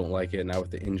 2, don't like it. Now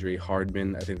with the injury,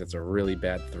 Hardman, I think that's a really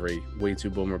bad 3. Way too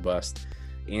boom or bust.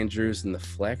 Andrews in the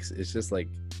flex, it's just like,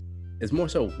 it's more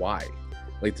so why.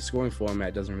 Like the scoring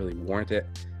format doesn't really warrant it.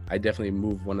 I definitely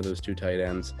move one of those 2 tight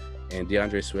ends, and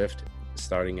DeAndre Swift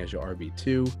starting as your RB2.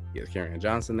 You have Kerryon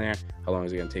Johnson there. How long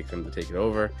is it going to take for him to take it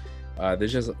over?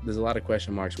 There's a lot of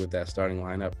question marks with that starting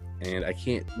lineup, and I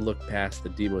can't look past the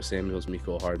Deebo Samuels,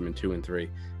 Mecole Hardman 2 and 3,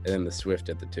 and then the Swift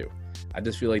at the 2. I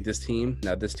just feel like this team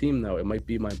though, it might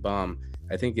be my bomb.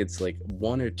 I think it's like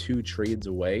 1 or 2 trades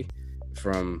away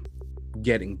from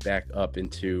getting back up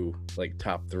into like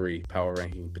top 3 power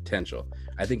ranking potential.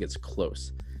 I think it's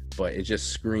close, but it just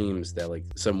screams that like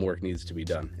some work needs to be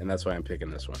done, and that's why I'm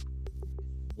picking this one.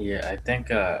 Yeah, I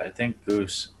think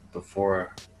Goose,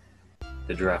 before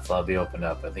the draft lobby opened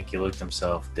up, I think he looked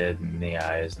himself dead in the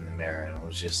eyes in the mirror and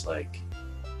was just like,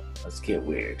 let's get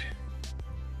weird.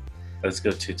 Let's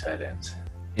go 2 tight ends.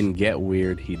 And get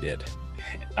weird he did.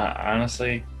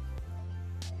 Honestly,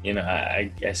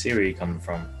 I see where you're coming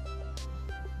from.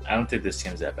 I don't think this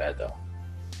team's that bad, though.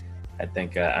 I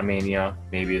think,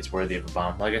 maybe it's worthy of a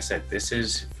bomb. Like I said, this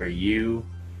is for you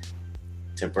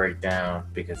to break down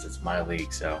because it's my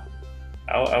league. So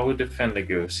I would defend the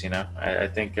Goose, I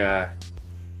think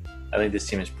this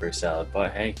team is pretty solid.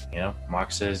 But, hey,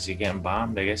 Mark says you're getting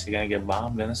bombed. I guess you're going to get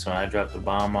bombed in this one. I dropped the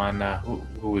bomb on,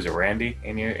 who was it, Randy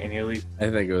in your league? I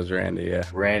think it was Randy, yeah.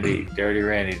 Dirty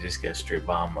Randy just got straight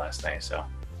bombed last night, so.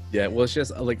 Yeah, well, it's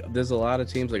just like there's a lot of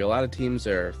teams. Like a lot of teams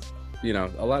are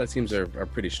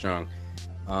pretty strong.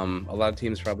 A lot of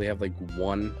teams probably have like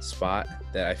 1 spot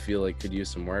that I feel like could use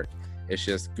some work. It's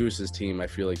just Goose's team. I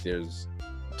feel like there's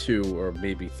 2 or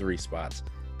maybe 3 spots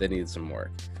that need some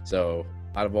work. So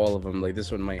out of all of them, like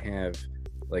this one might have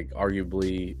like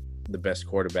arguably the best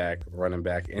quarterback, running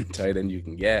back, and tight end you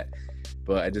can get.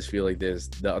 But I just feel like there's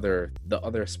the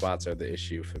other spots are the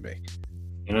issue for me.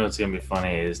 You know what's gonna be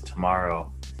funny is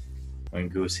tomorrow when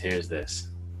Goose hears this,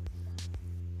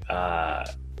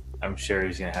 I'm sure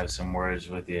he's going to have some words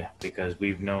with you because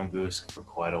we've known Goose for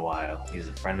quite a while. He's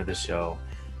a friend of the show.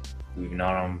 We've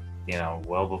known him,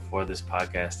 well before this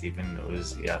podcast even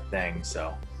was a thing.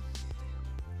 So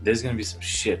there's gonna be some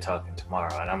shit talking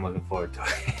tomorrow, and I'm looking forward to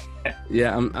it.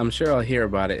 Yeah, I'm sure I'll hear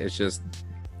about it. It's just,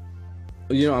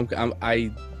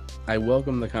 I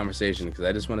welcome the conversation because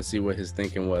I just want to see what his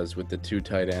thinking was with the 2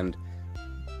 tight end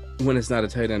when it's not a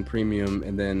tight end premium,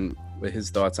 and then with his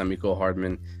thoughts on Mecole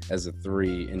Hardman as a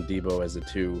 3 and Debo as a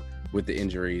 2 with the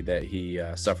injury that he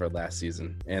suffered last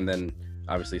season, and then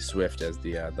obviously Swift as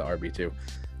the RB2.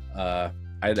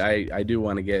 I do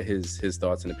want to get his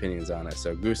thoughts and opinions on it.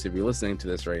 So Goose, if you're listening to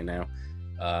this right now,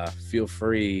 feel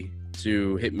free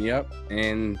to hit me up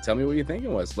and tell me what your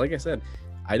thinking was. Like I said,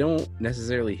 I don't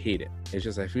necessarily hate it. It's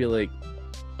just I feel like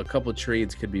a couple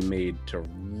trades could be made to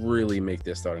really make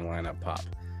this starting lineup pop.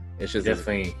 It's just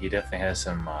he definitely has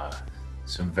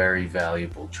some very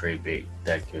valuable trade bait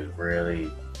that could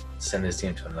really send this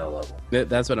team to another level.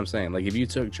 That's what I'm saying. Like if you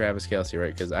took Travis Kelce,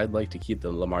 right? Because I'd like to keep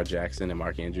the Lamar Jackson and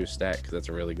Mark Andrews stack because that's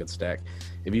a really good stack.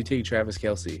 If you take Travis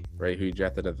Kelce, right, who you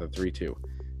drafted at the 3-2,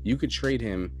 you could trade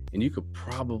him and you could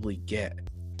probably get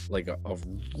like a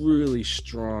really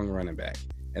strong running back,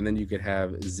 and then you could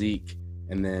have Zeke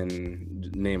and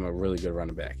then name a really good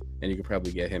running back, and you could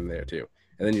probably get him there too.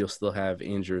 And then you'll still have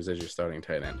Andrews as your starting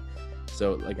tight end.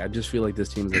 So, like, I just feel like this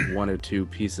team's like 1 or 2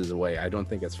 pieces away. I don't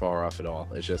think it's far off at all.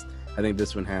 It's just, I think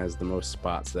this one has the most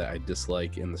spots that I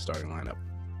dislike in the starting lineup.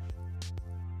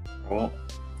 Well,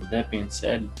 with that being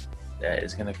said, that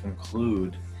is going to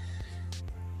conclude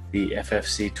the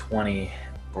FFC 20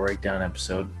 breakdown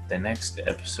episode. The next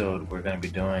episode we're going to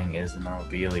be doing is the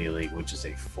Memorabilia League, which is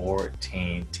a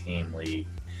 14-team league.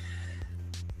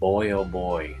 Boy, oh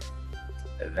boy.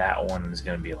 That one is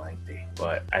going to be lengthy,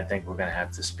 but I think we're going to have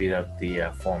to speed up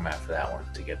the format for that one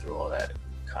to get through all that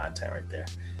content right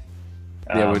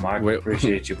there. Mark,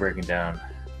 appreciate you breaking down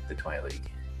the 20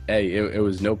 league. Hey, it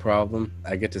was no problem.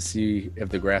 I get to see if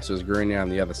the grass was greener on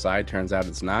the other side. Turns out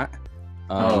it's not.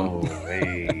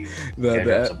 Hey,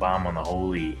 that's a bomb on the whole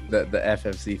league. The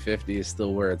FFC 50 is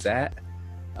still where it's at.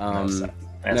 That's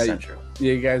not true.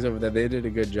 Yeah, you guys over there, they did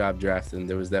a good job drafting.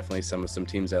 There was definitely some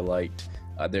teams I liked.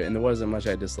 And there wasn't much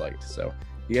I disliked. So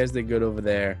you guys did good over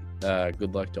there.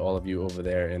 Good luck to all of you over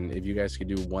there. And if you guys could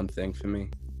do one thing for me,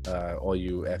 all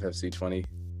you FFC 20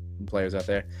 players out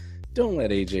there, don't let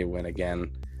AJ win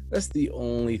again. That's the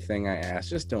only thing I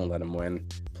ask. Just don't let him win,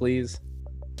 please.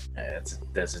 That's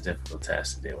a difficult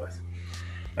task to deal with.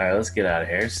 All right, let's get out of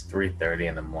here. It's 3:30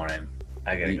 in the morning.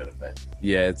 I gotta go to bed.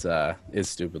 Yeah, it's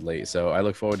stupid late. So I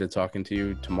look forward to talking to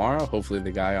you tomorrow. Hopefully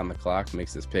the guy on the clock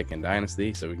makes this pick in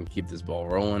Dynasty so we can keep this ball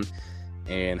rolling.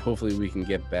 And hopefully we can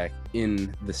get back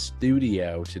in the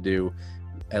studio to do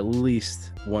at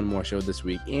least one more show this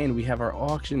week. And we have our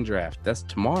auction draft. That's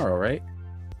tomorrow, right?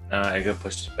 I got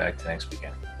pushed back to next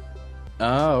weekend.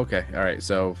 Oh, okay. All right.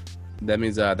 So that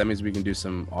means we can do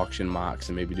some auction mocks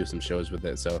and maybe do some shows with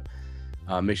it. So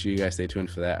make sure you guys stay tuned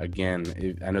for that.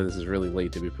 Again, I know this is really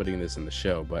late to be putting this in the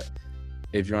show, but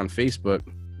if you're on Facebook,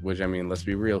 which, I mean, let's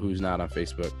be real, who's not on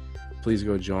Facebook, please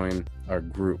go join our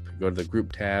group. Go to the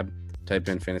group tab, type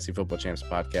in Fantasy Football Champs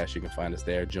Podcast. You can find us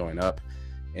there. Join up.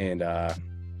 And,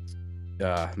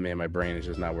 man, my brain is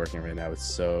just not working right now. It's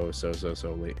so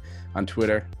late. On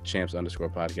Twitter,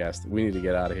 champs_podcast. We need to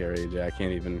get out of here, AJ. I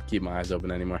can't even keep my eyes open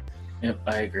anymore. Yep,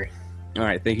 I agree. All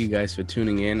right, thank you guys for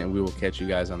tuning in, and we will catch you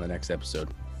guys on the next episode.